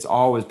it's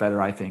always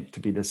better, I think, to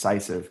be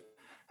decisive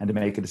and to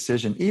make a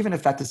decision, even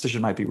if that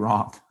decision might be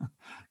wrong,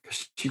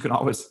 because you can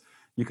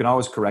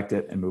always correct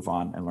it and move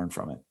on and learn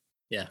from it.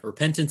 Yeah.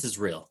 Repentance is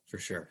real for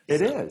sure.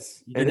 It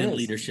is. Even in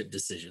leadership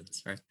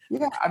decisions, right?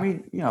 Yeah. I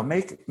mean,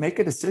 make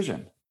a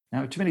decision.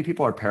 Too many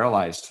people are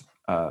paralyzed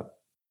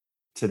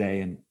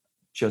today and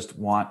just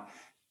want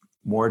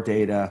more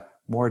data,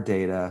 more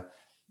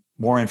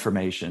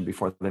information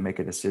before they make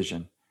a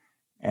decision.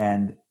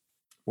 And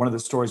one of the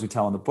stories we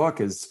tell in the book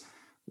is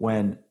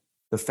when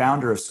the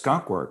founder of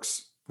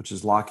Skunkworks, which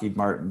is Lockheed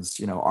Martin's,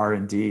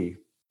 R&D,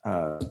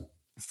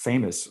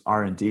 famous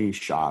R&D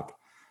shop,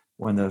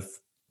 when the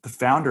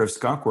founder of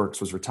Skunkworks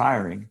was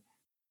retiring,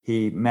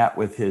 he met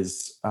with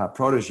his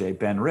protege,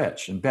 Ben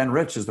Rich. And Ben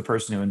Rich is the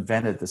person who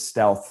invented the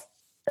stealth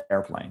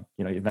airplane.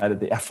 He invented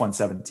the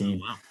F-117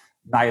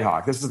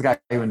 Nighthawk. This is the guy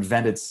who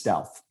invented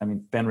stealth. I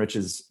mean, Ben Rich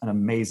is an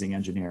amazing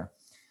engineer.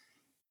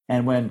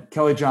 And when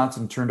Kelly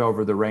Johnson turned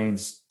over the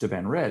reins to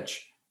Ben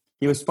Rich,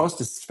 he was supposed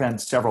to spend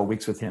several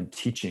weeks with him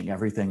teaching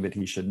everything that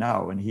he should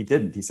know. And he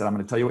didn't. He said, I'm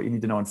going to tell you what you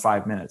need to know in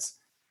 5 minutes.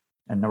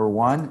 And number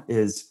one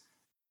is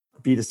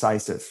be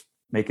decisive,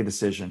 make a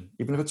decision.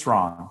 Even if it's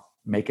wrong,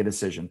 make a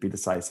decision, be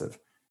decisive.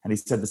 And he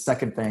said the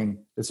second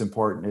thing that's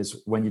important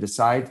is when you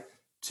decide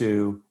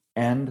to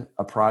end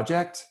a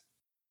project,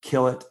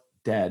 kill it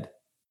dead.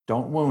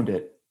 Don't wound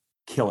it,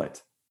 kill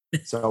it.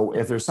 So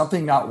if there's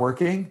something not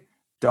working,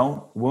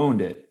 don't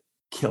wound it,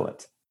 kill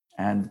it.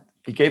 And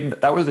he gave him,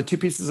 that was the two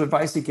pieces of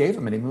advice he gave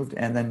him, and he moved,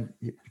 and then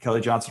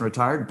Kelly Johnson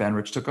retired, Ben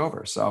Rich took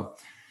over. So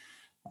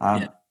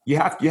you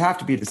have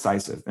to be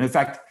decisive. And in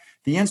fact,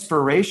 the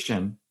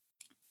inspiration,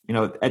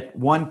 at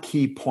one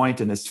key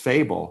point in this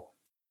fable,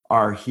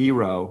 our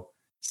hero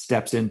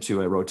steps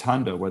into a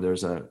rotunda where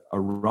there's a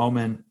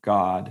Roman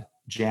god,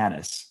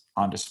 Janus,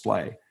 on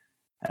display.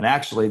 And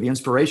actually, the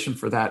inspiration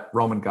for that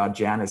Roman god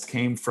Janus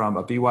came from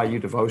a BYU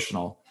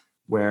devotional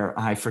where,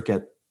 I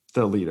forget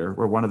the leader,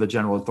 where one of the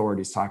general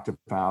authorities talked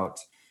about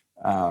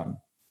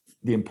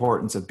the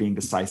importance of being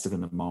decisive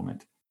in the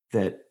moment,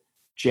 that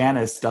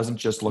Janus doesn't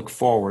just look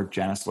forward,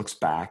 Janus looks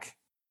back,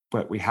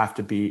 but we have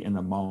to be in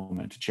the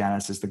moment.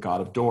 Janus is the god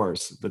of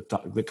doors,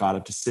 the god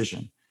of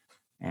decision.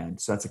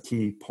 And so that's a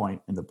key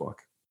point in the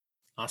book.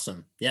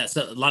 Awesome. Yeah.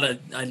 So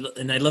I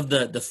love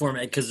the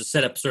format because it's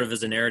set up sort of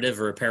as a narrative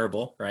or a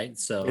parable, right?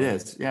 So it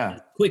is. Yeah.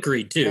 Quick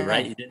read too,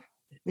 right?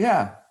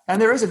 Yeah.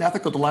 And there is an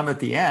ethical dilemma at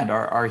the end.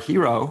 Our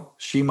hero,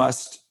 she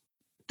must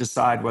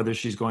decide whether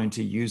she's going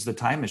to use the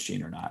time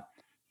machine or not.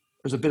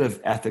 There's a bit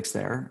of ethics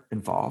there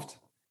involved.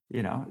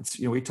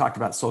 We talked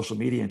about social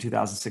media in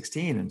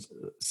 2016, and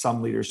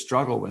some leaders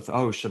struggle with,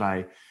 should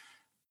I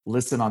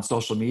listen on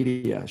social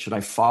media? Should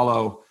I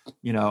follow,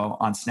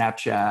 on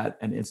Snapchat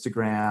and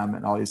Instagram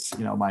and all these,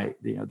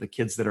 the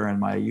kids that are in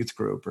my youth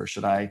group, or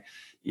should I,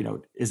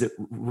 is it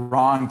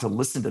wrong to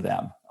listen to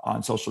them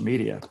on social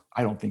media?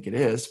 I don't think it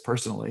is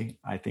personally.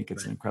 I think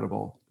it's an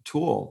incredible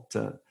tool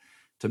to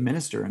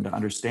minister and to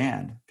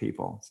understand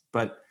people.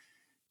 But,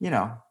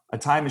 a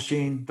time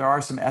machine, there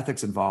are some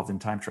ethics involved in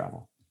time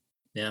travel.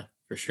 Yeah,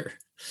 for sure.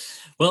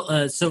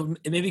 Well, so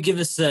maybe give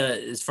us,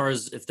 as far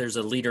as if there's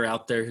a leader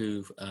out there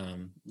who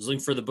is looking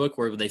for the book,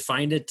 where would they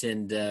find it?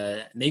 And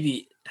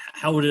maybe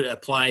how would it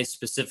apply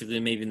specifically,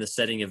 maybe in the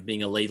setting of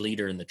being a lay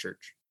leader in the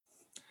church?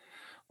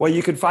 Well,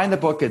 you can find the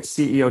book at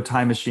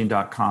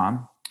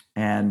ceotimemachine.com,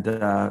 and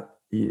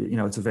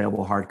it's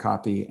available hard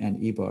copy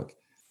and ebook.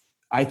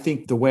 I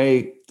think the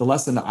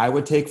lesson that I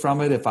would take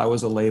from it if I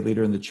was a lay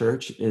leader in the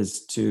church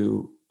is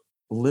to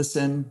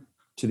listen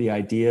to the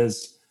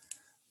ideas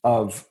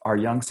of our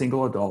young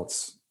single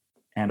adults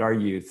and our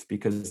youth,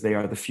 because they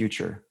are the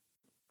future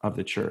of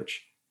the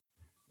church.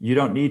 You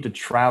don't need to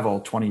travel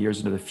 20 years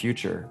into the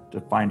future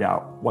to find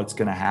out what's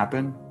going to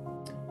happen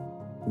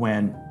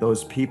when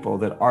those people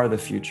that are the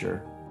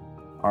future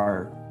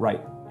are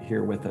right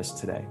here with us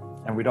today.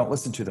 And we don't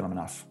listen to them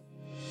enough.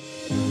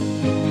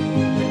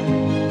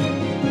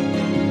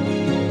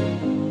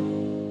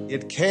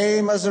 It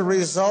came as a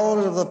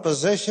result of the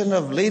position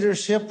of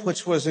leadership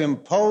which was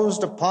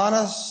imposed upon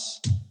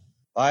us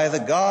by the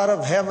God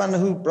of heaven,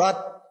 who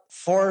brought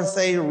forth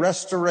a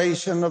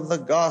restoration of the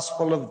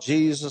gospel of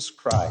Jesus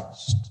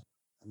Christ.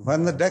 And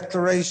when the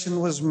declaration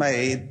was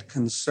made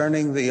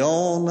concerning the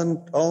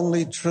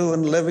only true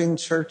and living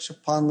church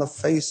upon the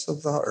face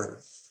of the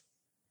earth,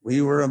 we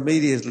were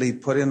immediately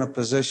put in a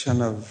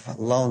position of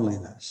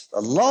loneliness, the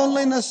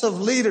loneliness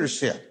of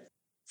leadership,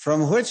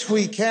 from which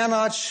we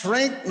cannot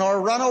shrink nor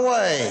run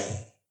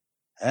away,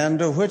 and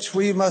to which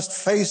we must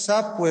face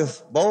up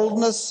with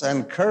boldness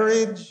and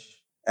courage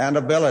and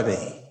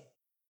ability.